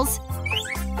nails.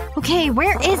 Okay,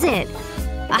 where is it?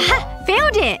 Aha!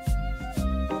 Found it!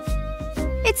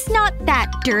 It's not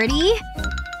that dirty.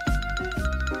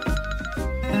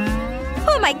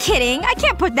 Who am I kidding? I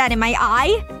can't put that in my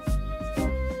eye.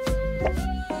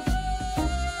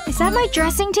 Is that my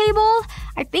dressing table?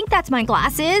 I think that's my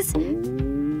glasses.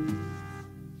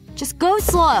 Just go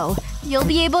slow. You'll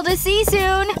be able to see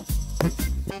soon.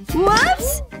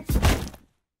 Whoops!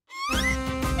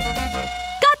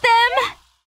 Got them!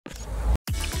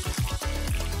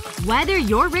 Whether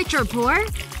you're rich or poor,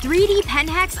 3D pen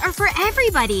hacks are for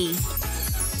everybody.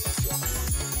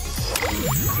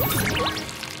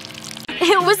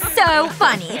 It was so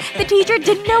funny. The teacher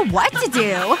didn't know what to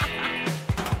do.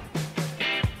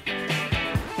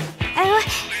 Oh,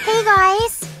 hey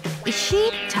guys. Is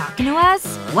she talking to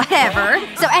us? Whatever.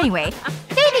 So anyway,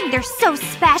 they think they're so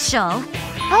special.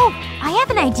 Oh, I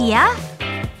have an idea.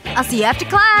 I'll see you after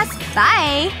class.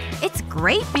 Bye. It's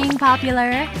great being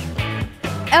popular.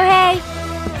 Oh hey.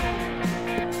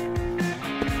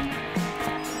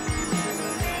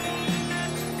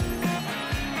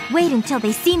 Wait until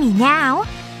they see me now.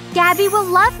 Gabby will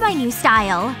love my new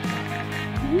style.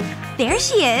 There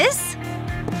she is.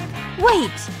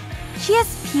 Wait. She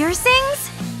has piercings?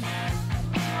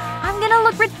 I'm gonna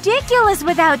look ridiculous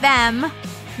without them.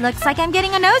 Looks like I'm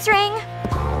getting a nose ring.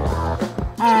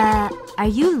 Are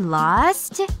you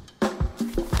lost?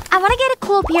 I wanna get a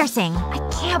cool piercing. I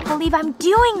can't believe I'm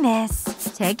doing this.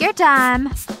 Take your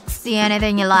time. See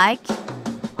anything you like?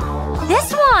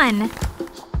 This one!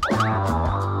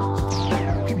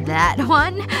 That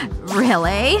one?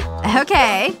 Really?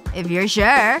 Okay. If you're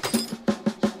sure.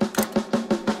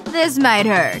 This might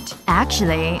hurt.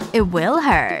 Actually, it will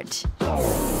hurt.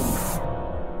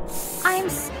 I'm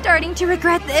starting to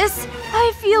regret this.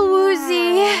 I feel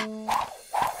woozy.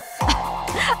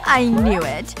 I knew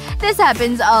it. This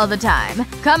happens all the time.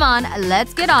 Come on,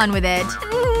 let's get on with it.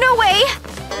 No way!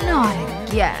 Not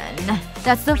again.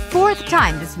 That's the 4th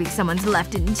time this week someone's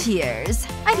left in tears.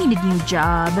 I need a new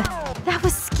job. That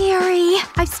was scary.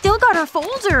 I've still got our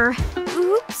folder.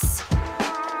 Oops.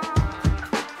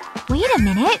 Wait a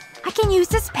minute. I can use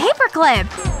this paperclip.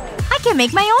 I can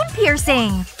make my own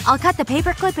piercing. I'll cut the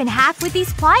paperclip in half with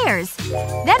these pliers.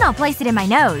 Then I'll place it in my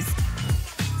nose.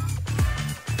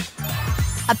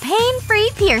 A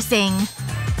pain-free piercing.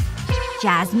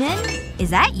 Jasmine? Is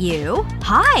that you?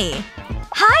 Hi.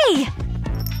 Hi!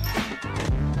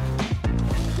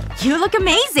 You look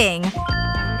amazing!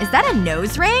 Is that a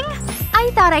nose ring?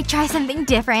 I thought I'd try something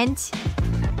different.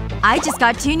 I just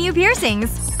got 2 new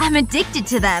piercings. I'm addicted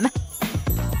to them.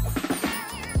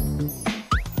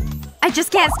 I just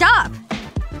can't stop.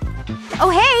 Oh,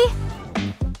 hey.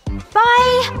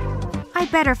 Bye. I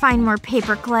better find more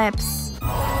paper clips.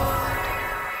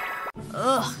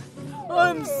 Ugh.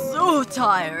 I'm so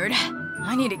tired.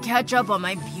 I need to catch up on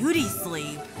my beauty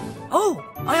sleep. Oh!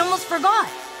 I almost forgot!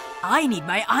 I need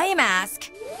my eye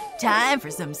mask. Time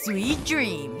for some sweet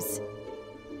dreams.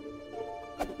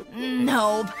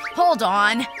 Nope. Hold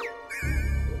on.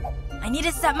 I need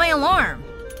to set my alarm.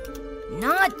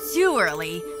 Not too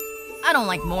early. I don't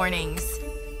like mornings.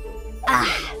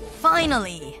 Ah,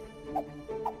 finally.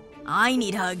 I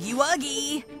need Huggy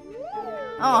Wuggy.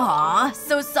 Aw,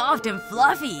 so soft and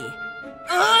fluffy.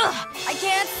 Ugh! I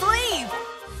can't sleep!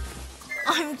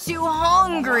 I'm too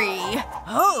hungry.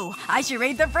 Oh, I should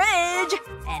raid the fridge.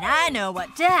 And I know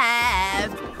what to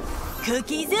have.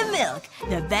 Cookies and milk.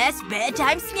 The best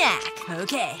bedtime snack.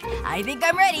 Okay, I think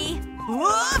I'm ready.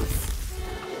 Whoops!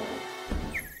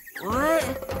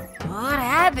 What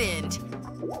happened?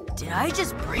 Did I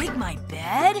just break my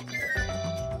bed?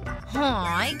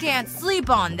 I can't sleep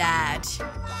on that.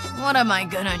 What am I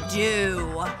gonna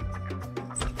do?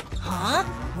 Huh?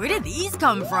 Where did these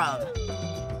come from?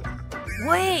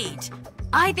 Wait.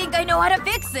 I think I know how to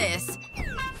fix this.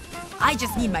 I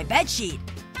just need my bedsheet.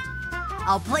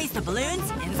 I'll place the balloons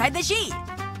inside the sheet.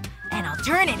 And I'll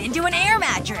turn it into an air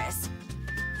mattress.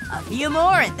 A few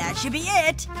more and that should be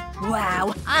it.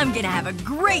 Wow, I'm gonna have a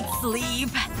great sleep.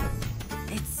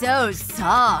 It's so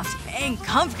soft and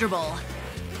comfortable.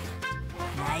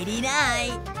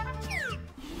 Nighty-night.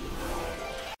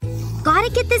 Gotta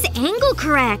get this angle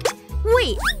correct.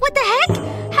 Wait, what the heck?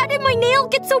 How did my nail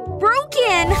get so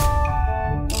broken?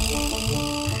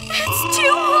 It's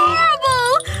too horrible!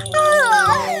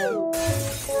 Ugh.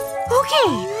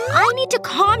 Okay, I need to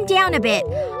calm down a bit.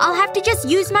 I'll have to just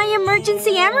use my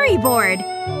emergency emery board.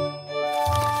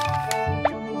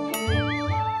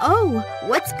 Oh,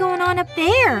 what's going on up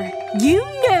there? You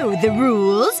know the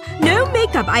rules. No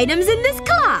makeup items in this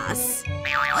class.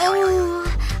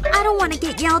 Oh, I don't want to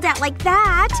get yelled at like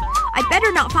that. I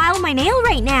better not file my nail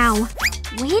right now.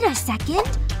 Wait a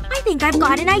second. I think I've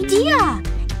got an idea.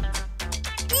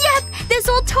 Yep! This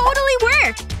will totally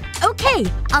work! Okay,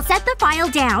 I'll set the file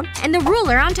down and the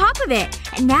ruler on top of it.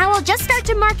 And now I'll just start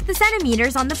to mark the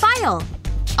centimeters on the file.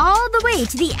 All the way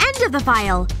to the end of the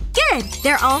file. Good!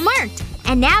 They're all marked.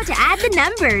 And now to add the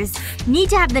numbers. Need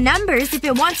to have the numbers if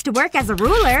it wants to work as a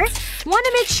ruler. Want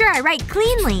to make sure I write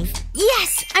cleanly.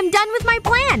 Yes! I'm done with my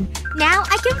plan. Now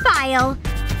I can file.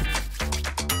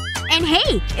 And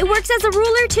hey! It works as a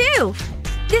ruler too!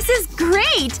 This is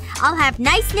great! I'll have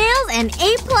nice nails and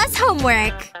A+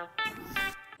 homework.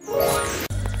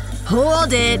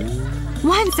 Hold it.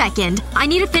 1 second. I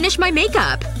need to finish my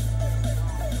makeup.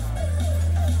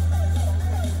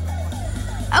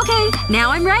 Okay,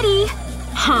 now I'm ready.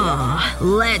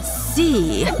 Let's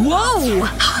see. Whoa!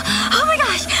 Oh my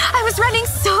gosh! I was running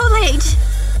so late!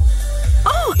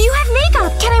 Oh! You have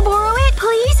makeup! Can I borrow it,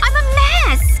 please? I'm a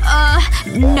mess!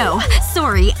 No.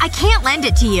 Sorry. I can't lend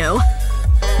it to you.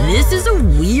 This is a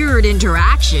weird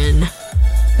interaction.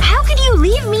 How could you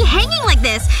leave me hanging like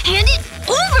this? Hand it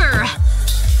over!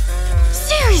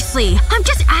 Seriously, I'm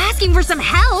just asking for some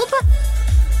help!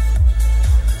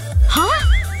 Huh?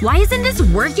 Why isn't this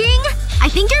working? I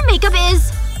think your makeup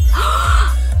is…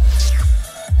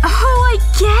 Oh, I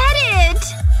get it!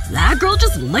 That girl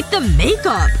just licked the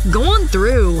makeup. Going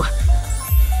through.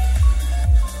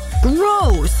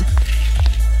 Gross!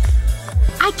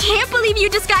 I can't believe you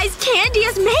disguised candy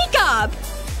as makeup!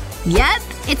 Yep.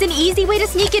 It's an easy way to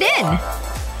sneak it in.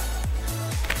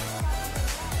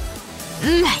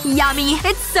 Yummy.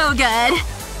 It's so good.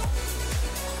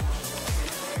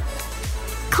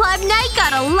 Club night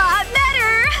got a lot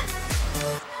better!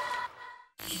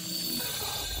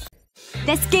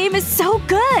 This game is so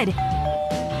good!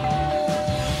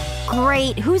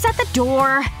 Great. Who's at the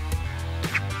door?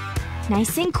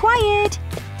 Nice and quiet.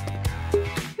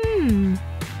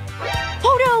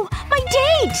 Oh no! My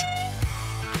date!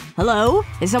 Hello?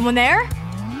 Is someone there?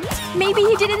 Maybe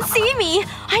he didn't see me.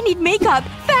 I need makeup.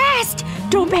 Fast!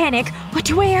 Don't panic. What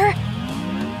to wear?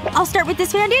 I'll start with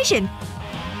this foundation.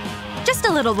 Just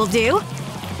a little will do.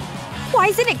 Why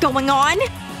isn't it going on?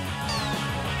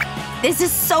 This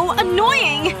is so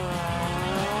annoying!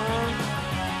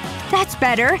 That's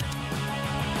better.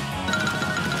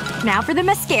 Now for the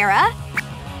mascara.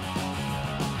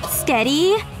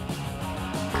 Steady.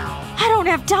 I don't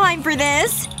have time for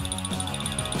this.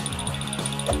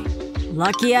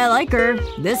 Lucky I like her.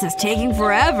 This is taking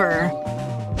forever.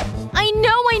 I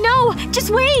know! Just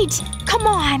wait! Come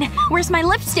on! Where's my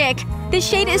lipstick? This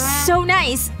shade is so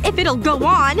nice. If it'll go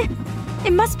on.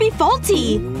 It must be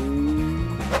faulty.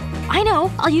 I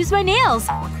know. I'll use my nails.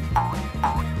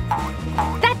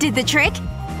 That did the trick.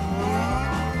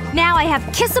 Now I have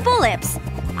kissable lips.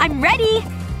 I'm ready.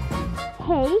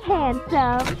 Hey,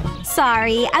 handsome.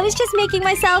 Sorry, I was just making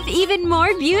myself even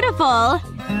more beautiful.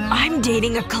 I'm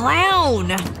dating a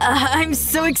clown. I'm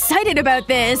so excited about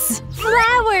this.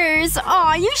 Flowers!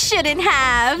 Aw, you shouldn't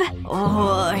have.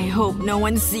 Oh, I hope no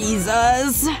one sees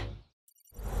us.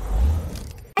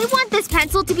 I want this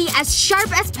pencil to be as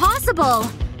sharp as possible.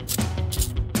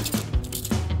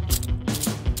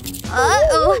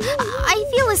 Uh-oh. I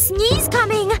feel a sneeze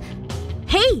coming.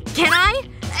 Hey, can I?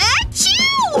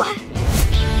 Achoo!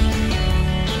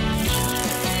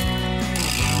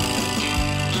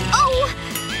 Oh!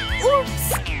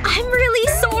 Oops. I'm really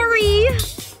sorry.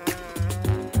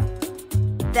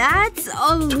 That's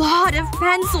a lot of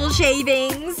pencil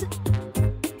shavings.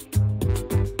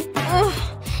 Ugh.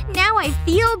 Now I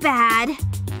feel bad.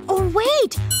 Oh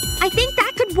wait! I think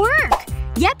that could work.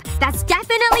 Yep, that's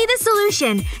definitely the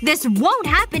solution. This won't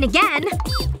happen again.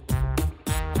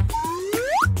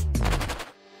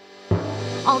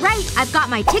 Alright, I've got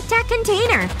my Tic Tac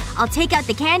container. I'll take out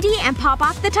the candy and pop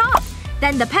off the top.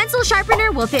 Then the pencil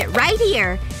sharpener will fit right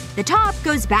here. The top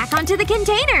goes back onto the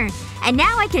container. And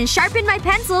now I can sharpen my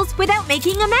pencils without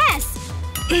making a mess.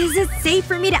 Is it safe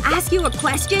for me to ask you a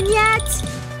question yet?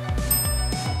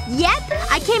 Yep,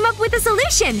 I came up with a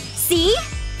solution. See?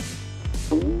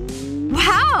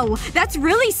 Wow! That's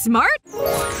really smart!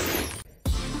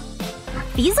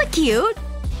 These look cute.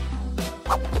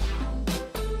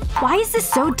 Why is this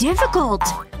so difficult?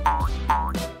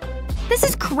 This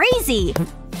is crazy.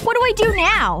 What do I do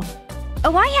now?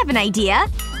 Oh, I have an idea.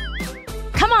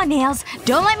 Come on, nails.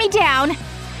 Don't let me down.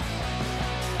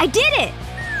 I did it!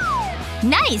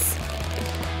 Nice!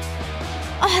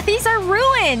 Oh, these are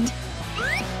ruined.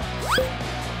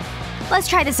 Let's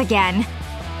try this again.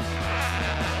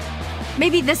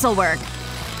 Maybe this'll work.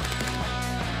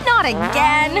 Not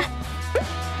again.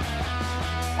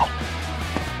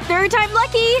 Third time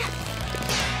lucky.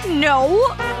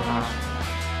 No.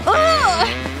 Ugh.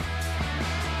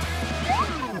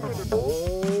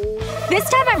 This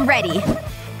time I'm ready.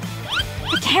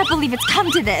 I can't believe it's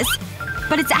come to this.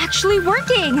 But it's actually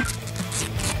working.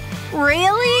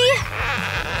 Really?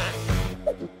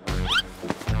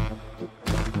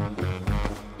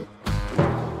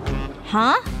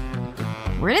 Huh?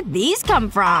 Where did these come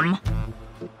from?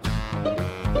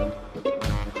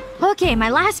 Okay, my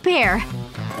last pair.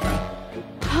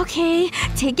 Okay,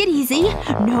 take it easy.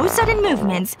 No sudden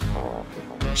movements.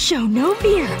 Show no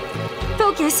fear.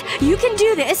 Focus. You can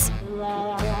do this.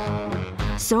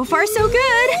 So far, so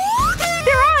good.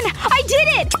 They're on! I did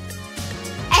it!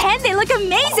 And they look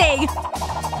amazing!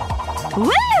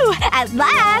 Woo! At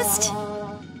last!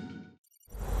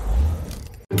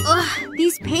 Ugh,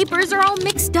 these papers are all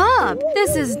mixed up.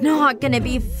 This is not gonna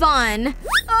be fun.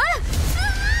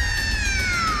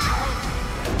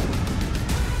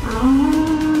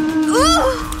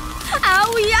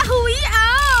 Owie, owie,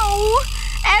 ow!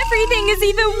 Everything is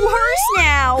even worse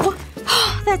now!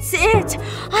 That's it.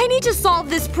 I need to solve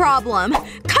this problem.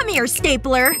 Come here,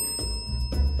 stapler.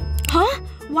 Huh?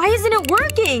 Why isn't it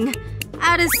working?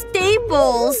 Out of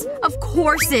staples. Of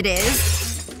course it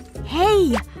is.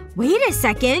 Hey, wait a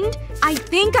second. I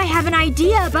think I have an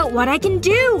idea about what I can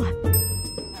do.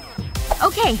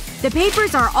 Okay, the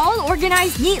papers are all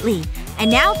organized neatly. And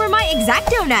now for my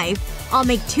X-Acto knife. I'll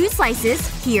make 2 slices,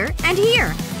 here and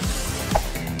here.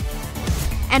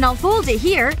 And I'll fold it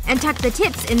here and tuck the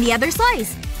tips in the other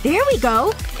slice. There we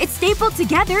go! It's stapled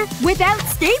together without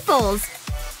staples!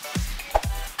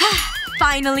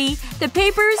 Finally, the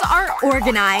papers are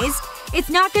organized. It's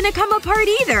not gonna come apart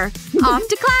either. Off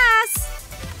to class!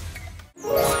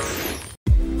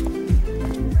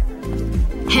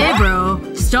 Hey bro,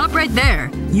 stop right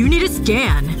there. You need a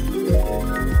scan.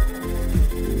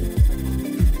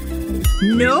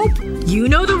 Nope. You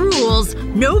know the rules.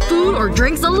 No food or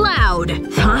drinks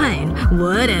allowed. Fine.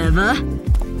 Whatever.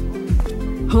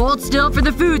 Hold still for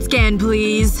the food scan,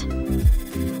 please.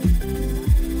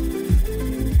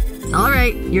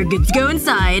 Alright, you're good to go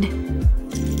inside.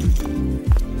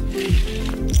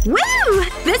 Woo!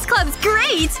 This club's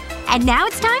great! And now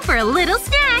it's time for a little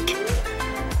snack!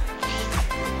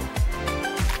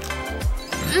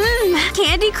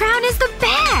 Candy Crown is the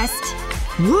best!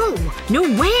 Whoa! No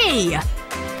way!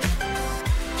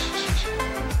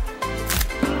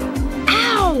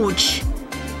 Ouch!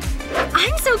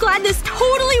 I'm so glad this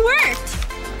totally worked!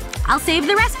 I'll save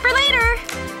the rest for later!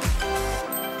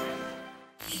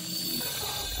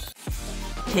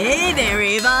 Hey there,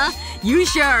 Ava. You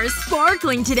sure are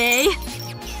sparkling today.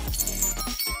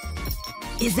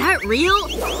 Is that real?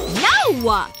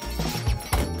 No!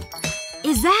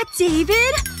 Is that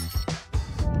David?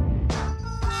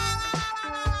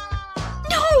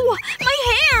 No! My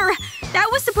hair! That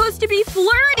was supposed to be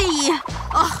flirty!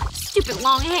 Ugh, stupid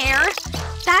long hair.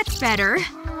 That's better.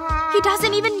 He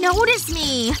doesn't even notice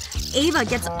me. Ava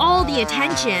gets all the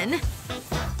attention.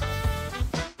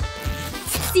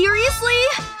 Seriously?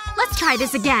 Let's try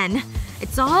this again.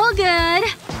 It's all good.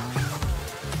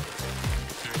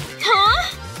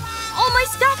 Huh? All my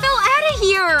stuff fell out of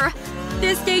here!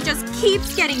 This day just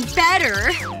keeps getting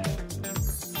better.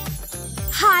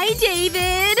 Hi,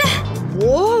 David!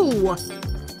 Whoa!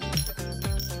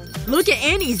 Look at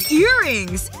Annie's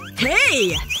earrings!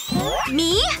 Hey!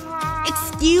 Me?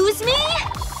 Excuse me?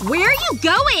 Where are you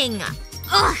going?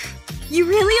 Ugh. You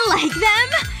really like them?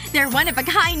 They're one of a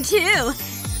kind, too.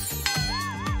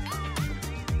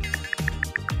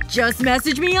 Just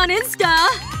message me on Insta!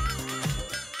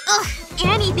 Ugh.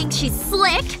 Annie thinks she's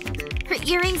slick. Her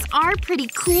earrings are pretty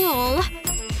cool.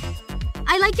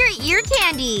 I like your ear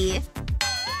candy.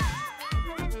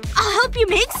 I'll help you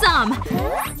make some.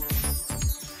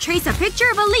 Trace a picture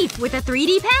of a leaf with a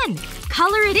 3D pen.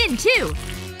 Color it in, too.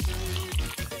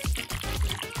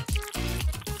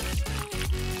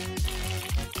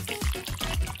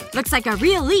 Looks like a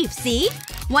real leaf, see?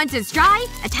 Once it's dry,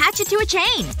 attach it to a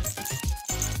chain.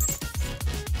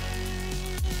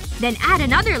 Then add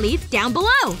another leaf down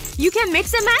below. You can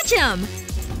mix and match them.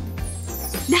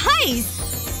 Nice!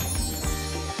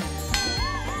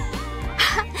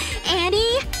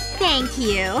 Annie, thank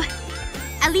you.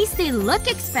 At least they look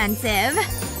expensive.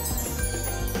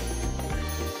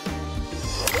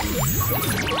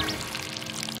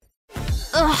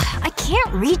 Ugh, I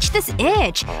can't reach this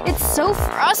itch. It's so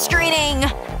frustrating.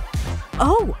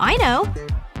 Oh, I know.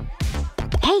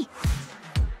 Hey.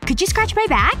 Could you scratch my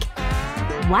back?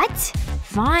 What?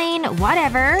 Fine,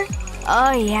 whatever.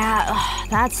 Oh yeah, ugh,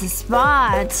 that's the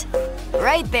spot.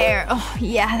 Right there. Oh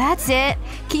yeah, that's it.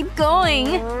 Keep going.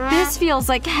 This feels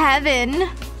like heaven.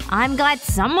 I'm glad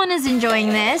someone is enjoying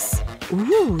this.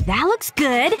 Ooh, that looks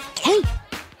good. Hey!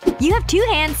 You have 2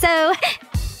 hands, so…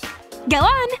 Go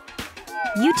on!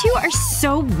 You two are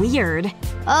so weird.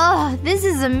 Oh, this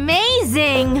is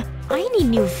amazing! I need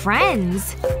new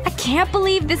friends. I can't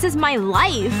believe this is my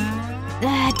life.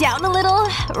 Down a little.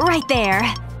 Right there.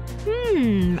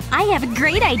 I have a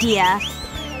great idea.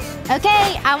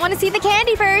 Okay, I want to see the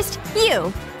candy first.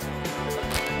 You.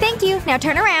 Thank you. Now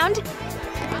turn around.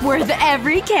 Worth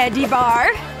every candy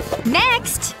bar.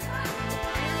 Next!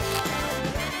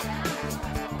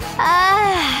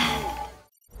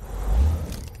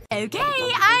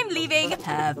 Okay, I'm leaving.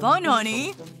 Have fun,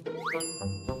 honey.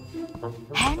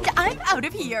 And I'm out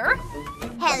of here.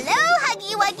 Hello,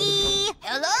 Huggy Wuggy!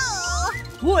 Hello!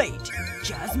 Wait.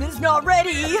 Jasmine's not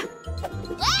ready.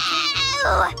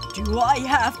 Wow! Do I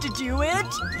have to do it?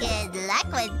 Good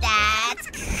luck with that.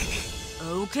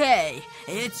 Okay.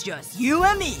 It's just you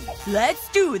and me. Let's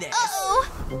do this. Uh-oh.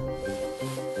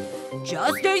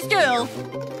 Just stay still.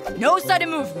 No sudden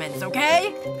movements,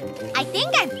 okay? I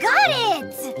think I've got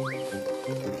it!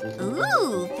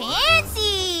 Ooh,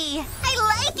 fancy! I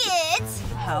like it!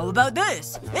 How about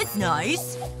this? It's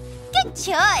nice. Good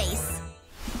choice.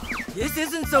 This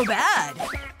isn't so bad.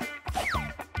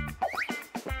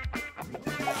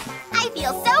 I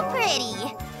feel so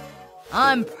pretty.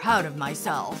 I'm proud of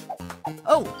myself.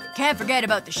 Oh, can't forget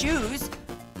about the shoes.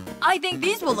 I think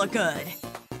these will look good.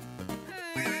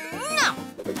 No.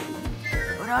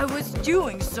 But I was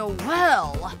doing so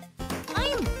well.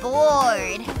 I'm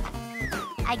bored.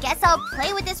 I guess I'll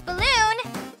play with this balloon.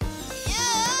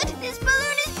 Dude, this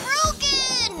balloon is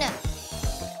broken!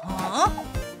 Huh?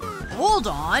 Hold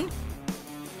on.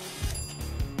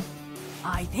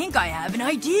 I think I have an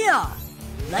idea.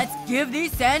 Let's give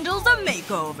these sandals a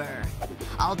makeover.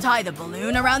 I'll tie the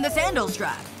balloon around the sandal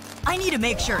strap. I need to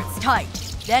make sure it's tight.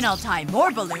 Then I'll tie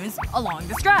more balloons along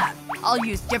the strap. I'll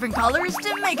use different colors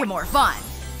to make it more fun.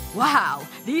 Wow,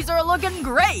 these are looking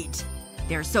great!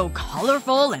 They're so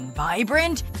colorful and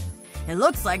vibrant. It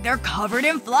looks like they're covered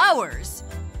in flowers.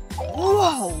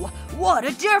 Whoa! What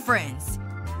a difference!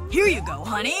 Here you go,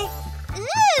 honey.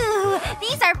 Ooh,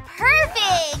 these are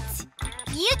perfect!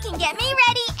 You can get me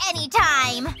ready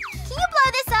anytime. Can you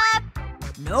blow this up?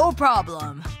 No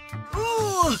problem.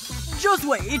 Ooh, just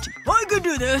wait. I can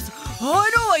do this. I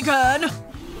know I can.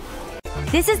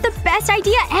 This is the best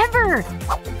idea ever!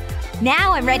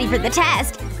 Now I'm ready for the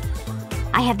test.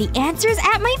 I have the answers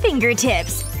at my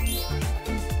fingertips.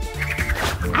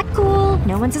 Act cool.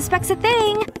 No one suspects a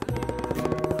thing.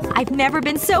 I've never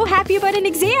been so happy about an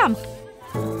exam.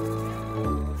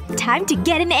 Time to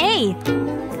get an A.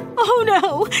 Oh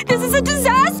no! This is a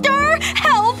disaster!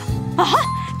 Help!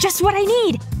 Just what I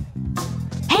need.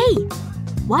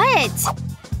 What?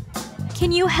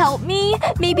 Can you help me?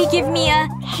 Maybe give me a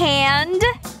hand?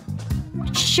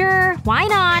 Sure, why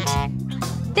not?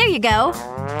 There you go.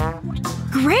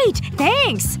 Great,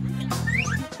 thanks!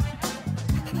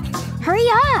 Hurry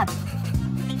up!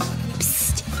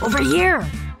 Psst, over here!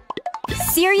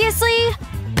 Seriously?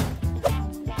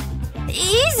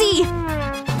 Easy!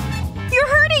 You're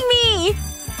hurting me!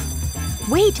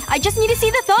 Wait, I just need to see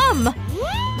the thumb!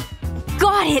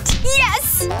 Got it!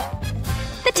 Yes!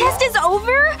 The test is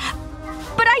over?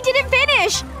 But I didn't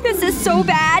finish! This is so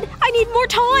bad! I need more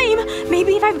time!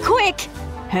 Maybe if I'm quick.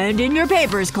 Hand in your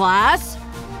papers, class.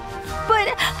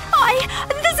 But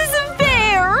this is